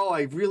 oh,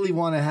 I really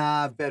want to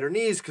have better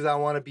knees because I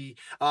want to be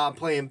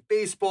playing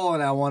baseball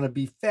and I want to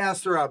be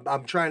faster.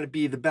 I'm trying to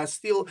be the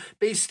best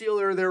base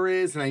stealer there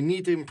is, and I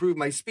need to improve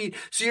my speed.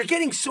 So you're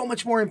getting so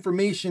much more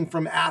information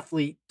from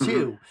athlete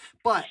too.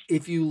 But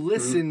if you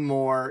listen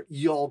more,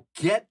 you'll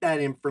get that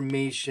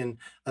information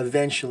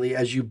eventually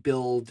as you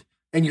build.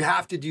 And you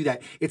have to do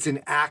that. It's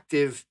an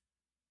active,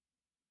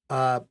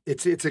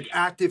 it's an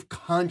active,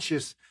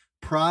 conscious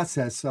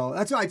process. So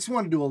that's why I just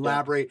wanted to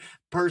elaborate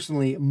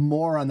personally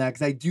more on that,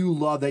 because I do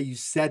love that you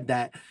said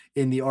that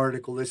in the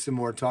article. Listen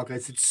more, talk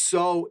less. It's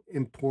so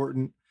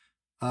important.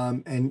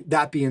 And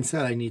that being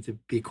said, I need to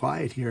be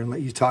quiet here and let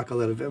you talk a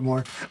little bit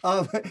more.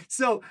 I'm kidding.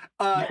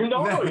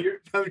 You're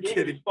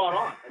spot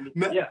on. I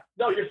mean,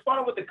 you're spot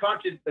on with the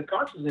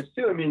consciousness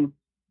too. I mean,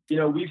 you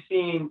know, we've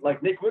seen,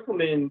 like, Nick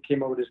Winkelman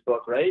came out with this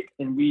book, right?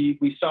 And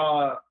we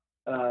saw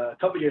a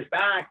couple of years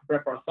back,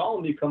 Brett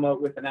Bartholomew come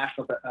out with a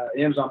national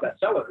Amazon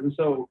bestseller, and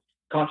so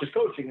conscious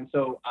coaching. And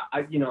so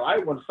I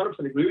 100%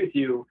 agree with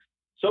you,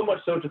 so much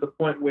so to the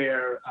point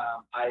where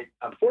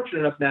I'm fortunate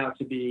enough now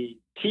to be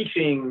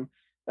teaching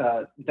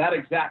that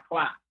exact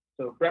class.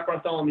 So Brett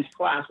Bartholomew's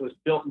class was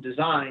built and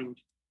designed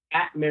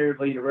at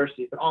Maryville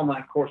University. It's an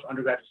online course for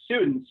undergraduate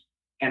students,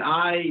 and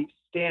I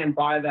stand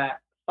by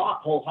that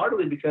thought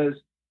wholeheartedly, because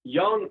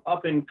young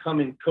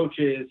up-and-coming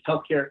coaches,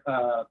 healthcare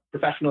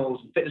professionals,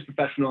 fitness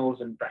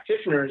professionals, and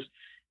practitioners,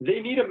 they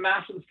need to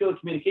master the skill of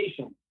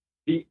communication.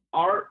 The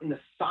art and the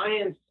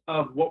science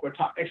of what we're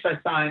talking, exercise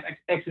science,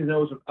 X's and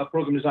O's of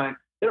program design,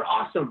 they're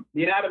awesome.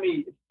 The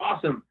anatomy is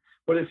awesome.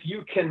 But if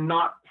you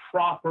cannot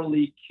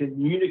properly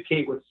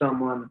communicate with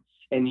someone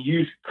and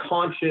use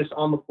conscious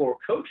on-the-floor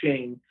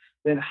coaching,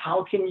 then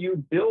how can you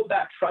build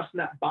that trust and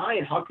that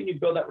buy-in? How can you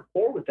build that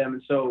rapport with them?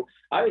 And so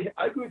I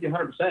agree with you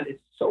 100%.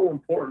 It's so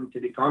important to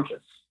be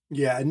conscious.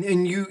 Yeah,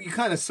 and you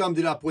kind of summed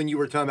it up when you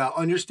were talking about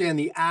understand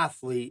the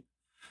athlete,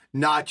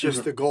 not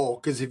just the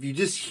goal. Because if you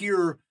just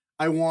hear,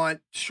 I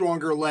want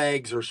stronger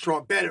legs or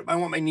better, I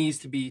want my knees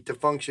to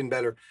function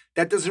better,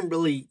 that doesn't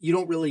really, you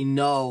don't really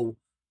know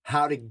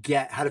how to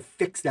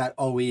fix that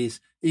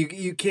always.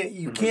 You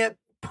can't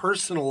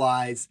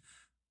personalize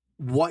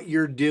what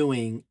you're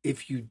doing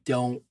if you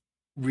don't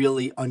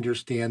really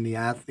understand the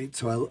athlete.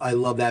 So I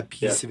love that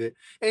piece of it.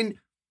 And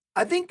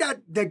I think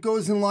that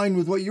goes in line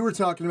with what you were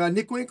talking about.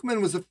 Nick Winkelman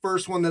was the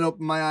first one that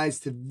opened my eyes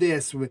to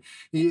this.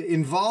 He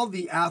involved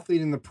the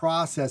athlete in the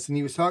process, and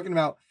he was talking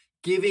about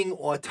giving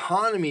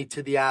autonomy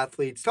to the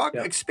athletes.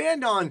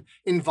 Expand on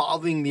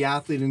involving the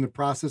athlete in the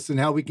process and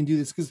how we can do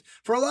this. Because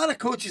for a lot of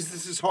coaches,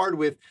 this is hard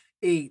with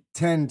 8,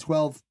 10,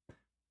 12,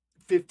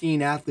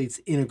 15 athletes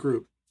in a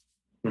group.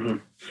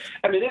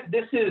 I mean,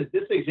 this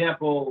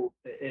example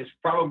is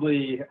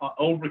probably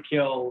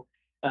overkill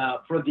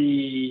for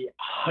the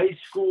high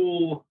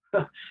school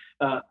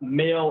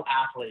male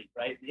athlete,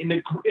 right? In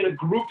a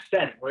group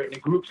setting, right? In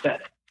a group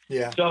setting.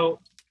 Yeah. So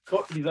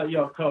he's like,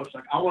 "Yo, coach,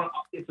 like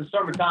it's the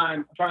summertime.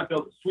 I'm trying to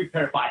build a sweet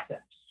pair of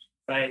biceps,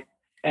 right?"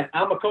 And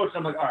I'm a coach, and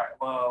I'm like, "All right,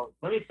 well,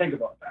 let me think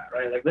about that,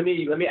 right? Like, let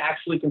me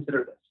actually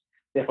consider this.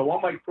 If I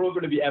want my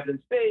program to be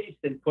evidence-based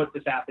and put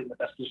this athlete in the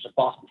best position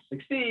possible to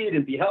succeed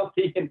and be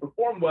healthy and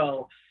perform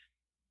well,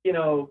 you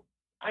know,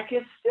 I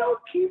can still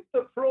keep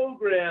the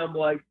program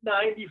like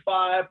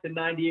 95 to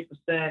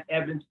 98%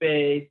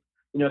 evidence-based,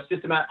 you know,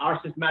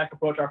 our systematic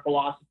approach, our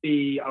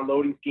philosophy, our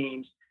loading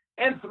schemes,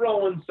 and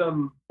throw in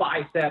some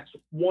biceps,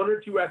 1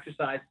 or 2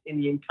 exercises in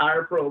the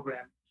entire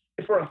program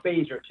for a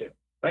phase or 2,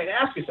 right? And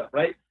ask yourself,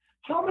 right?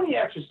 How many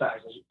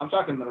exercises, I'm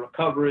talking the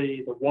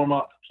recovery, the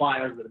warm-up, the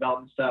pliers, the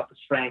development stuff, the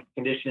strength,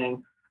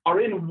 conditioning,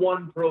 are in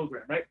one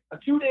program, right? A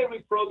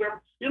 2-day-a-week program,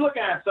 you're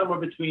looking at somewhere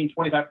between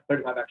 25 to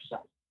 35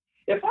 exercises.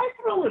 If I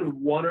throw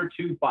in 1 or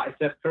 2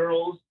 bicep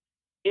curls,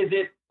 is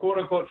it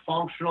quote-unquote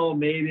functional?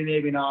 Maybe,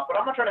 maybe not. But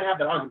I'm not trying to have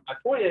that argument. My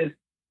point is,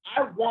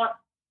 I want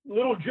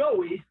little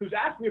Joey, who's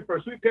asking me for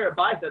a sweet pair of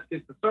biceps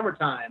because it's the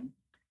summertime,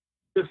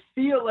 to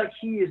feel like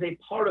he is a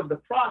part of the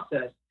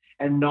process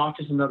and not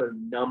just another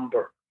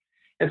number.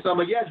 And so I'm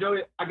like, yeah,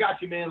 Joey, I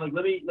got you, man. Like,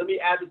 let me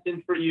add this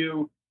in for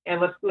you, and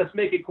let's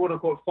make it quote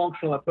unquote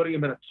functional by putting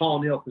him in a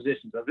tall nail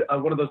position,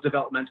 one of those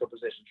developmental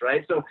positions,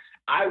 right? So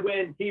I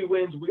win, he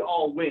wins, we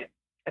all win,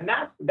 and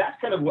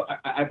that's kind of what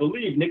I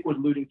believe Nick was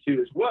alluding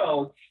to as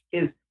well.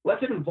 Is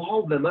let's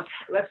involve them, let's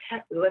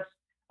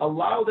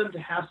allow them to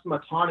have some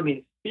autonomy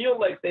and feel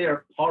like they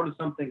are part of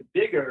something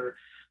bigger,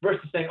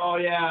 versus saying, oh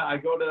yeah, I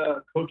go to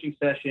a coaching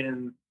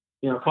session,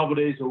 you know, a couple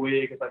days a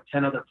week, it's like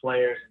 10 other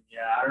players, and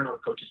yeah, I don't know the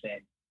coach's name.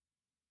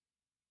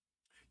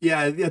 Yeah,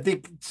 I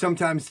think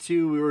sometimes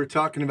too, we were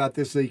talking about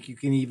this, like you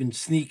can even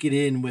sneak it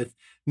in with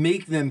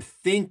make them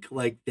think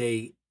like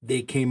they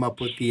they came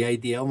up with the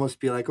idea, almost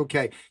be like,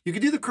 okay, you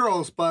can do the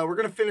curls, but we're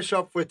going to finish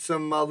up with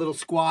some little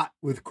squat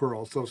with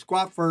curls. So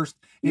squat first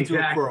into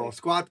a curl,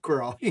 squat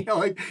curl,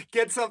 like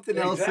get something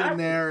else in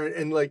there.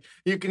 And like,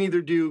 you can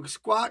either do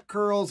squat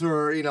curls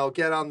or,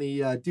 get on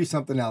the, do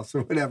something else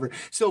or whatever.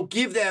 So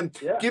give them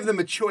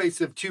a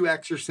choice of 2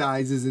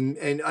 exercises and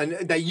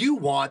that you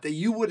want, that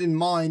you wouldn't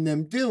mind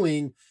them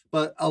doing,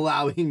 but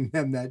allowing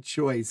them that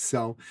choice.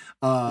 So,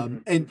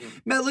 and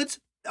Matt,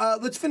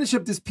 let's finish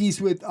up this piece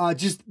with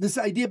just this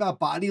idea about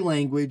body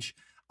language,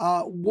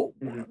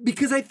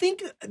 because I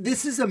think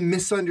this is a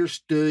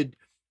misunderstood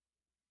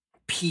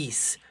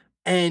piece,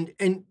 and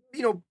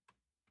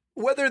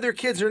whether they're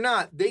kids or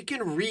not, they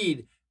can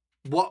read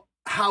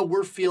how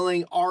we're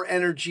feeling, our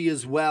energy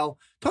as well.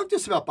 Talk to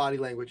us about body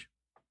language.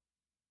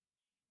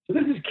 So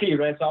this is key,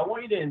 right? So I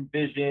want you to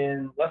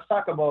envision. Let's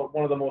talk about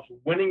one of the most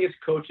winningest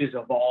coaches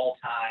of all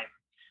time.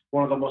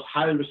 One of the most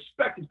highly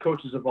respected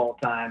coaches of all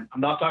time.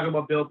 I'm not talking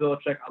about Bill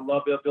Belichick. I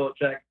love Bill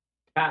Belichick.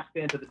 Past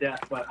fan to the death,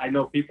 but I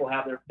know people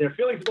have their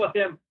feelings about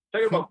him. I'm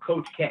talking about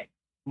Coach K.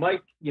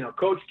 Mike,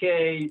 Coach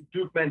K,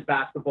 Duke men's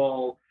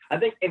basketball, I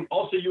think, and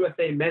also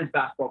USA men's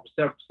basketball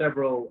for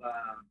several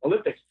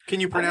Olympics.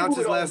 Can you pronounce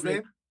his last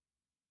name?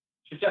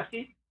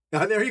 Krzyzewski.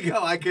 Oh, there you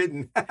go. I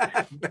couldn't.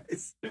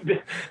 Nice.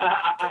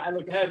 I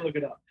had to look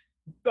it up.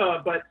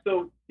 But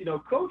so,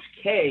 Coach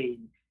K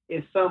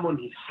is someone,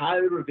 he's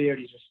highly revered,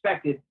 he's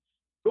respected.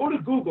 Go to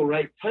Google,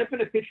 right? Type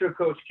in a picture of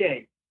Coach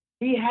K.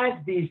 He has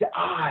these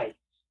eyes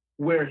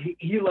where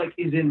he like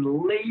is in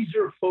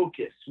laser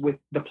focus with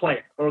the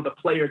player or the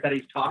player that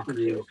he's talking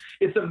to.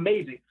 It's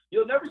amazing.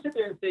 You'll never sit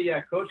there and say,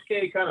 yeah, Coach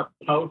K kind of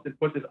pouts and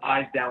puts his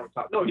eyes down and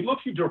talks. No, he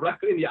looks you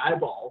directly in the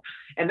eyeball.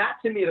 And that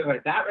to me,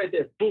 like that right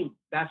there, boom,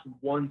 that's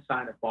one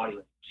sign of body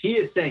language. He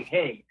is saying,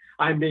 hey,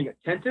 I'm being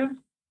attentive.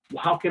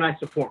 How can I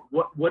support?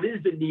 What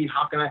is the need?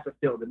 How can I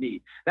fulfill the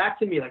need? That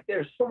to me, like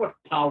there's so much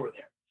power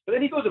there. But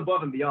then he goes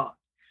above and beyond.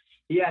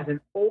 He has an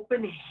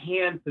open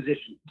hand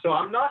position. So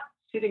I'm not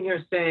sitting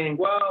here saying,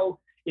 well,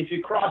 if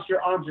you cross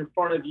your arms in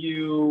front of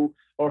you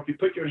or if you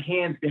put your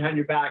hands behind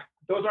your back,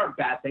 those aren't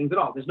bad things at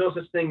all. There's no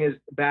such thing as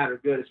bad or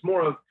good. It's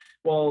more of,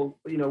 well,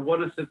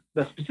 what is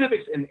the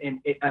specifics? And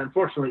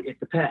unfortunately, it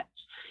depends.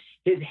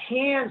 His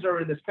hands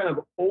are in this kind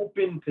of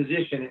open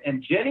position.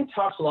 And Jenny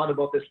talks a lot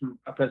about this from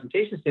a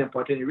presentation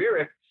standpoint. Jenny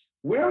Rearick,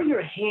 where are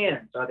your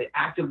hands? Are they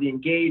actively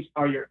engaged?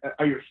 Are your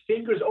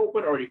fingers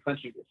open, or are you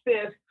clenching your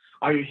fist?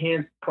 Are your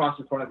hands crossed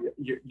in front of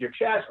your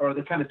chest, or are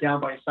they kind of down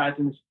by your sides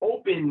in this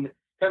open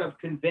kind of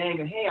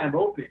conveying, hey, I'm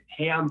open.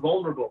 Hey, I'm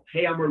vulnerable.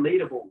 Hey, I'm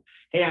relatable.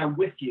 Hey, I'm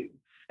with you.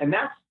 And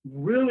that's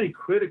really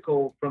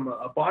critical from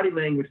a body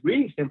language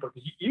reading standpoint,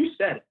 because you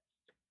said it.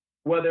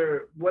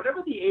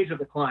 Whatever the age of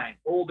the client,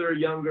 older,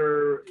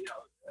 younger,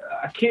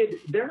 a kid,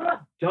 they're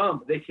not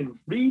dumb. They can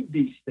read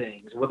these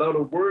things without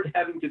a word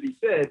having to be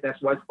said.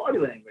 That's why it's body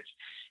language.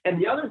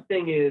 And the other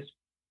thing is,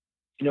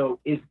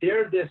 is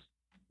there this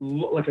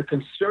like a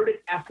concerted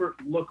effort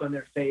look on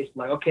their face,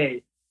 like,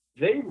 okay,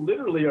 they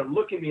literally are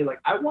looking at me like,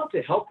 I want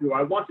to help you, or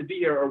I want to be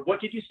here, or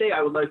what did you say?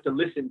 I would like to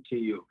listen to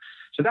you.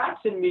 So that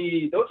to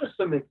me, those are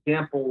some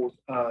examples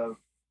of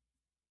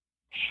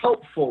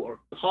helpful or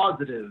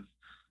positive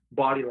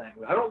body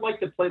language. I don't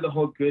like to play the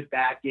whole good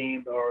bad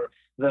game, or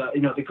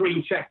the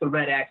green check, the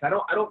red X. I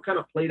don't kind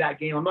of play that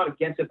game. I'm not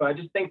against it, but I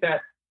just think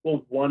that,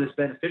 well, one is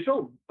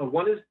beneficial, but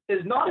one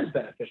is not as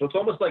beneficial. It's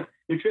almost like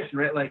nutrition,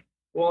 right? Like,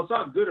 well, it's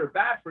not good or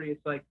bad for you.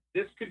 It's like,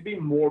 this could be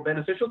more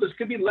beneficial. This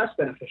could be less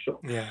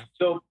beneficial. Yeah.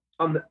 So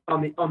on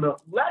the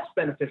less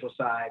beneficial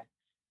side,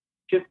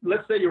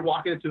 let's say you're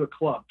walking into a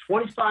club,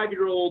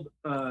 25-year-old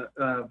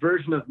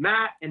version of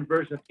Matt and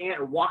version of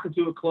Ant are walking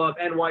to a club,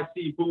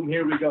 NYC, boom,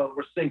 here we go.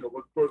 We're single.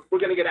 We're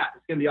going to get out.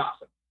 It's going to be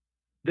awesome.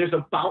 There's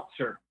a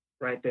bouncer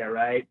right there,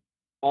 right?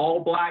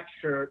 All black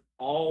shirt,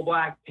 all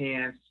black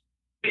pants,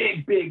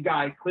 big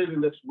guy, clearly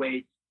lifts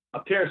weights, a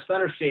pair of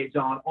center shades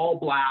on, all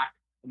black,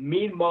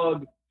 mean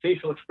mug,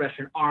 facial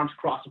expression, arms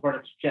crossed in front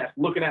of his chest,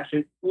 looking at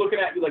you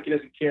like he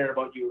doesn't care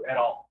about you at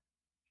all.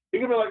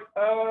 You're going to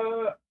be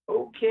like,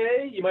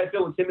 okay. You might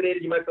feel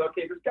intimidated. You might feel,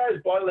 okay, this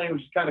guy's body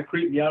language is kind of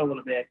creeping me out a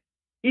little bit.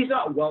 He's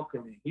not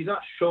welcoming. He's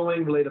not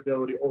showing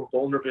relatability or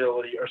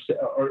vulnerability or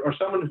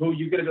someone who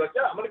you're going to be like,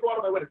 yeah, I'm going to go out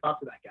of my way to talk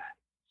to that guy.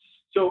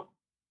 So,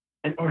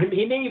 or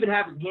he may even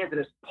have his hands in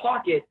his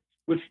pocket,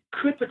 which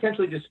could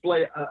potentially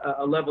display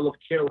a level of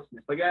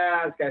carelessness. Like, this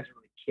guy doesn't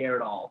really care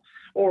at all.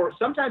 Or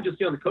sometimes you'll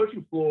see on the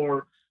coaching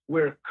floor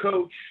where a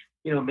coach,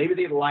 maybe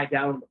they lie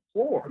down on the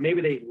floor, or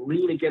maybe they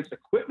lean against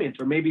equipment,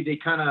 or maybe they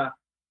kind of,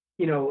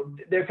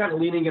 they're kind of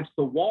leaning against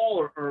the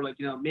wall, or like,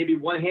 maybe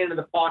one hand in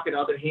the pocket,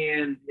 other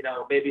hand,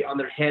 maybe on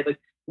their head, like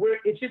where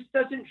it just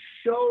doesn't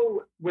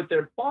show with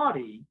their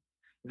body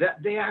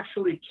that they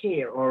actually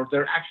care, or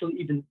they're actually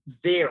even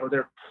there, or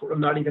they're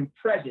not even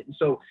present. And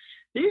so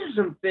these are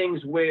some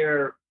things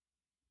where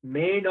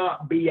may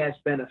not be as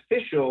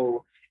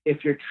beneficial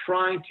if you're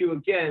trying to,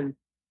 again,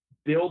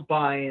 build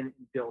buy-in,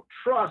 build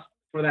trust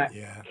for that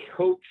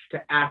coach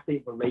to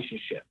athlete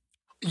relationship.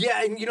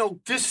 Yeah. And,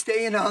 just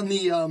staying on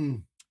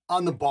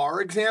the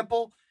bar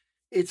example,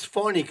 it's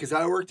funny because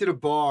I worked at a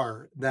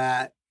bar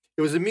that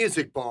it was a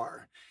music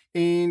bar,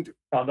 and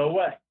oh, no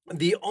way.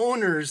 The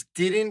owners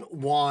didn't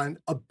want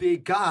a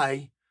big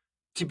guy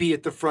to be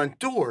at the front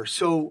door.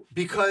 So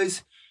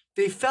because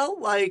they felt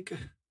like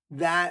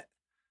that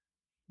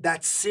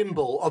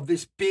symbol of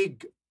this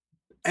big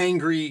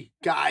angry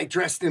guy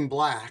dressed in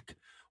black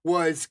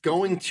was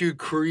going to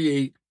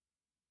create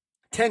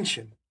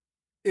tension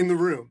in the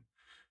room.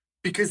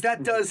 Because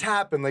that does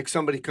happen. Like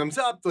somebody comes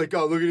up, like,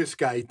 oh, look at this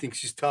guy. He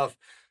thinks he's tough.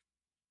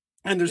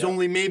 And there's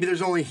only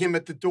him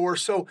at the door.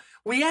 So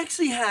we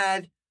actually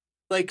had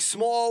like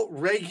small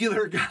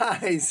regular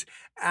guys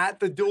at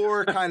the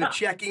door kind of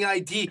checking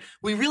ID.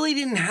 We really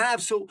didn't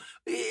have, so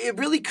it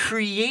really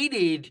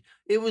created,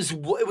 it was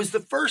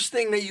the first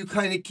thing that you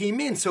kind of came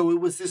in. So it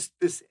was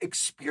this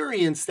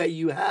experience that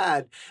you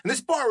had. And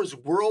this bar was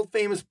world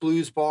famous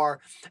blues bar,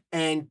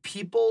 and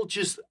people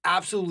just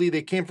absolutely,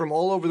 they came from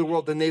all over the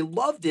world and they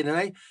loved it. And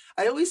I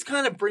always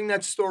kind of bring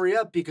that story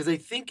up because I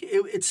think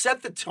it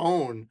set the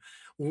tone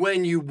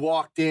when you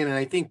walked in. And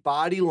I think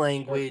body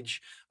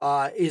language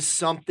is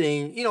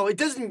something, it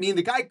doesn't mean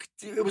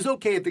it was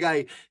okay if the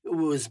guy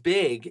was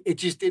big. It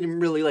just didn't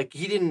really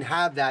he didn't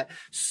have that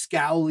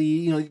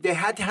scowly, they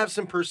had to have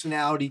some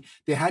personality.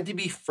 They had to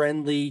be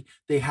friendly.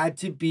 They had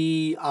to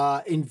be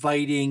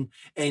inviting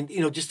and,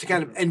 just to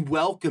kind of, and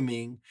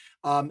welcoming.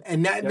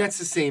 And that's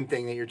the same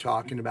thing that you're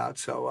talking about.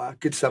 So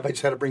good stuff. I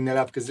just had to bring that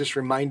up because this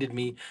reminded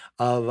me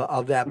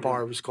of that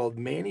bar. It was called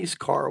Manny's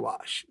Car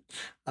Wash.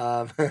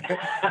 It's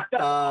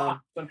a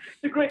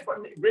great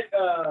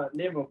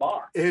name of a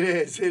bar. It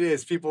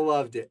is. People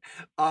loved it.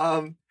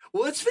 Well,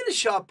 let's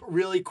finish up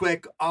really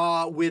quick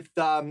with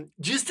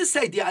just this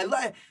idea.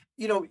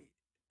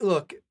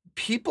 Look,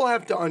 people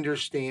have to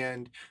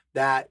understand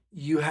that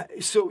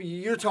so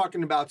you're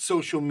talking about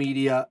social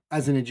media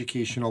as an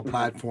educational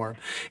platform.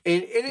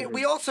 And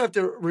we also have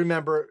to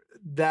remember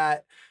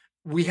that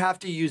we have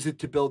to use it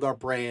to build our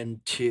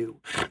brand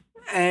too.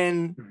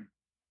 And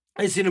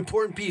it's an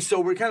important piece. So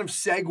we're kind of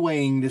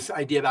segueing this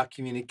idea about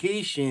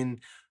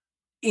communication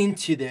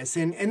into this.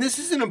 And this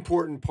is an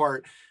important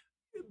part.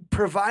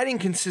 Providing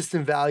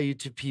consistent value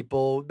to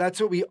people,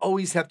 that's what we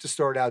always have to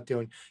start out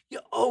doing. You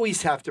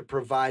always have to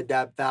provide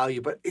that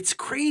value. But it's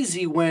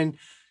crazy when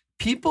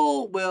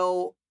people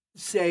will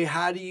say,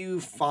 how do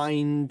you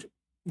find,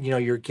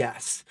 your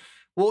guests?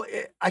 Well,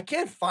 I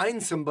can't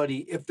find somebody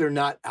if they're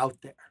not out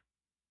there,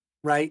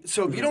 right?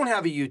 So if you don't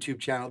have a YouTube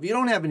channel, if you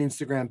don't have an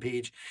Instagram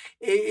page,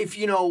 if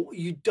you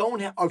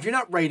don't have, or if you're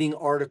not writing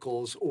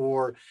articles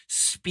or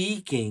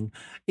speaking,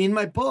 in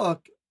my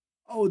book,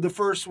 one of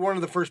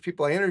the first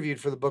people I interviewed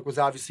for the book was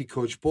obviously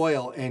Coach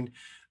Boyle. And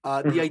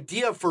the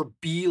idea for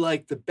Be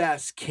Like the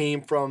Best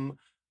came from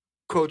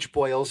Coach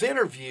Boyle's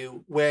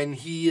interview when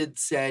he had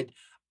said,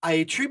 I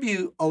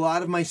attribute a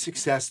lot of my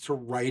success to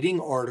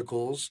writing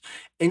articles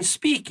and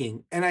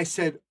speaking. And I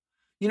said,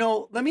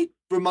 let me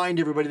remind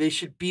everybody they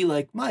should be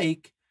like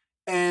Mike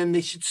and they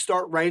should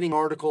start writing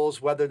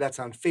articles, whether that's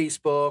on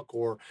Facebook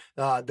or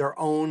their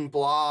own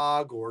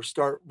blog, or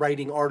start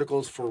writing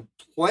articles for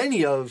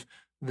plenty of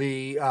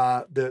the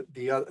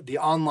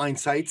online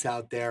sites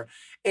out there.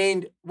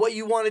 And what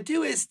you want to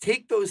do is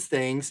take those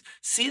things,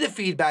 see the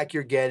feedback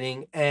you're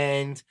getting,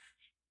 and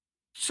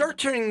start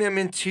turning them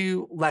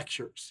into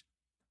lectures.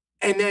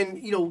 And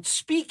then,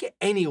 speak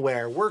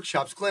anywhere,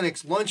 workshops,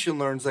 clinics, lunch and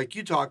learns, like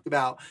you talked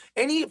about,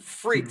 any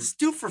free,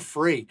 do for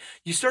free.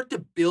 You start to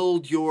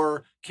build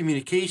your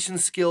communication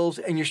skills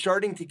and you're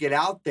starting to get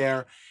out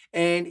there.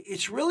 And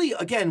it's really,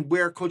 again,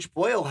 where Coach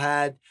Boyle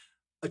had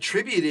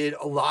attributed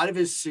a lot of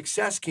his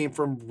success came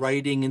from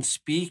writing and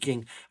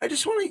speaking. I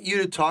just wanted you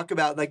to talk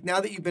about, now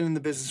that you've been in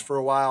the business for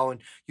a while and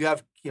you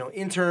have,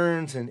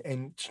 interns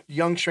and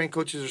young strength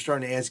coaches are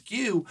starting to ask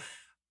you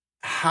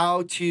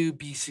how to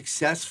be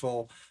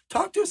successful.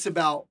 Talk to us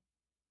about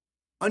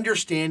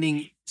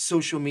understanding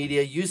social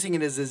media, using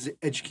it as an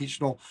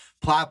educational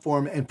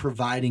platform and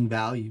providing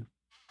value.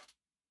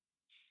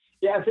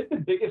 Yeah, I think the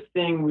biggest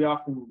thing we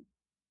often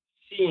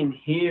see and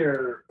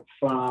hear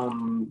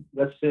from,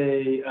 let's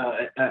say,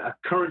 a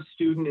current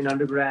student in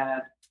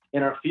undergrad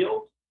in our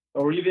field,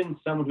 or even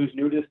someone who's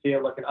new to this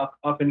field, like an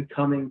up and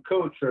coming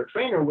coach or a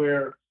trainer,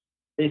 where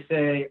they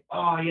say,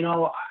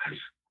 oh,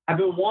 I've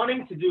been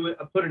wanting to do it,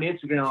 put an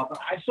Instagram up, but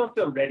I just don't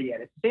feel ready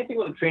yet. It's the same thing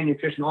with the training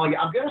nutrition.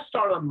 I'm going to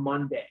start on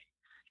Monday.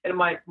 And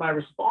my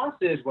response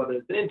is, whether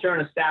it's an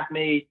intern, a staff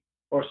mate,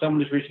 or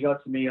someone who's reaching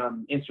out to me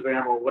on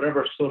Instagram or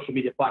whatever social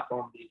media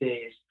platform these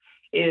days,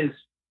 is,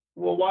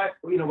 well, why,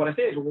 what I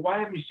say is, well, why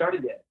haven't you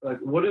started yet? Like,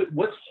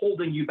 what's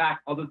holding you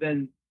back other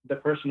than the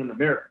person in the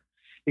mirror?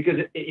 Because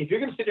if you're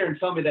going to sit there and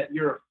tell me that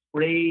you're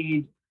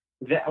afraid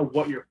of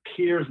what your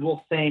peers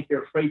will think,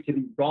 you're afraid to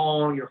be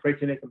wrong, you're afraid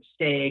to make a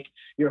mistake,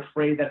 you're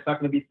afraid that it's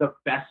not going to be the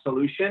best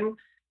solution,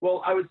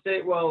 well, I would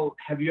say, well,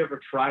 have you ever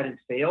tried and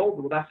failed?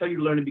 Well, that's how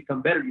you learn to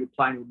become better. You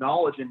apply new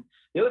knowledge. And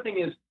the other thing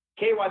is,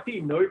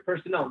 KYP, know your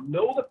personnel.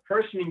 Know the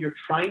person you're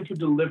trying to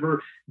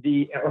deliver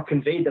or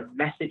convey the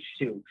message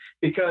to.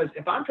 Because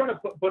if I'm trying to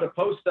put a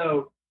post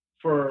out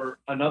for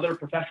another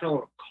professional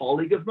or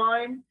colleague of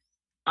mine,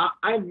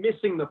 I'm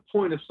missing the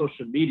point of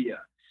social media.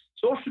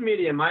 Social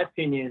media, in my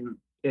opinion,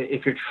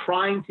 if you're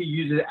trying to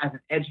use it as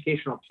an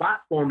educational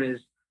platform, is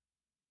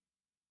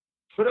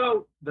put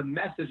out the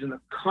message and the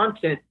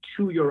content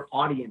to your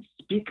audience.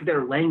 Speak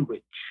their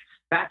language.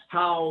 That's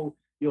how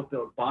you'll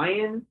build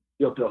buy-in,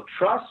 you'll build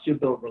trust, you'll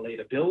build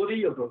relatability,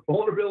 you'll build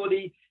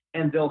vulnerability,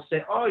 and they'll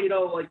say, oh,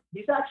 like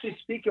he's actually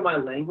speaking my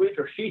language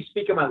or she's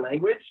speaking my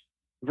language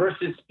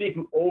versus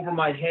speaking over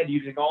my head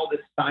using all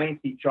this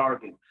sciencey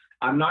jargon.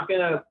 I'm not,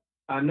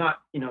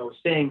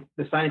 saying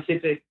the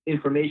scientific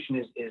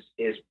information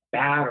is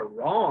bad or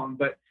wrong,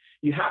 but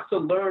you have to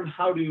learn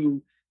how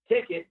to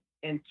take it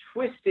and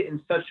twist it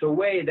in such a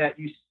way that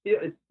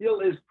it still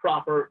is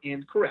proper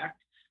and correct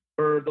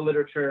for the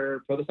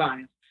literature, for the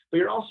science, but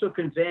you're also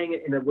conveying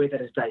it in a way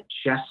that is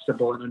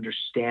digestible and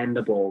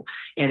understandable,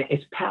 and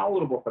it's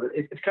palatable for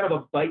it. It's kind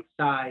of a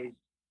bite-sized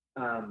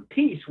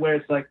piece where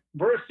it's like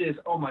versus,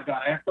 oh my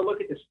God, I have to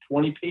look at this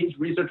 20-page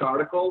research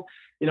article.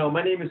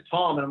 My name is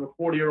Tom and I'm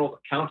a 40-year-old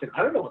accountant.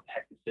 I don't know what the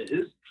heck this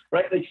is,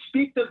 right? Like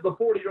speak to the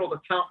 40-year-old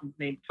accountant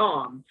named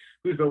Tom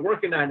who's been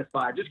working 9 to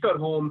 5, just got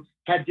home,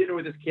 had dinner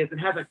with his kids, and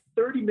has like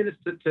 30 minutes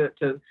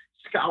to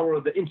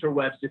scour the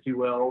interwebs, if you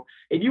will.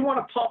 And you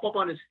want to pop up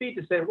on his feed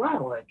to say,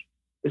 wow, like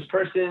this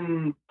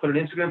person put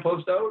an Instagram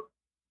post out.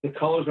 The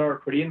colors are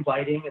pretty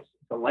inviting. It's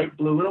a light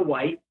blue and a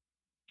white.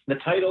 The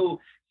title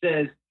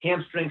says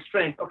hamstring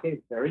strength. Okay,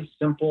 very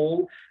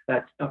simple.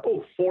 That's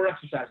 4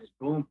 exercises.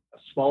 Boom, a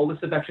small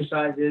list of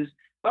exercises.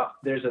 Oh,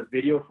 there's a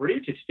video for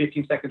each. It's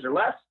 15 seconds or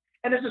less.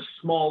 And there's a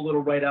small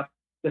little write-up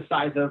the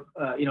size of,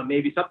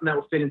 maybe something that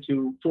will fit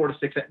into 4 to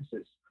 6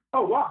 sentences.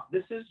 Oh, wow,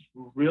 this is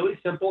really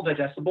simple,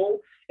 digestible,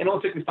 and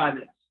it'll take me 5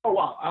 minutes. Oh,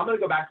 wow, I'm going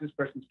to go back to this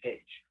person's page.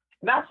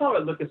 And that's how I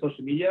look at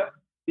social media.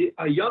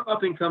 A young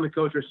up-and-coming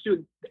coach or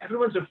student,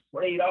 everyone's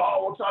afraid,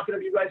 what's not going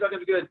to be right, it's not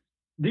going to be good.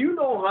 Do you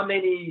know how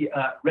many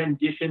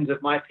renditions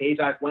of my page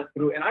I've went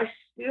through? And I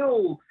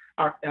still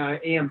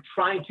am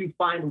trying to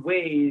find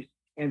ways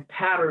and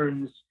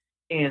patterns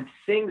and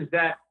things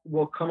that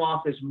will come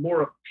off as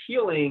more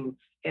appealing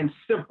and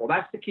simple.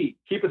 That's the key.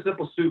 Keep it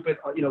simple, stupid.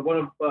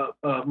 One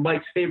of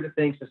Mike's favorite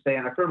things to say,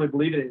 and I firmly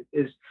believe it,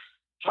 is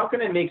how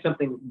can I make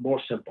something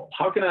more simple?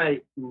 How can I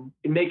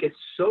make it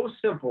so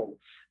simple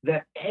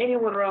that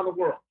anyone around the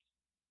world,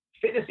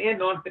 fitness and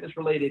non-fitness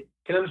related,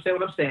 can understand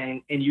what I'm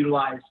saying and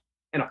utilize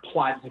and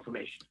apply this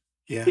information?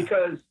 Yeah.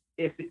 Because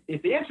if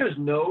the answer is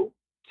no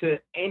to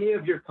any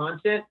of your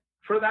content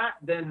for that,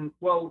 then,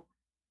 well,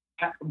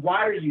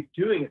 why are you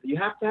doing it? You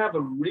have to have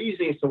a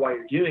reason as to why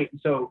you're doing it.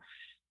 And so,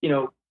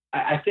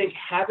 I think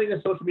having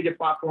a social media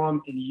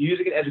platform and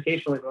using it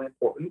educationally is really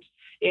important.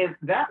 And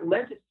that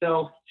lends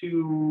itself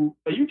to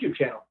a YouTube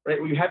channel, right?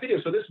 Where you have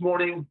videos. So this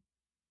morning,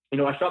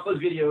 I shot those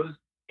videos,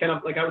 kind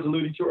of like I was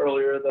alluding to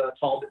earlier, the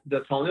tall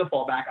kneel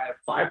fallback. I have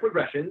 5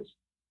 progressions.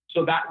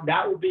 So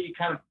that will be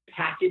kind of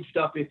packaged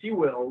up, if you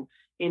will,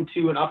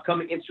 into an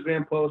upcoming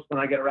Instagram post when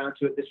I get around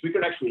to it this week or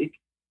next week.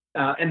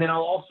 And then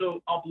I'll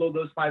also upload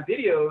those 5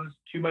 videos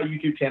to my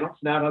YouTube channel. So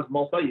now it has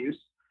multi-use.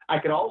 I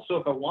could also,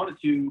 if I wanted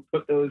to,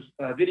 put those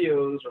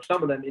videos or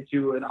some of them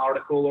into an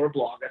article or a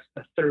blog. That's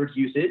a third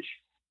usage.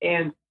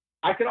 And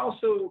I could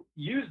also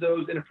use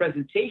those in a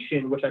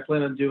presentation, which I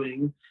plan on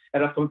doing,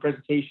 an upcoming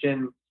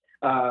presentation,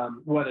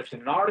 whether it's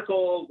in an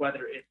article,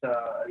 whether it's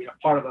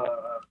part of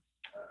a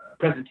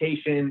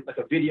presentation, like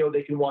a video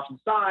they can watch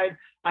inside.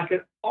 I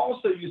could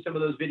also use some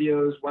of those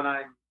videos when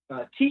I'm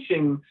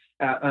teaching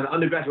at an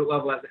undergraduate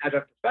level as an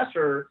adjunct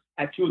professor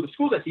at 2 of the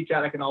schools I teach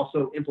at. I can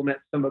also implement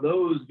some of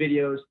those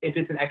videos if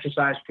it's an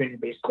exercise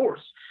training-based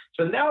course.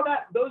 So now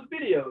that those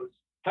videos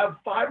have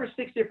 5 or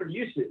 6 different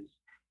uses,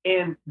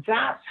 and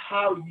that's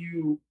how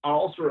you are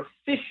also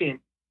efficient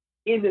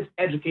in this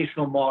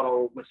educational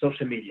model with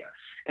social media.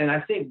 And I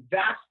think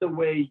that's the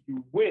way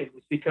you win,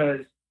 is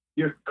because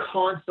you're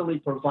constantly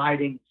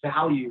providing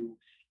value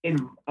in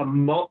a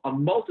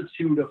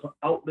multitude of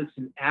outlets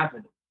and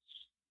avenues.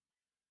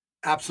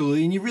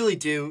 Absolutely. And you really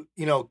do,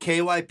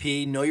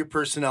 KYP, know your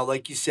personnel,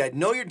 like you said,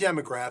 know your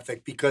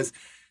demographic, because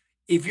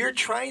if you're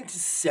trying to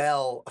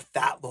sell a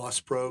fat loss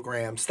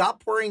program,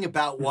 stop worrying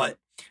about what,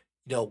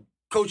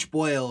 Coach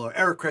Boyle or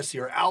Eric Cressy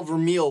or Al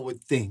Vermeil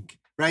would think,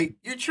 right?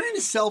 You're trying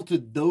to sell to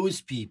those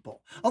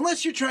people.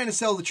 Unless you're trying to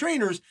sell the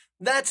trainers,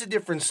 that's a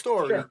different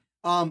story. Sure.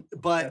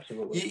 But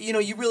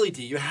you really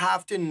do. You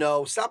have to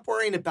know, stop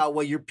worrying about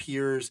what your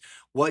peers,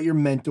 what your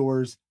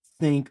mentors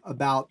think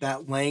about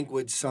that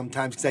language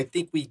sometimes, because I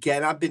think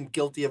I've been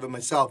guilty of it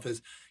myself,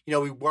 is,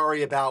 we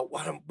worry about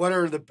what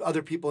are the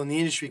other people in the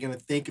industry going to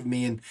think of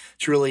me, and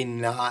it's really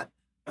not,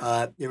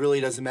 it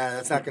really doesn't matter.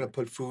 That's not going to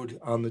put food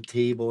on the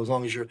table, as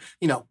long as you're,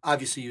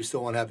 obviously you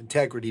still want to have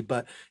integrity,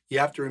 but you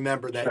have to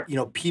remember that,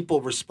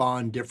 people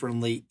respond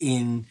differently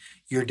in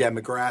your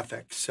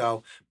demographic.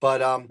 So,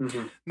 but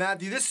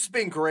Matthew, this has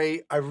been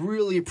great. I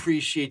really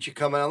appreciate you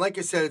coming on. Like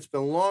I said, it's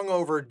been long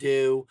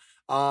overdue.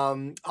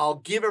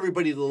 I'll give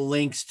everybody the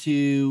links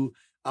to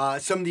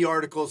some of the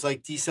articles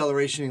like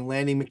Deceleration and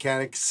Landing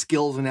Mechanics,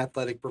 Skills and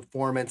Athletic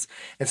Performance,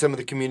 and some of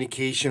the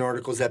communication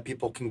articles that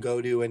people can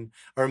go to. And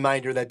a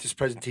reminder that this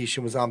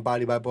presentation was on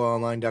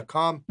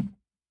bodybyboyleonline.com.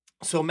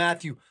 So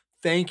Matthew,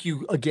 thank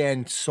you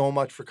again so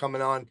much for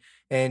coming on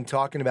and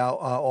talking about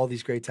all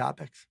these great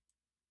topics.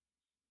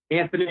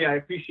 Anthony, I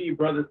appreciate you,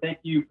 brother. Thank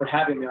you for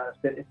having me on.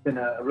 It's been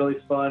a really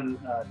fun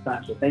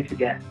time. So thanks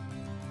again.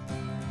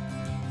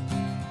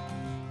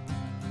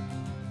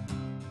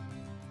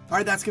 All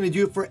right, that's going to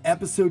do it for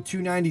episode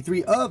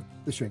 293 of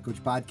the Strength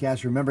Coach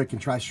Podcast. Remember, you can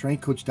try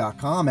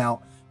strengthcoach.com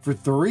out for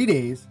 3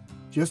 days,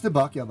 just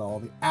 $1. You have all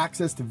the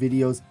access to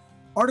videos,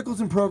 articles,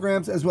 and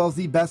programs, as well as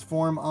the best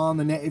forum on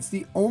the net. It's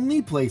the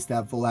only place to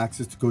have full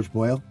access to Coach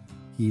Boyle.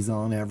 He's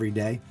on every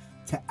day.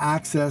 To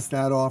access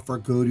that offer,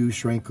 go to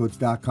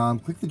strengthcoach.com.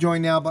 Click the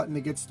Join Now button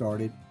to get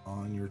started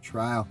on your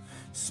trial.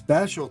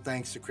 Special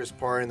thanks to Chris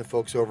Parr and the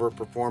folks over at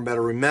Perform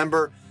Better.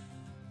 Remember,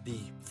 the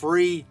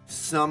free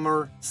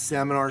summer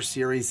seminar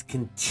series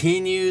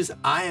continues.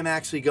 I am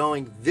actually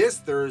going this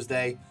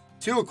Thursday,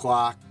 2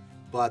 o'clock,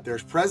 but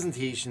there's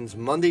presentations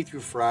Monday through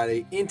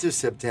Friday into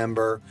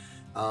September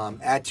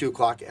at 2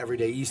 o'clock every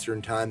day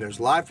Eastern time. There's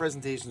live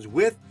presentations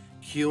with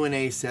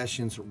Q&A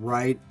sessions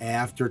right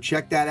after.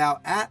 Check that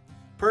out at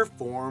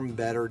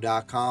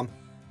performbetter.com.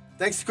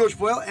 Thanks to Coach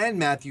Boyle and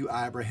Matthew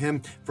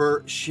Ibrahim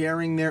for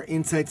sharing their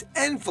insights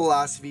and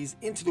philosophies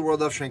into the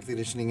world of strength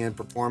conditioning and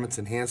performance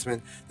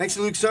enhancement. Thanks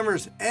to Luke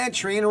Summers and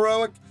Train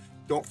Heroic.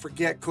 Don't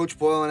forget, Coach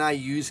Boyle and I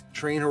use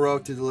Train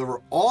Heroic to deliver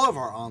all of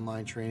our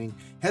online training.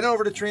 Head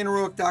over to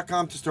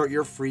trainheroic.com to start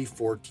your free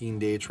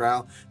 14-day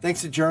trial.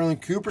 Thanks to Geralyn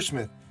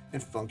Coopersmith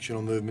and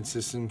Functional Movement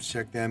Systems.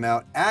 Check them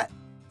out at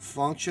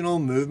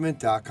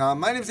functionalmovement.com.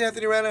 My name is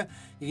Anthony Renna.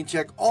 You can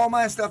check all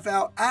my stuff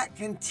out at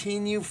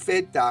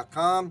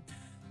continuefit.com.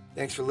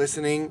 Thanks for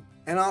listening,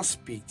 and I'll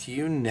speak to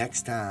you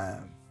next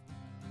time.